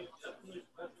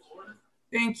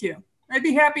 Thank you. I'd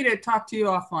be happy to talk to you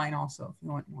offline also if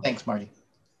you want more. Thanks, Marty.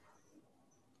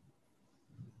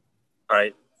 All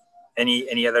right.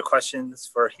 Any other questions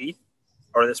for Heath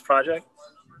or this project?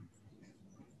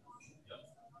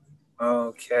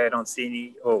 Okay, I don't see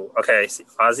any. Oh, okay. I see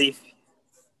Ozzy.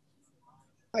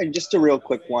 Hi, just a real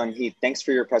quick one, Heath. Thanks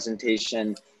for your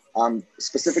presentation.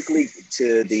 Specifically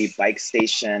to the bike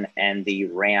station and the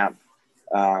ramp,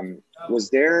 was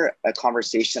there a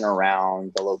conversation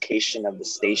around the location of the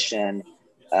station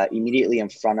immediately in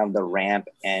front of the ramp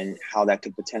and how that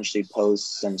could potentially pose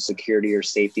some security or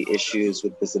safety issues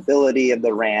with visibility of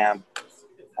the ramp?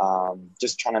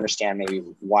 Just trying to understand maybe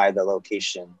why the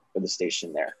location for the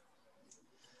station there.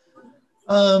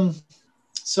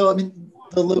 So, I mean,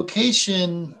 the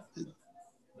location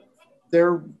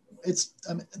there,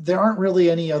 there aren't really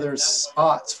any other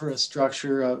spots for a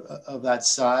structure of that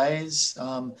size.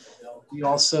 We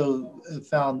also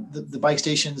found the bike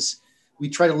stations, we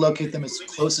try to locate them as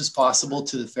close as possible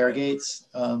to the fare gates.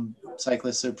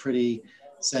 Cyclists are pretty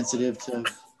sensitive to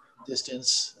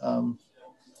distance. And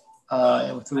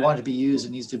if we want it to be used,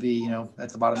 it needs to be, at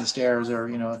the bottom of the stairs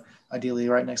or, ideally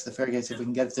right next to the fare gates if we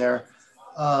can get there.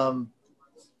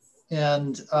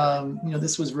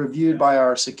 This was reviewed by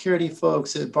our security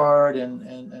folks at BARD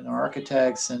and our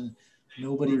architects, and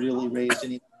nobody really raised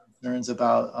any concerns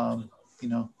about,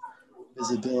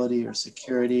 visibility or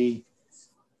security.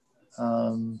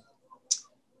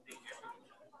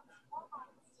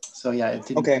 So yeah, it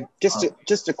didn't. Okay,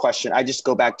 just a question. I just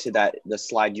go back to the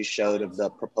slide you showed of the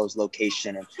proposed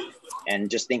location and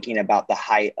just thinking about the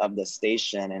height of the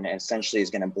station, and essentially is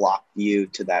going to block view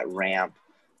to that ramp,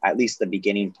 at least the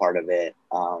beginning part of it.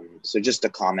 So just a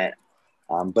comment,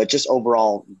 but just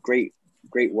overall great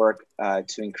work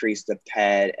to increase the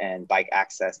ped and bike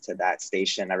access to that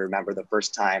station. I remember the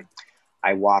first time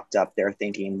I walked up there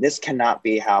thinking, this cannot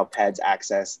be how peds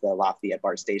access the Lafayette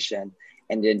BART station.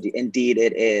 And indeed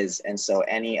it is. And so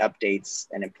any updates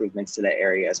and improvements to that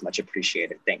area is much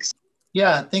appreciated. Thanks.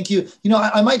 Yeah, thank you.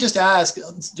 I might just ask,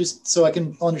 just so I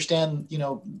can understand,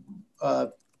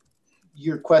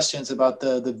 your questions about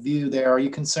the view there. Are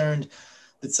you concerned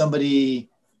that somebody,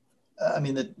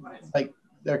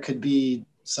 there could be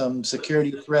some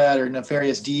security threat or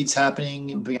nefarious deeds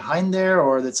happening behind there,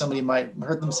 or that somebody might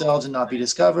hurt themselves and not be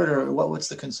discovered, or what's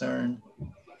the concern?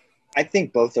 I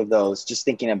think both of those, just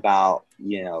thinking about,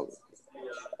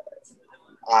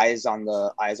 eyes on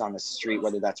the street,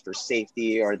 whether that's for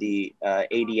safety or the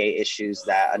ADA issues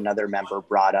that another member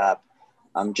brought up.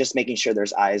 Just making sure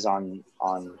there's eyes on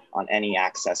any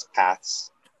access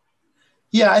paths.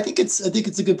 Yeah, I think it's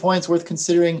a good point. It's worth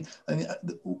considering. I mean,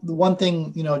 the one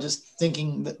thing, just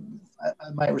thinking that I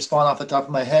might respond off the top of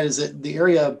my head is that the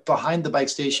area behind the bike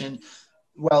station,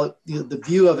 while the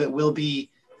view of it will be,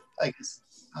 I guess,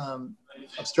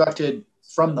 obstructed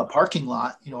from the parking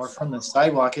lot, or from the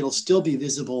sidewalk, it'll still be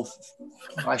visible.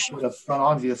 I should have front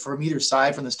on view from either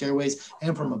side, from the stairways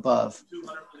and from above.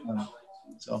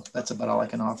 So that's about all I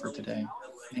can offer today.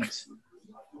 Thanks.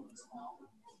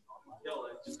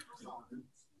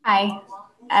 Hi.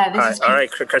 Hi. All right,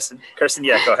 Kirsten,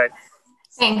 yeah, go ahead.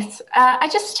 Thanks. I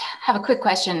just have a quick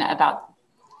question about,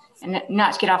 and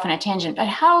not to get off on a tangent, but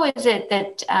how is it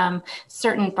that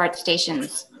certain BART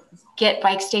stations get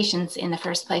bike stations in the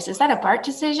first place? Is that a BART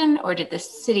decision, or did the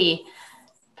city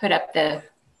put up the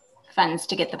funds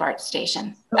to get the BART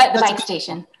station, the bike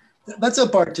station? That's a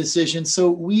BART decision.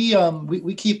 So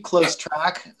we keep close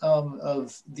track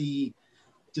of the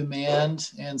demand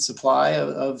and supply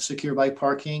of secure bike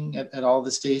parking at all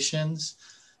the stations,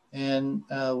 and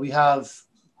we have,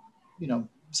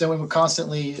 so we're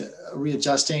constantly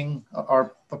readjusting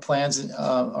our plans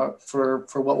for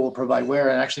what we'll provide where,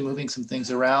 and actually moving some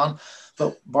things around.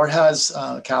 But BART has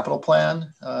a capital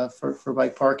plan for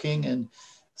bike parking, and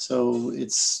so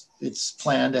it's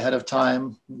planned ahead of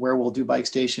time where we'll do bike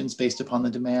stations based upon the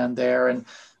demand there. And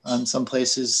some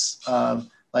places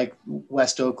like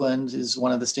West Oakland is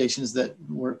one of the stations that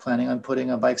we're planning on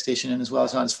putting a bike station in as well.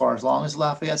 It's not as far as long as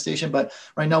Lafayette station, but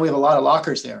right now we have a lot of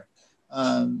lockers there.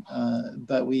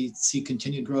 But we see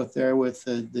continued growth there with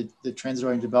the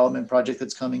transitory development project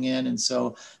that's coming in. And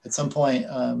so at some point,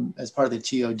 as part of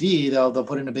the TOD, they'll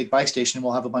put in a big bike station, and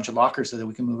we'll have a bunch of lockers so that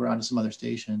we can move around to some other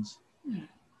stations.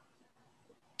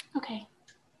 Okay.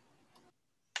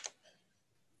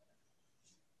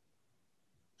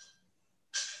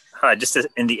 Just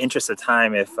in the interest of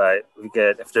time, if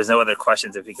there's no other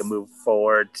questions, if we can move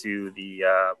forward to the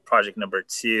project number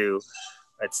 2.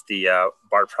 It's the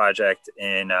BART project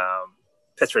in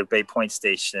Pittsburgh Bay Point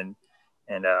Station.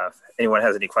 And if anyone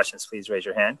has any questions, please raise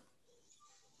your hand.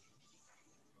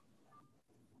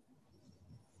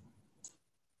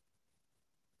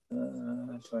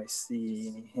 Do I see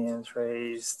any hands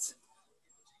raised?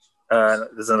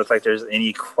 Doesn't look like there's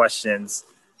any questions.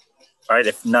 All right,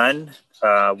 if none,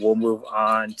 we'll move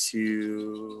on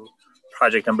to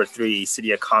project number 3,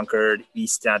 City of Concord,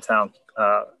 East Downtown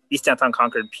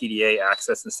Concord PDA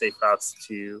access and safe routes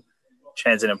to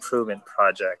transit improvement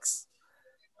projects.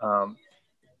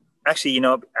 Actually, you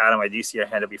know, Adam, I do see your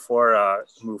hand up before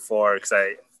move forward,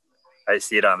 because I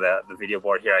see it on the video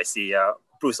board here. I see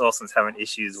Bruce Olson's having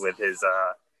issues with his,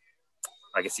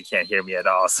 I guess he can't hear me at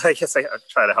all. So I guess I'll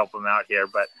try to help him out here.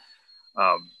 But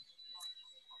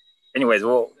anyways,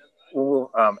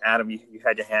 Adam, you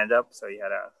had your hand up. So you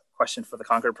had a question for the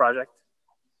Concord project?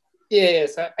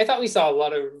 Yes, I thought we saw a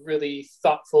lot of really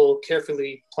thoughtful,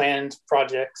 carefully planned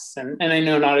projects. And I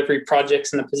know not every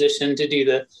project's in a position to do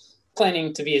the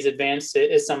planning to be as advanced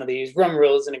as some of these.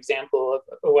 Rumrill is an example of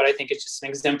what I think is just an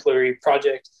exemplary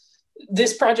project.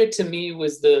 This project to me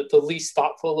was the least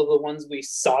thoughtful of the ones we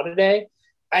saw today.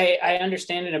 I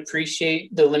understand and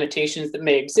appreciate the limitations that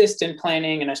may exist in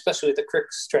planning, and especially with the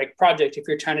Quick Strike project, if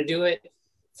you're trying to do it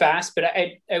fast, but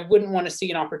I wouldn't want to see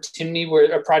an opportunity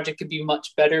where a project could be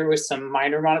much better with some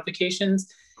minor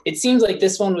modifications. It seems like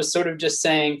this one was sort of just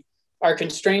saying, our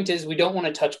constraint is we don't want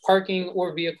to touch parking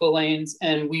or vehicle lanes,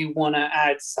 and we want to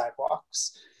add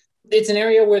sidewalks. It's an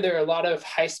area where there are a lot of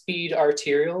high-speed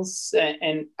arterials,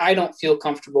 and I don't feel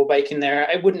comfortable biking there.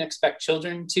 I wouldn't expect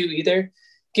children to either.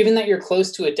 Given that you're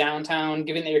close to a downtown,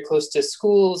 given that you're close to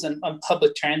schools and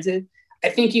public transit, I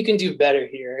think you can do better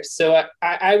here. So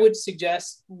I would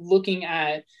suggest looking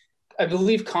at, I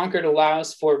believe Concord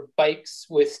allows for bikes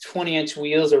with 20-inch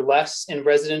wheels or less in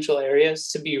residential areas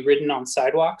to be ridden on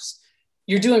sidewalks.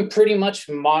 You're doing pretty much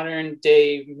modern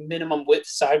day minimum width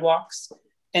sidewalks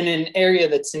in an area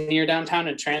that's near downtown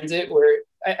and transit, where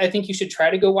I think you should try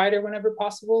to go wider whenever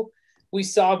possible. We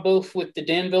saw both with the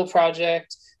Danville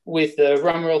project, with the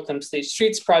Rumrill Complete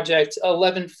Streets project,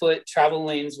 11-foot travel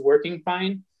lanes working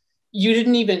fine. You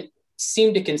didn't even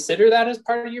seem to consider that as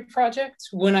part of your project.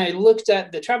 When I looked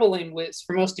at the travel lane widths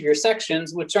for most of your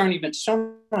sections, which aren't even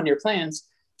shown on your plans,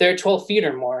 they're 12 feet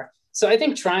or more. So I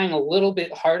think trying a little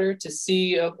bit harder to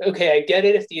see, okay, I get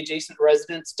it if the adjacent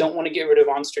residents don't want to get rid of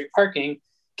on-street parking.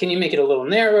 Can you make it a little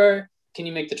narrower? Can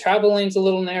you make the travel lanes a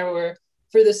little narrower?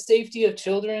 For the safety of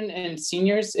children and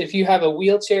seniors, if you have a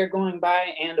wheelchair going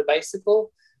by and a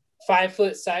bicycle,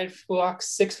 5-foot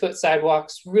sidewalks, 6-foot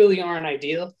sidewalks really aren't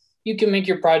ideal. You can make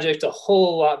your project a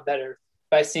whole lot better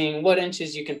by seeing what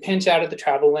inches you can pinch out of the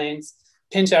travel lanes,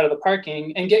 pinch out of the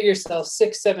parking, and get yourself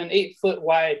 6, 7, 8-foot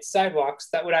wide sidewalks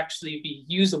that would actually be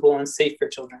usable and safe for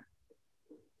children.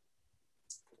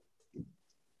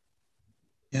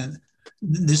 Yeah,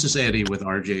 this is Eddie with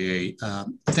RJA.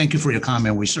 Thank you for your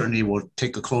comment. We certainly will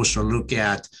take a closer look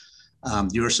at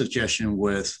your suggestion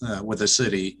with the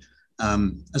city.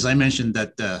 As I mentioned,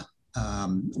 that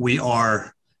we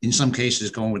are in some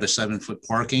cases going with a 7-foot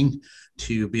parking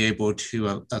to be able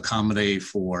to accommodate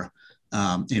for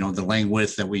the lane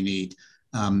width that we need.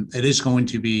 It is going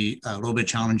to be a little bit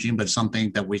challenging, but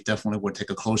something that we definitely will take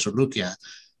a closer look at.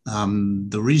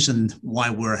 The reason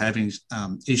why we're having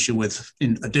issue with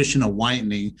additional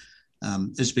widening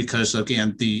is because,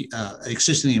 again, the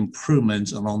existing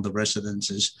improvements along the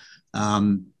residences,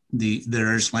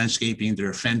 there's landscaping, there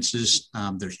are fences,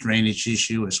 there's drainage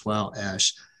issue, as well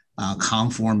as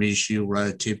conform issue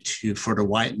relative to further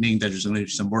widening. There's going to be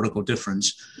some vertical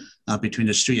difference between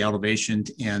the street elevation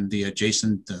and the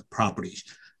adjacent properties.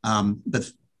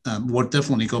 But we'll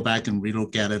definitely go back and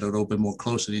relook at it a little bit more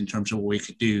closely in terms of what we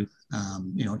could do,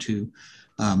 to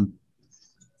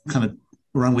kind of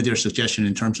run with your suggestion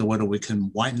in terms of whether we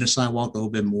can widen the sidewalk a little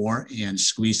bit more and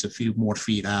squeeze a few more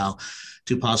feet out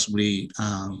to possibly,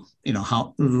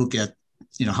 look at,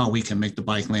 how we can make the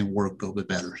bike lane work a little bit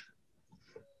better.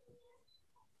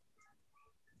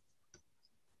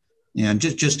 And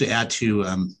just to add to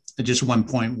just one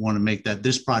point, want to make that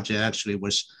this project actually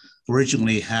was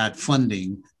originally had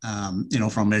funding,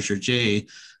 from Measure J,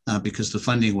 because the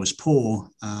funding was pulled,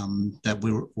 that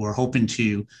we were hoping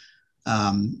to,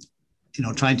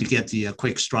 trying to get the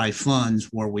quick strike funds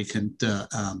where we can,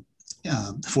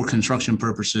 for construction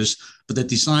purposes, but the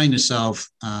design itself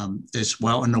is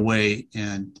well underway,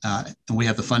 and we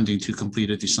have the funding to complete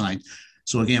a design.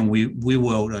 So again, we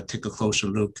will take a closer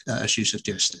look as you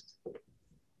suggested.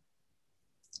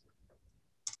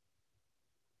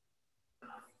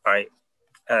 All right.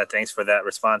 Thanks for that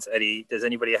response, Eddie. Does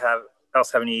anybody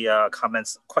else have any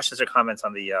questions or comments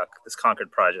on the this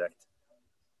Concord project?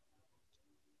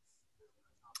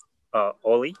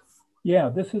 Oli? Yeah,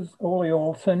 this is Ole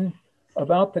Olson.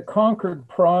 About the Concord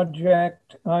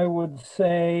project, I would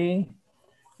say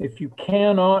if you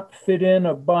cannot fit in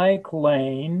a bike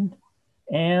lane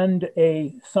and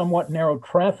a somewhat narrow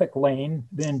traffic lane,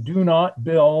 then do not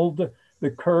build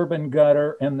the curb and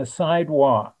gutter and the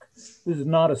sidewalk. This is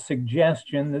not a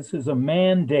suggestion, this is a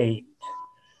mandate.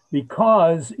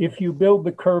 Because if you build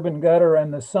the curb and gutter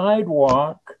and the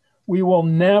sidewalk, we will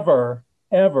never,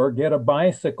 ever get a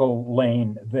bicycle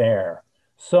lane there.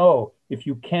 So if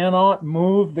you cannot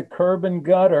move the curb and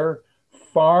gutter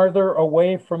farther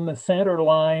away from the center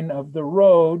line of the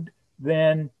road,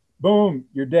 then boom,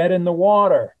 you're dead in the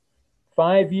water.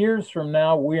 5 years from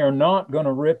now, we are not going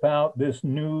to rip out this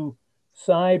new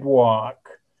sidewalk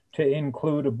to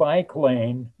include a bike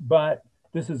lane, but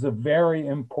this is a very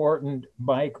important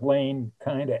bike lane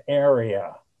kind of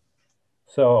area.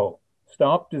 So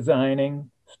stop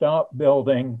designing, stop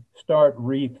building, start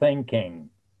rethinking,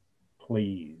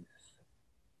 please.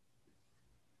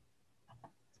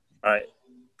 All right,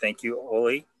 thank you,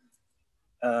 Oli.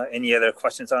 Any other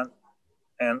questions on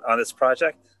this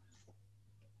project?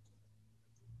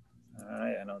 All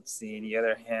right, I don't see any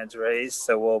other hands raised,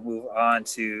 so we'll move on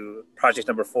to project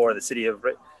number 4, the City of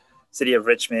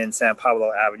Richmond, San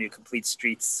Pablo Avenue Complete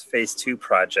Streets Phase 2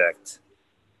 project.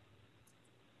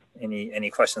 Any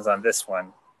questions on this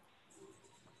one?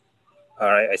 All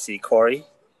right, I see Corey.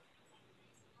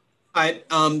 Hi,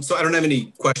 so I don't have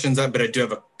any questions, but I do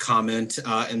have a comment.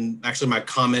 And actually my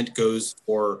comment goes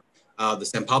for the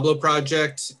San Pablo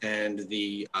project and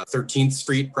the 13th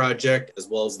Street project, as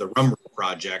well as the Rumroll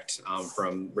project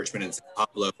from Richmond and San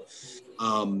Pablo.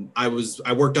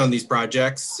 I worked on these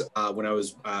projects when I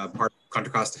was part of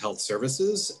Contra Costa Health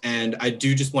Services, and I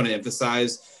do just want to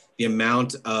emphasize the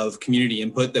amount of community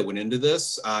input that went into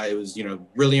this. It was,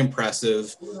 really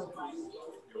impressive.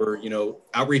 There were,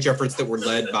 outreach efforts that were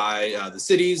led by the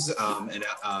cities and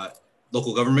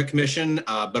local government commission,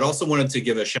 but also wanted to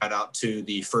give a shout out to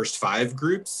the first 5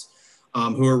 groups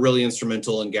who are really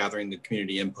instrumental in gathering the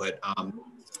community input.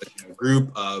 A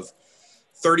group of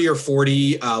 30 or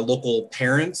 40 local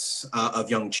parents of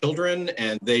young children,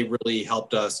 and they really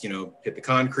helped us, hit the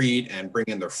concrete and bring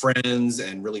in their friends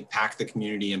and really pack the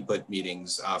community input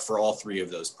meetings for all 3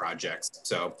 of those projects.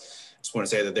 So I just want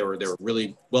to say that they were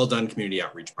really well done community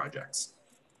outreach projects.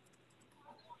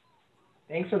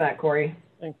 Thanks for that, Corey.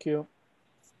 Thank you.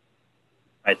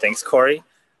 All right, thanks, Corey.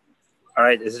 All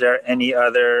right, is there any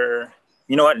other,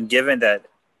 given that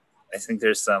I think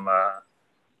there's some,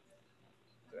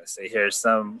 here's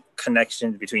some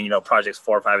connection between, projects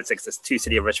 4, 5, and 6, the 2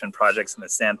 City of Richmond projects and the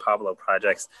San Pablo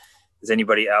projects. Does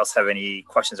anybody else have any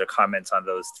questions or comments on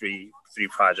those three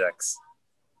projects?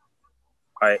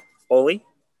 All right, Oli?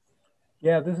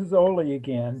 Yeah, this is Ole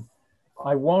again.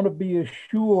 I want to be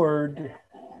assured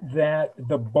that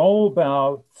the bulb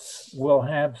outs will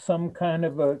have some kind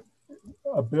of a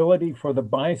ability for the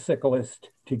bicyclist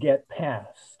to get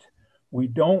past. We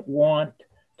don't want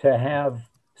to have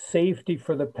safety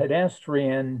for the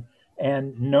pedestrian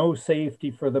and no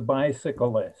safety for the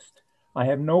bicyclist. I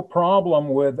have no problem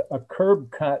with a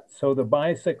curb cut so the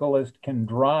bicyclist can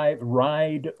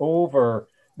ride over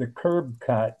the curb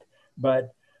cut,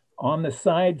 but on the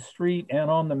side street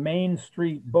and on the main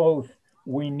street both,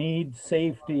 we need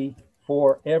safety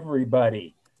for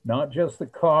everybody, not just the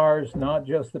cars, not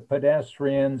just the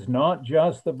pedestrians, not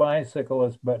just the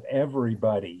bicyclists, but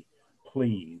everybody,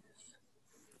 please.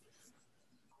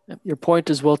 Your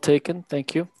point is well taken.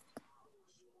 Thank you.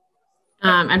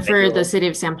 And for the City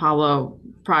of San Pablo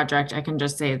project, I can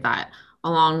just say that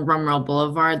along Rumroll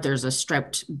Boulevard, there's a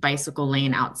striped bicycle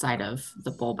lane outside of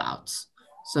the bulb outs.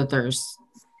 So there's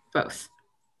both.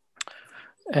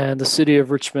 And the City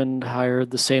of Richmond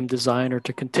hired the same designer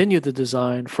to continue the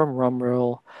design from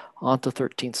Rumroll onto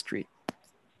 13th Street.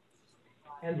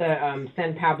 And the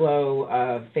San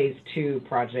Pablo Phase 2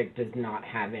 project does not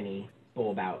have any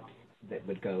bulb outs that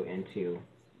would go into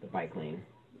the bike lane.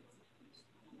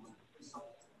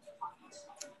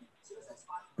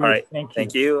 All right,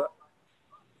 thank you.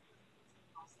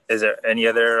 Is there any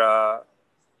other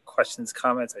questions,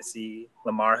 comments? I see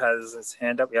Lamar has his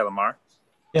hand up. Yeah, Lamar.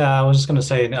 Yeah, I was just going to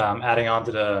say, adding on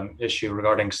to the issue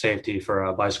regarding safety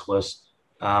for bicyclists.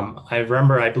 I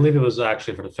remember, I believe it was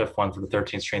actually for the 5th one, for the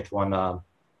 13th Street one,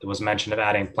 it was mentioned of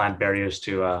adding plant barriers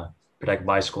to protect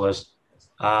bicyclists.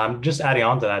 Just adding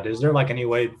on to that, is there any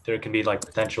way there can be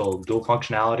potential dual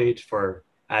functionality for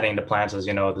adding the plants as,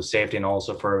 the safety and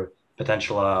also for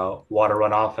potential water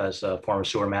runoff as a form of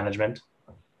sewer management?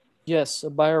 Yes,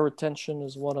 bioretention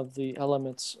is one of the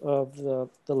elements of the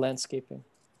landscaping.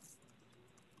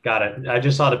 Got it. I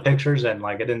just saw the pictures and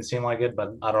like it didn't seem like it,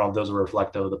 but I don't know if those are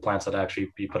reflective of the plants that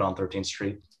actually be put on 13th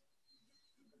Street.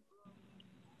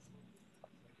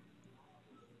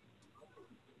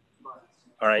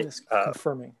 All right. Yes,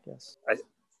 confirming, yes. I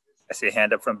see a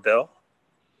hand up from Bill.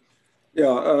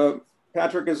 Yeah,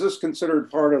 Patrick, is this considered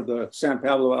part of the San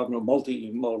Pablo Avenue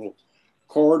multimodal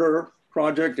corridor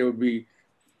project? It would be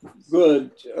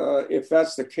good if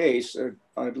that's the case.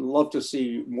 I'd love to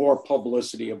see more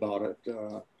publicity about it.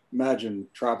 Imagine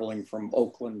traveling from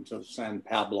Oakland to San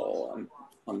Pablo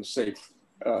on safe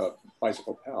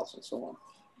bicycle paths and so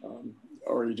on.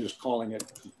 Or are you just calling it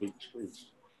complete streets?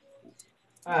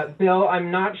 Bill, I'm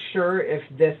not sure if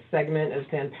this segment of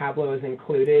San Pablo is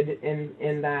included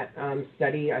in that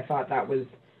study. I thought that was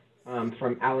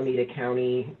from Alameda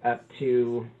County up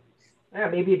to,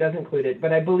 maybe it does include it,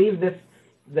 but I believe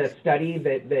the study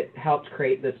that helped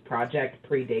create this project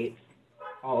predates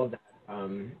all of that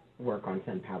work on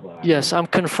San Pablo. Yes, I'm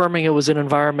confirming it was an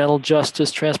environmental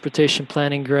justice transportation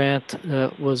planning grant.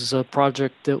 It was a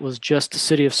project that was just the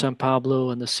city of San Pablo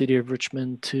and the city of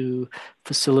Richmond to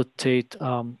facilitate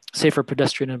safer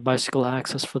pedestrian and bicycle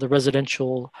access for the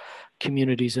residential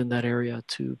communities in that area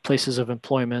to places of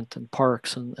employment and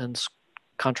parks and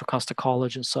Contra Costa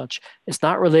College and such. It's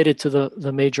not related to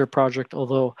the major project,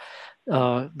 although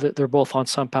they're both on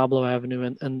San Pablo Avenue,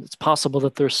 and it's possible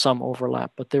that there's some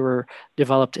overlap, but they were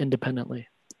developed independently.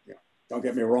 Yeah, don't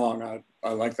get me wrong.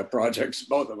 I like the projects,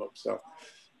 both of them. So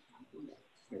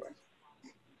anyway.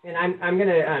 And I'm going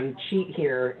to cheat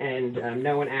here, and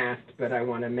no one asked, but I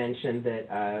want to mention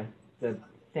that the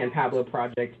San Pablo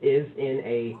project is in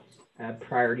a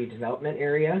priority development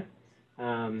area,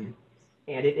 and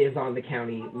it is on the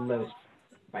county low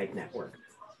bike network.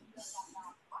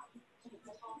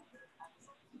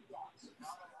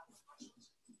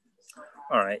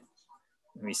 All right,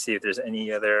 let me see if there's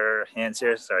any other hands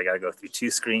here. Sorry, I gotta go through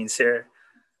two screens here.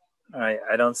 All right,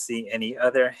 I don't see any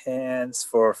other hands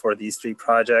for these three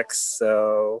projects.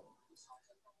 So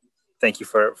thank you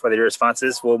for the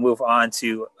responses. We'll move on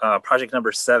to project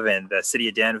number 7, the City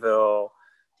of Danville,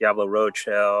 Diablo Road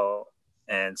Trail,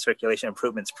 and Circulation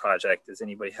Improvements Project. Does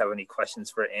anybody have any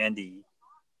questions for Andy?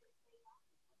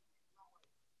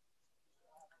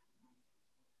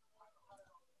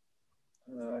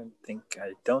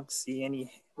 I don't see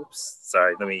any. Oops,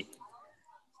 sorry. Let me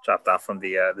drop off from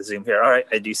the Zoom here. All right,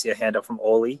 I do see a hand up from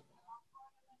Oli.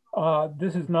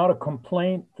 This is not a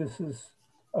complaint. This is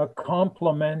a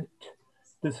compliment.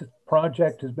 This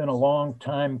project has been a long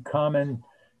time coming.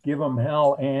 Give them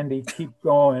hell, Andy. Keep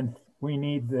going. We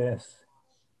need this.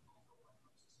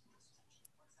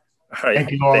 All right.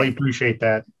 Thank you, Oli. Appreciate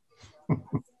that.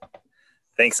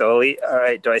 Thanks, Oli. All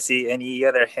right. Do I see any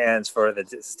other hands for the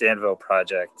Danville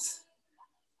project?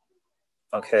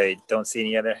 Okay. Don't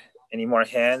see any more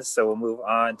hands. So we'll move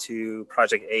on to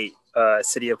project 8,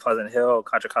 City of Pleasant Hill,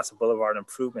 Contra Costa Boulevard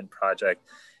Improvement Project.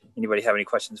 Anybody have any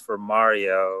questions for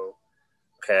Mario?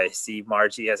 Okay. I see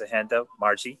Margie has a hand up.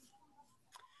 Margie?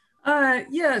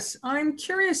 Yes, I'm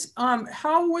curious,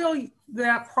 how will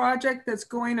that project that's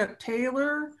going up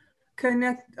Taylor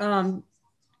connect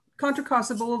Contra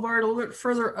Costa Boulevard a little bit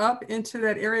further up into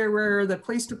that area where the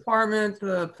police department,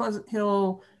 the Pleasant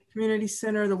Hill Community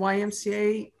Center, the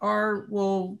YMCA are?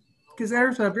 Because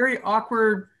there's a very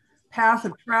awkward path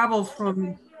of travel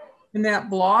from in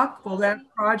that block. Will that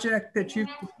project that you've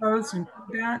proposed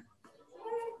include that?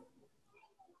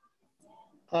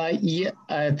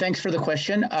 Thanks for the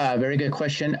question. Very good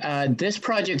question. This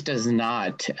project does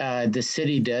not. The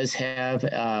city does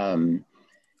have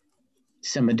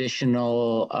some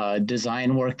additional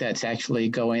design work that's actually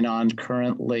going on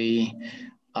currently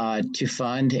to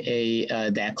fund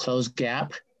that closed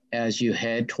gap as you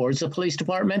head towards the police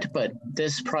department, but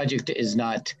this project is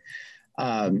not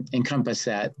encompass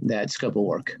that scope of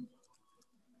work.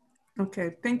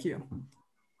 Okay, thank you.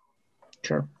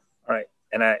 Sure. All right,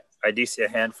 and I do see a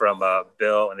hand from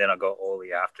Bill, and then I'll go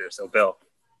Oli after. So Bill,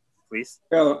 please.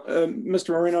 Yeah, Mr.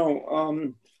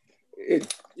 Moreno,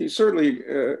 you certainly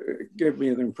gave me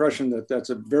the impression that that's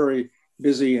a very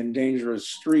busy and dangerous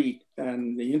street,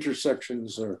 and the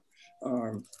intersections are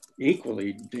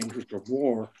equally dangerous or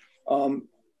more.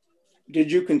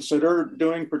 Did you consider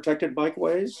doing protected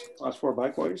bikeways, class 4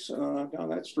 bikeways down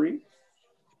that street?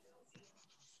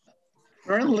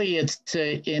 Currently, it's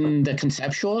in the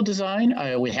conceptual design.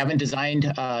 We haven't designed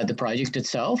the project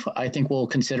itself. I think we'll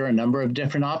consider a number of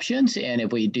different options. And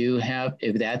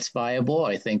if that's viable,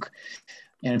 I think,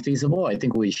 and feasible, I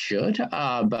think we should.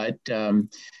 But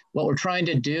what we're trying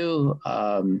to do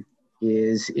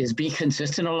is be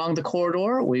consistent along the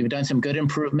corridor. We've done some good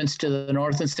improvements to the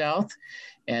north and south,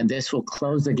 and this will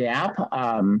close the gap.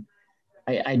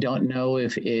 I don't know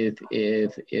if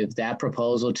that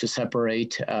proposal to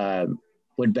separate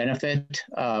would benefit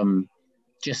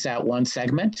just that one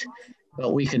segment,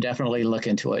 but we could definitely look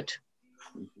into it.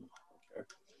 Okay.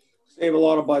 Save a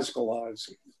lot of bicycle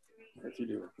lives if you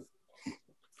do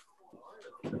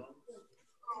it. All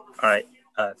right.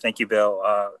 Thank you, Bill.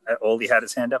 Oldie had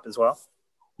his hand up as well.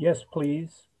 Yes,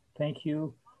 please. Thank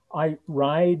you. I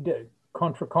ride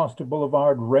Contra Costa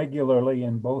Boulevard regularly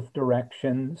in both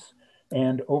directions.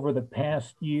 And over the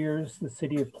past years, the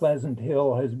city of Pleasant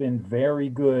Hill has been very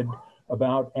good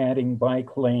about adding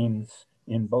bike lanes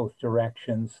in both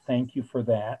directions. Thank you for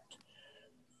that.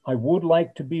 I would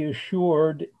like to be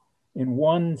assured in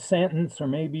one sentence or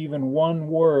maybe even one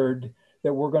word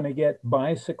that we're going to get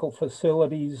bicycle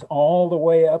facilities all the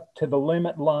way up to the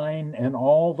limit line and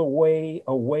all the way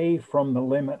away from the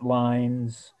limit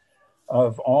lines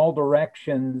of all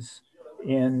directions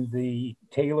in the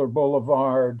Taylor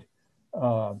Boulevard,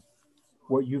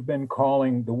 what you've been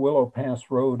calling the Willow Pass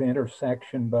Road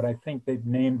intersection, but I think they've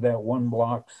named that one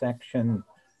block section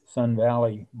Sun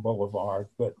Valley Boulevard,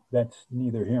 but that's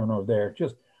neither here nor there.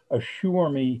 Just assure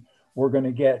me we're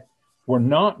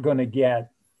not going to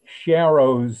get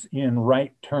sharrows in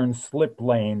right turn slip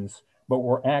lanes, but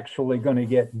we're actually going to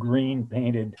get green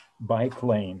painted bike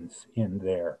lanes in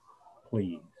there,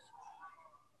 please.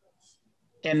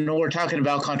 And we're talking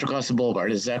about Contra Costa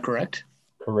Boulevard, is that correct?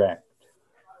 Correct.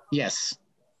 Yes.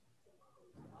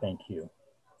 Thank you.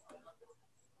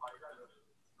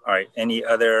 All right. Any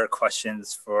other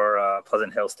questions for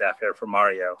Pleasant Hill staff here for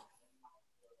Mario?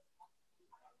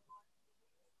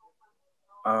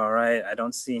 All right. I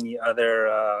don't see any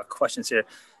other questions here.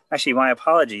 Actually, my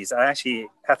apologies. I actually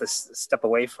have to step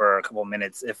away for a couple of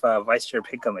minutes. If Vice Chair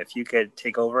Pinkham, if you could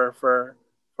take over for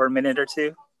a minute or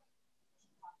two.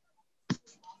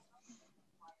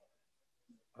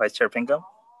 Vice Chair Pinkham?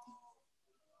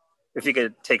 If you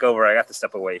could take over, I have to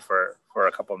step away for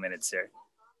a couple of minutes here.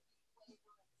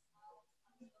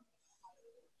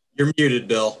 You're muted,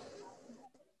 Bill.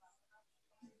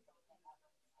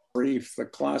 Brief, the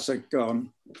classic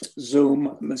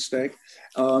Zoom mistake.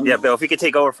 Yeah, Bill, if you could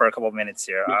take over for a couple of minutes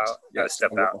here, yes, I'll gotta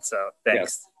step out, so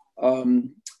thanks. Yes.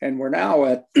 And we're now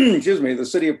at, excuse me, the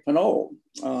city of Pinole,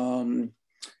 the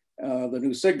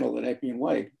new signal at Appian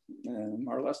Way in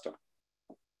Marlesta.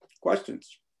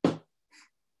 Questions?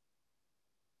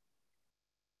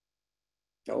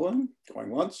 Going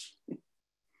once.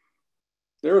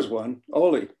 There's one.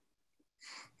 Oli.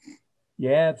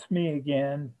 Yeah, it's me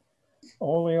again.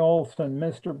 Ole Olson,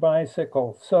 Mr.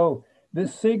 Bicycle. So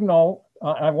this signal,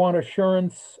 I want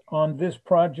assurance on this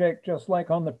project, just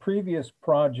like on the previous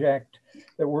project,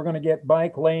 that we're going to get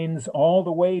bike lanes all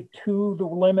the way to the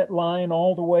limit line,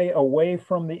 all the way away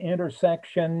from the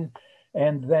intersection,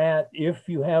 and that if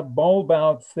you have bulb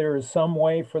outs, there is some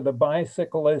way for the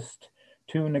bicyclist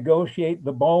to negotiate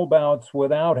the bulb outs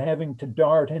without having to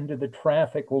dart into the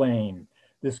traffic lane.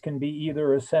 This can be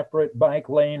either a separate bike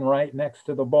lane right next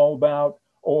to the bulb out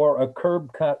or a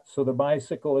curb cut so the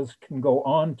bicyclist can go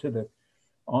onto the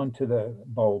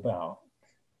bulb out.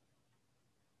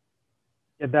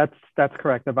 Yeah, that's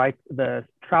correct. The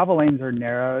travel lanes are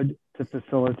narrowed to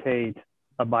facilitate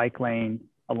a bike lane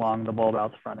along the bulb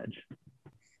out's frontage.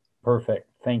 Perfect.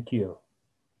 Thank you.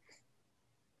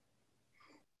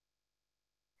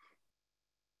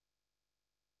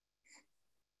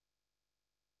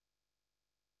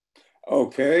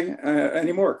 Okay,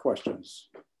 any more questions?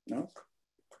 No?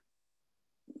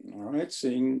 All right,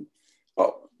 seeing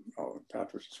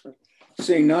Patrick's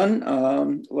seeing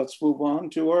none, let's move on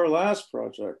to our last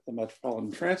project, the Metropolitan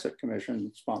Transit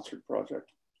Commission sponsored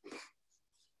project.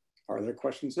 Are there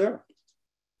questions there?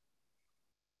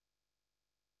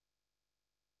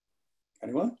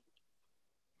 Anyone?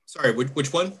 Sorry,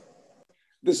 which one?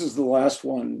 This is the last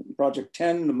one, Project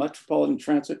 10, the Metropolitan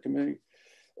Transit Committee.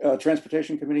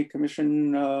 Transportation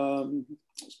Commission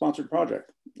sponsored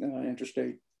project,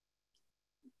 Interstate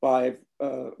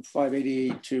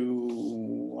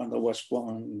 582 on the West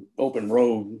Lawn Open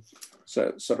Road,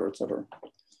 et cetera, et cetera.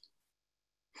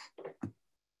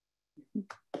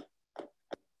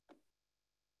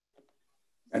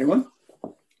 Anyone?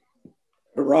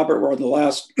 Robert, we're on the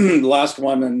last last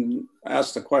one and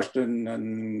asked the question,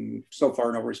 and so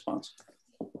far no response.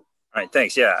 All right,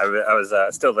 thanks. Yeah, I was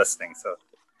still listening, so.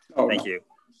 Oh, thank no. you.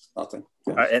 Nothing.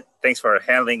 And thanks for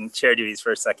handling chair duties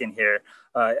for a second here.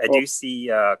 I do see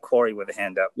Corey with a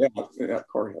hand up. Yeah,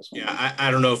 Corey has one. Yeah,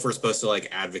 I don't know if we're supposed to like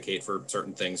advocate for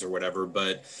certain things or whatever,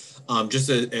 but just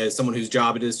as someone whose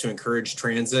job it is to encourage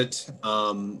transit,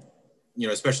 you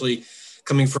know, especially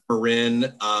coming from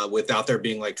Marin, without there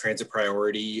being like transit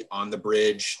priority on the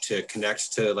bridge to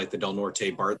connect to like the Del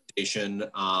Norte BART station,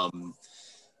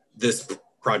 this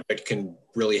project can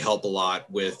really help a lot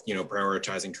with, you know,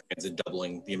 prioritizing transit,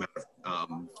 doubling the amount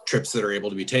of trips that are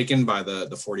able to be taken by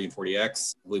the 40 and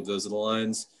 40X. I believe those are the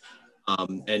lines.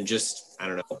 And just, I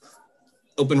don't know,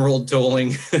 open road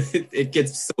tolling, it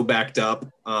gets so backed up.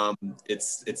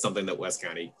 It's something that West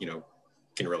County, you know,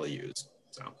 can really use,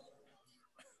 so.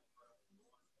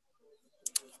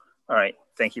 All right,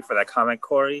 thank you for that comment,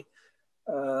 Corey.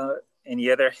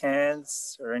 Any other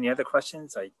hands or any other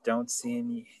questions? I don't see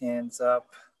any hands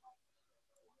up.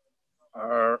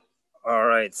 All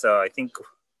right, so I think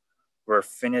we're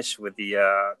finished with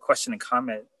the question and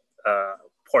comment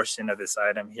portion of this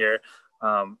item here.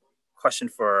 Question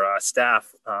for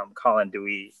staff, Colin,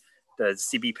 does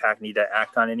CBPAC need to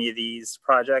act on any of these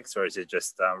projects, or is it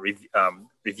just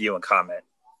review and comment?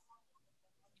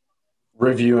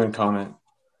 Review and comment.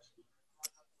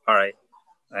 All right,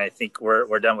 I think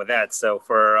we're done with that. So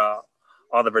for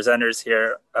all the presenters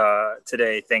here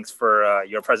today, thanks for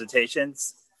your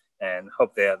presentations, and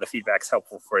hope the feedback's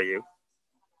helpful for you.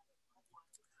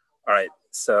 All right,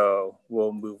 so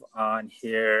we'll move on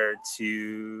here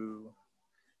to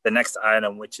the next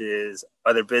item, which is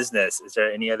other business. Is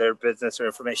there any other business or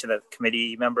information that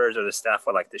committee members or the staff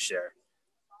would like to share?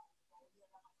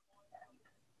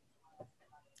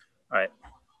 All right,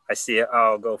 I see it.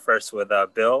 I'll go first with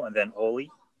Bill and then Oli.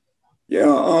 Yeah,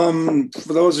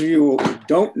 for those of you who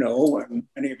don't know, and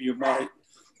many of you might,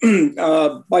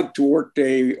 Bike to Work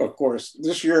Day, of course,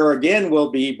 this year again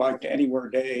will be Bike to Anywhere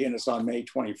Day, and it's on May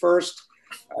 21st.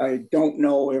 I don't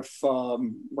know if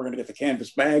we're going to get the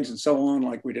canvas bags and so on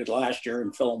like we did last year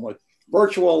and fill them with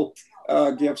virtual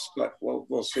gifts, but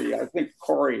we'll see. I think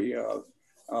Corey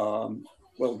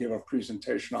will give a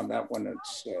presentation on that when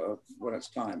it's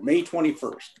time. May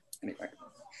 21st, anyway.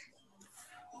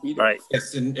 Right.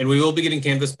 Yes, and we will be getting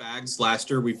canvas bags.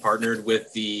 Last year, we partnered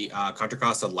with the Contra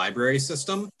Costa library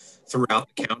system throughout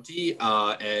the county,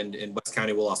 and in West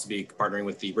County, we'll also be partnering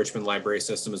with the Richmond library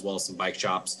system as well as some bike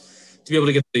shops to be able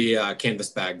to get the canvas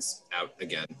bags out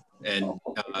again. And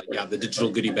yeah, the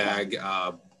digital goodie bag,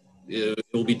 it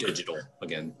will be digital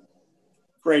again.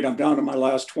 Great, I'm down to my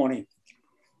last 20.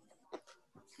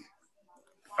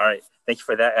 All right, thank you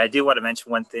for that. I do want to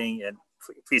mention one thing, and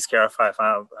please clarify if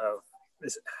I'm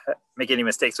make any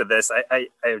mistakes with this. I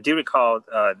do recall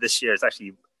this year it's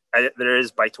actually there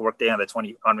is Bike to Work Day on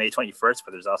May 21st,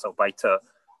 but there's also Bike to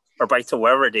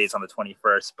Wherever Days on the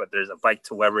 21st, but there's a Bike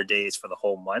to Wherever Days for the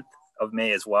whole month of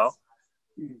May as well.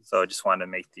 So I just wanted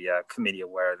to make the committee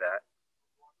aware of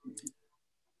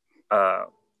that.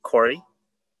 Corey?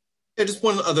 Yeah, just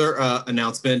one other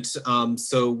announcement.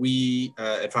 So we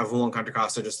at 501 Contra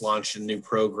Costa just launched a new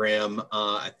program,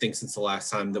 I think since the last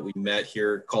time that we met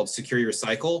here, called Secure Your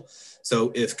Cycle.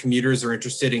 So if commuters are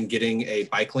interested in getting a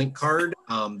bike link card,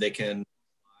 they can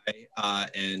apply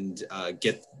and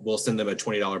we'll send them a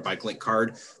 $20 bike link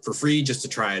card for free just to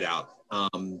try it out.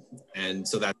 And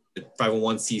so that's at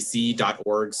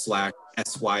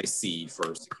 501cc.org/SYC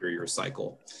for Secure Your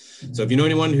Cycle. So if you know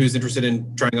anyone who's interested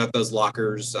in trying out those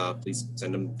lockers, please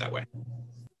send them that way.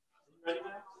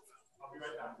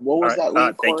 What was that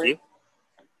link, Corey?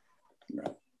 Thank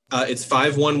you. It's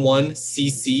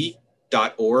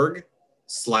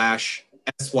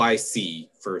 511cc.org/SYC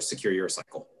for Secure Your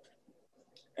Cycle.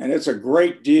 And it's a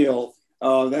great deal.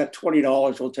 That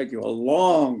 $20 will take you a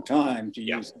long time to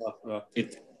use up.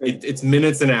 It's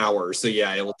minutes and hours. So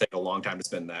yeah, it will take a long time to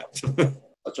spend that.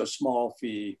 Such a small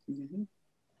fee. Mm-hmm.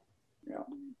 Yeah. All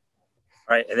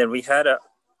right, and then we had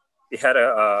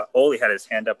Oli had his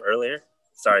hand up earlier.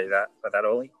 Sorry about that,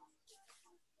 Oli.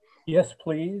 Yes,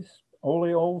 please.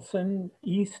 Ole Olson,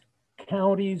 East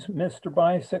County's Mr.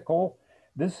 Bicycle.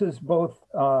 This is both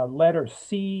letter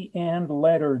C and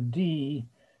letter D.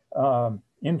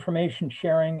 Information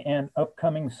sharing and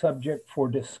upcoming subject for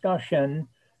discussion,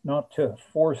 not to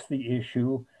force the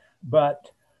issue, but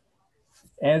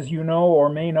as you know or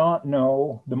may not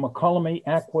know, the McCollum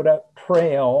Aqueduct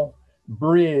Trail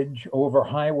bridge over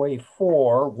Highway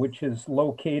 4, which is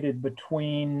located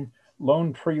between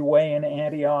Lone Tree Way in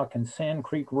Antioch and Sand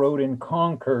Creek Road in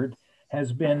Concord,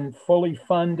 has been fully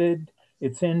funded.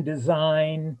 It's in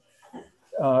design.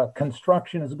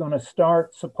 Construction is going to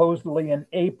start supposedly in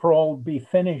April, be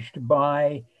finished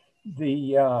by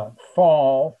the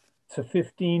fall. It's a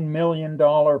 $15 million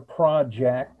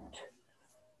project.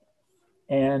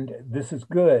 And this is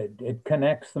good. It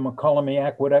connects the McCollum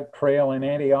Aqueduct Trail in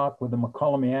Antioch with the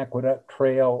McCollum Aqueduct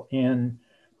Trail in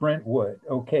Brentwood.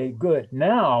 Okay, good.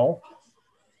 Now,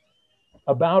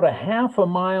 about a half a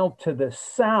mile to the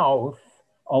south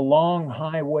along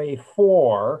Highway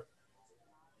 4,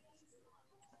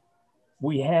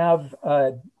 we have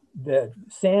the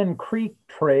Sand Creek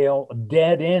Trail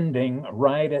dead ending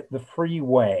right at the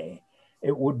freeway.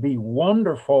 It would be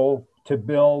wonderful to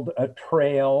build a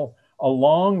trail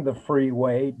along the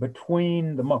freeway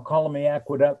between the McCollum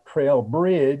Aqueduct Trail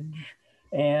Bridge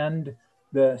and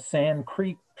the Sand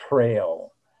Creek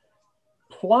Trail.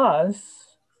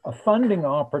 Plus, a funding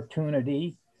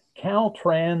opportunity.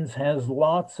 Caltrans has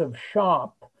lots of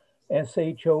SHOP,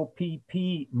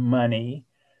 S-H-O-P-P money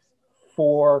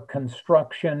for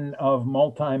construction of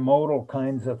multimodal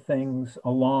kinds of things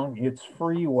along its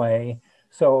freeway.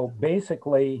 So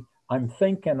basically, I'm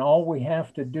thinking all we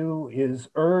have to do is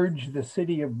urge the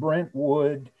city of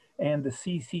Brentwood and the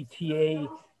CCTA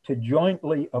to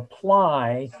jointly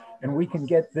apply, and we can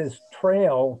get this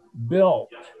trail built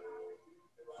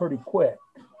pretty quick.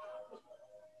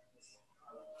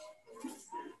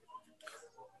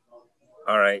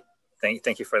 All right.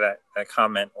 Thank you for that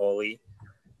comment, Oli.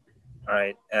 All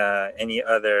right. Any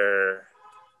other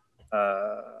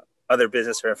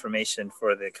business or information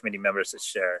for the committee members to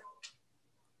share?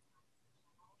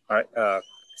 All right.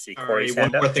 See Corey's hand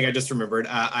up. One more thing I just remembered.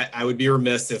 I would be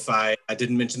remiss if I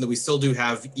didn't mention that we still do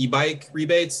have e-bike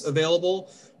rebates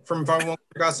available from 511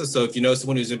 Augusta. So if you know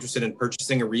someone who's interested in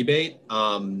purchasing a rebate,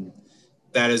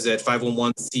 that is at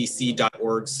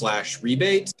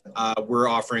 511cc.org/rebate. We're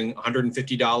offering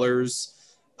 $150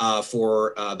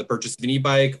 for the purchase of an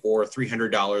e-bike, or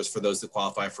 $300 for those that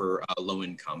qualify for low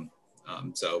income.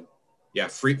 So yeah,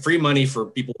 free money for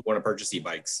people who want to purchase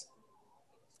e-bikes.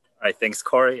 All right, thanks,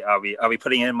 Corey. I'll be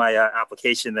putting in my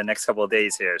application the next couple of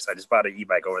days here. So I just bought an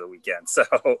e-bike over the weekend. So,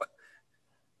 all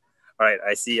right,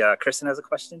 I see Kristen has a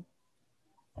question.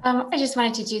 I just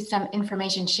wanted to do some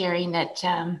information sharing that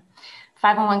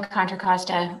 511 Contra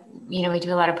Costa, we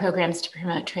do a lot of programs to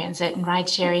promote transit and ride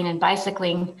sharing and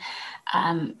bicycling.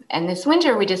 And this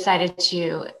winter we decided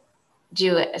to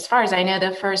do, as far as I know,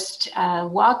 the first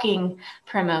walking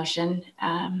promotion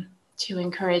to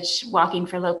encourage walking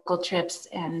for local trips.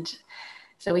 And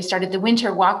so we started the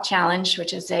Winter Walk Challenge,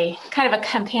 which is a kind of a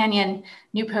companion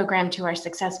new program to our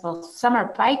successful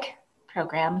summer bike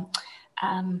program.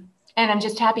 And I'm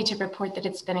just happy to report that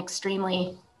it's been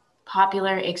extremely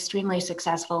popular, extremely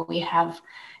successful. We have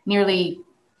nearly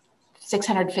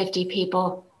 650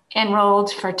 people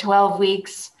enrolled for 12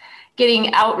 weeks,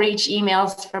 getting outreach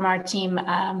emails from our team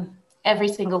every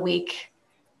single week.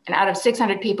 And out of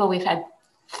 600 people, we've had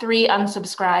 3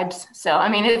 unsubscribes. So, I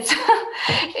mean,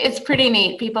 it's pretty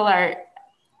neat. People are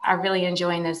really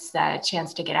enjoying this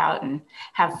chance to get out and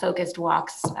have focused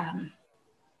walks. So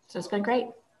it's been great.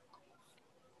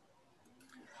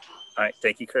 All right,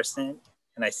 thank you, Kristen.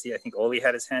 And I think Oli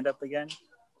had his hand up again.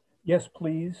 Yes,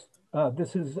 please.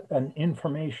 This is an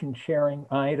information sharing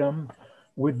item.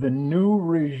 With the new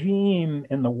regime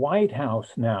in the White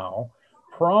House now,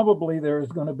 probably there's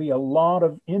going to be a lot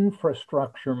of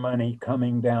infrastructure money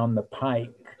coming down the pike.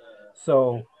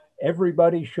 So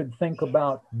everybody should think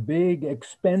about big,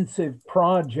 expensive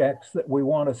projects that we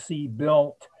want to see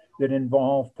built that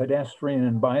involve pedestrian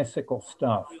and bicycle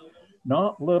stuff,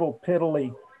 not little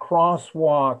piddly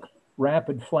crosswalk,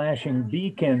 rapid flashing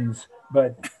beacons,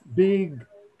 but big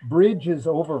bridges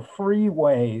over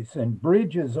freeways and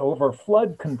bridges over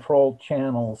flood control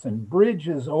channels and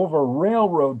bridges over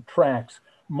railroad tracks,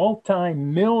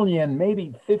 multi-million,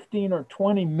 maybe $15 or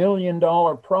 $20 million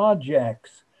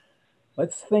projects.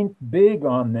 Let's think big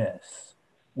on this.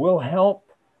 We'll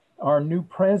help our new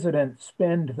president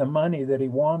spend the money that he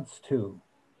wants to.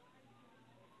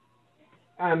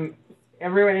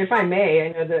 Everyone, if I may, I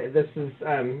know that this is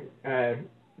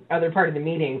other part of the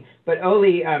meeting, but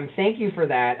Oli, thank you for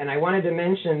that. And I wanted to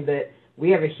mention that we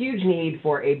have a huge need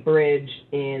for a bridge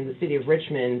in the city of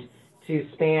Richmond to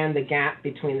span the gap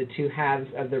between the two halves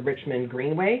of the Richmond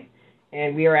Greenway.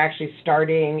 And we are actually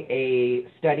starting a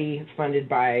study funded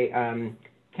by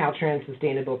Caltrans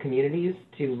Sustainable Communities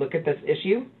to look at this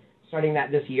issue, starting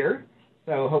that this year.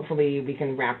 So hopefully we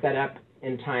can wrap that up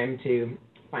in time to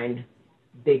find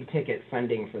big ticket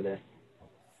funding for this.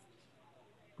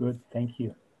 Good, thank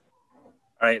you.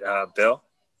 All right, Bill?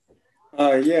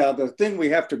 Yeah, the thing we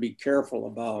have to be careful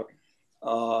about,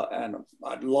 and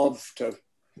I'd love to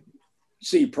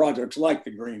see projects like the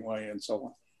Greenway and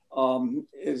so on,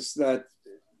 is that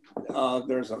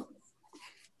there's a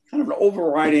kind of an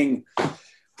overriding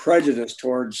prejudice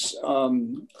towards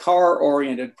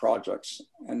car-oriented projects.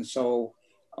 And so,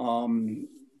 and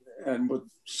with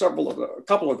a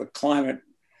couple of the climate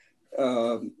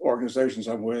organizations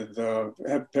I'm with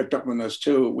have picked up on this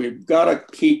too. We've got to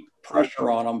keep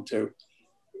pressure on them to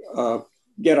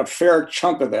get a fair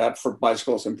chunk of that for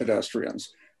bicycles and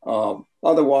pedestrians.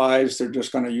 Otherwise, they're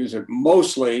just going to use it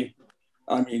mostly.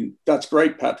 I mean, that's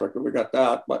great, Patrick, we got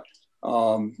that, but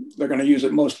they're going to use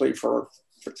it mostly for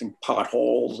fixing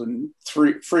potholes and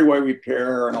freeway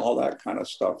repair and all that kind of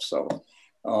stuff. So,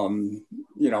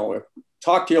 you know,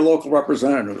 talk to your local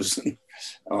representatives,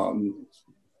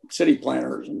 city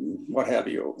planners, and what have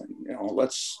you. And, you know,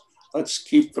 let's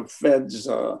keep the feds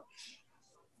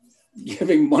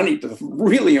giving money to the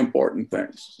really important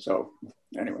things. So,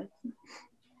 anyway,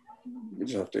 you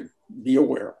just have to be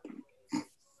aware.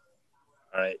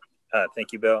 All right.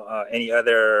 Thank you, Bill. Any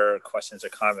other questions or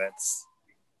comments?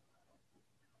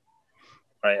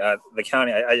 All right. The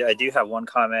county, I do have one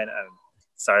comment. I'm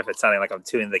sorry if it's sounding like I'm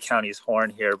tooting the county's horn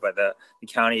here, but the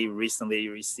county recently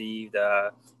received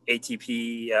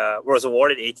ATP, was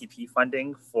awarded ATP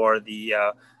funding for the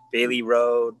Bailey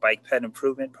Road Bike Ped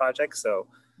Improvement Project. So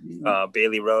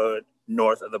Bailey Road,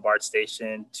 north of the BART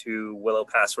station to Willow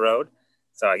Pass Road.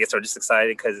 So I guess we're just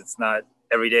excited because it's not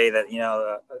every day that, you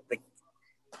know,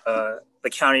 the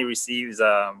county receives,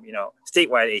 you know,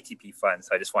 statewide ATP funds.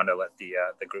 So I just wanted to let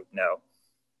the group know.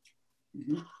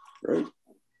 Great.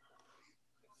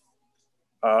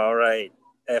 All right.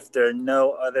 If there are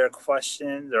no other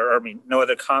questions or, no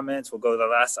other comments, we'll go to the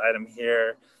last item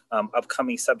here.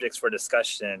 Upcoming subjects for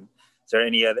discussion. Is there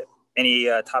any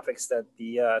topics that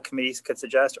the committees could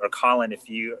suggest? Or Colin, if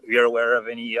you're aware of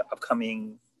any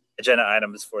upcoming agenda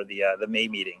items for the May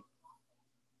meeting.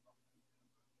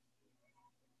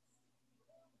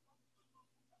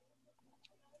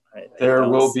 Right, there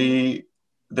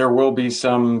will be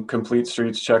some complete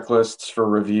streets checklists for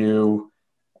review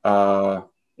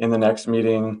in the next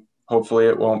meeting. Hopefully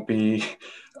it won't be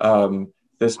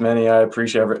this many. I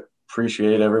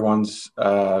appreciate everyone's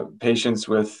patience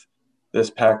with this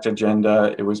packed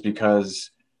agenda. It was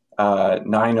because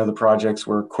 9 of the projects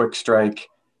were quick strike,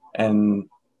 and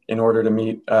in order to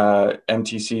meet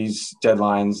MTC's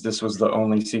deadlines, this was the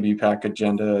only CBPAC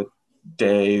agenda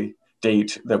date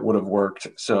that would have worked.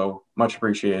 So much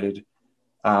appreciated.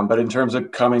 But in terms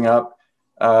of coming up,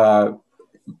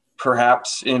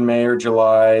 perhaps in May or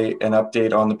July, an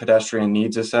update on the pedestrian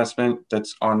needs assessment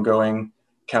that's ongoing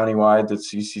countywide that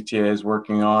CCTA is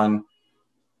working on.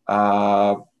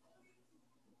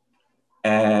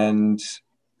 And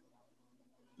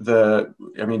to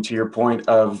your point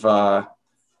of,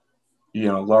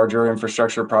 larger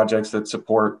infrastructure projects that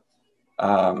support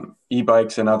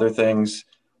e-bikes and other things,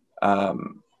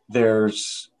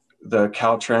 there's the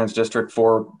Caltrans District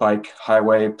 4 Bike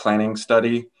Highway Planning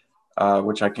Study,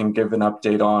 which I can give an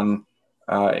update on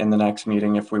in the next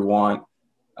meeting if we want.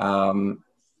 In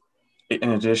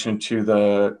addition to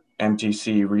the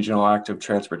MTC Regional Active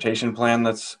Transportation Plan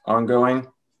that's ongoing.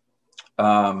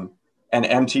 And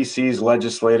MTC's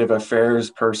legislative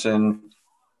affairs person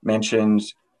mentioned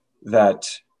that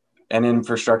an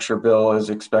infrastructure bill is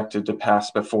expected to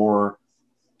pass before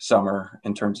summer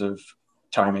in terms of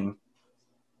timing.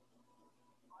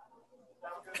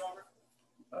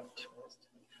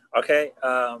 Okay,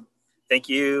 thank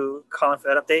you, Colin, for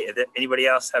that update. If anybody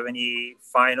else have any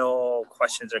final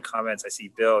questions or comments? I see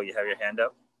Bill, you have your hand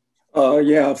up.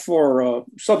 Yeah, for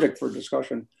subject for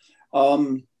discussion.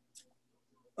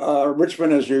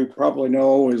 Richmond, as you probably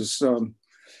know, is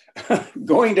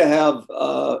going to have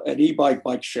an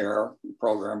e-bike share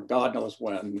program. God knows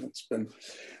when. It's been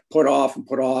put off,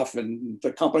 and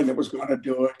the company that was going to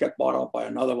do it got bought out by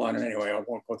another one. And anyway, I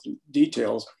won't go through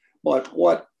details. But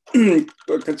what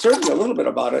concerns me a little bit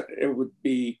about it, it would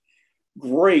be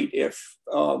great if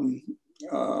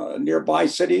nearby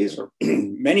cities or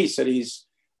many cities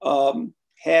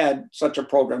had such a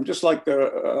program, just like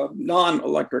the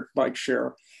non-electric bike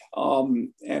share.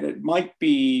 And it might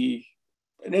be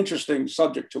an interesting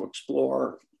subject to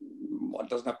explore. It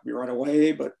doesn't have to be right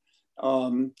away, but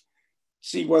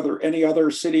see whether any other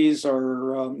cities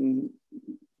are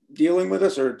dealing with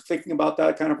this or thinking about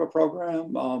that kind of a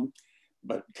program.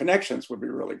 But connections would be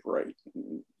really great.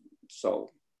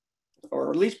 So, or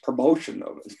at least promotion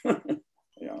of it.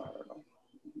 Yeah, I don't know.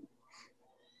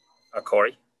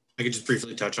 Corey? I could just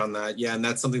briefly touch on that. Yeah, and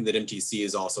that's something that MTC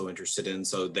is also interested in.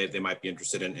 So they might be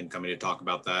interested in coming to talk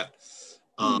about that.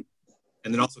 And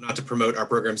then also, not to promote our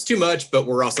programs too much, but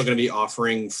we're also going to be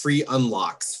offering free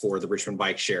unlocks for the Richmond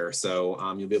Bike Share. So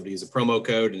you'll be able to use a promo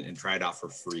code and try it out for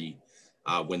free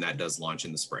when that does launch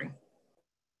in the spring.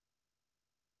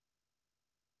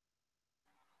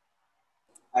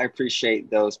 I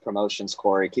appreciate those promotions,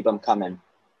 Corey. Keep them coming.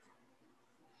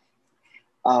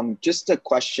 Just a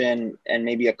question and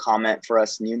maybe a comment for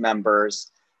us new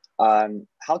members.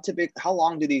 How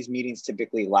long do these meetings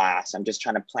typically last? I'm just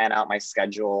trying to plan out my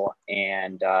schedule,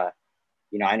 and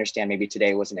you know, I understand maybe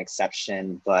today was an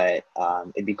exception, but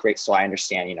it'd be great so I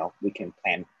understand, you know, we can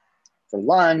plan for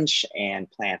lunch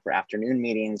and plan for afternoon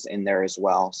meetings in there as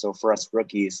well. So for us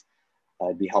rookies,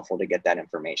 it'd be helpful to get that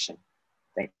information.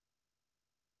 Thank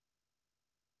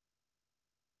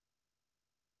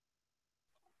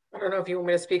you. I don't know if you want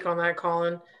me to speak on that,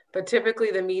 Colin, but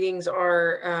typically the meetings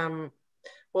are,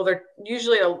 well, they're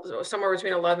usually somewhere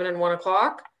between 11 and 1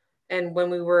 o'clock. And when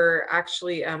we were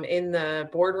actually in the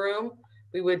boardroom,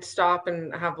 we would stop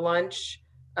and have lunch.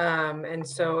 And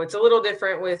so it's a little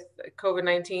different with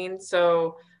COVID-19.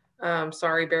 So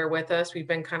sorry, bear with us. We've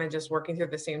been kind of just working through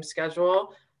the same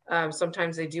schedule.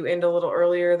 Sometimes they do end a little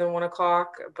earlier than 1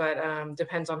 o'clock, but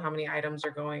depends on how many items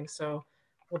are going. So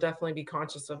we'll definitely be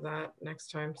conscious of that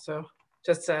next time. So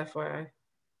just FYI.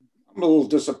 I'm a little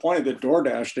disappointed that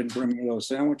DoorDash didn't bring me those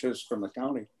sandwiches from the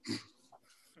county.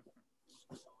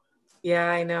 Yeah,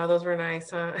 I know. Those were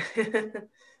nice, huh?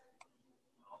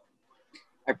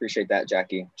 I appreciate that,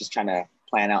 Jackie. Just trying to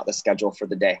plan out the schedule for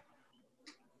the day.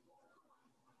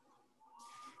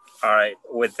 All right.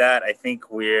 With that, I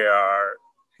think we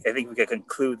can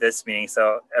conclude this meeting.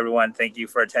 So everyone, thank you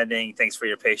for attending. Thanks for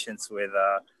your patience with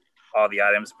all the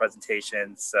items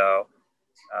presentations. So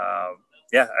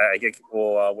yeah, I think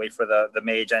we'll wait for the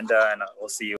May agenda, and we'll see you.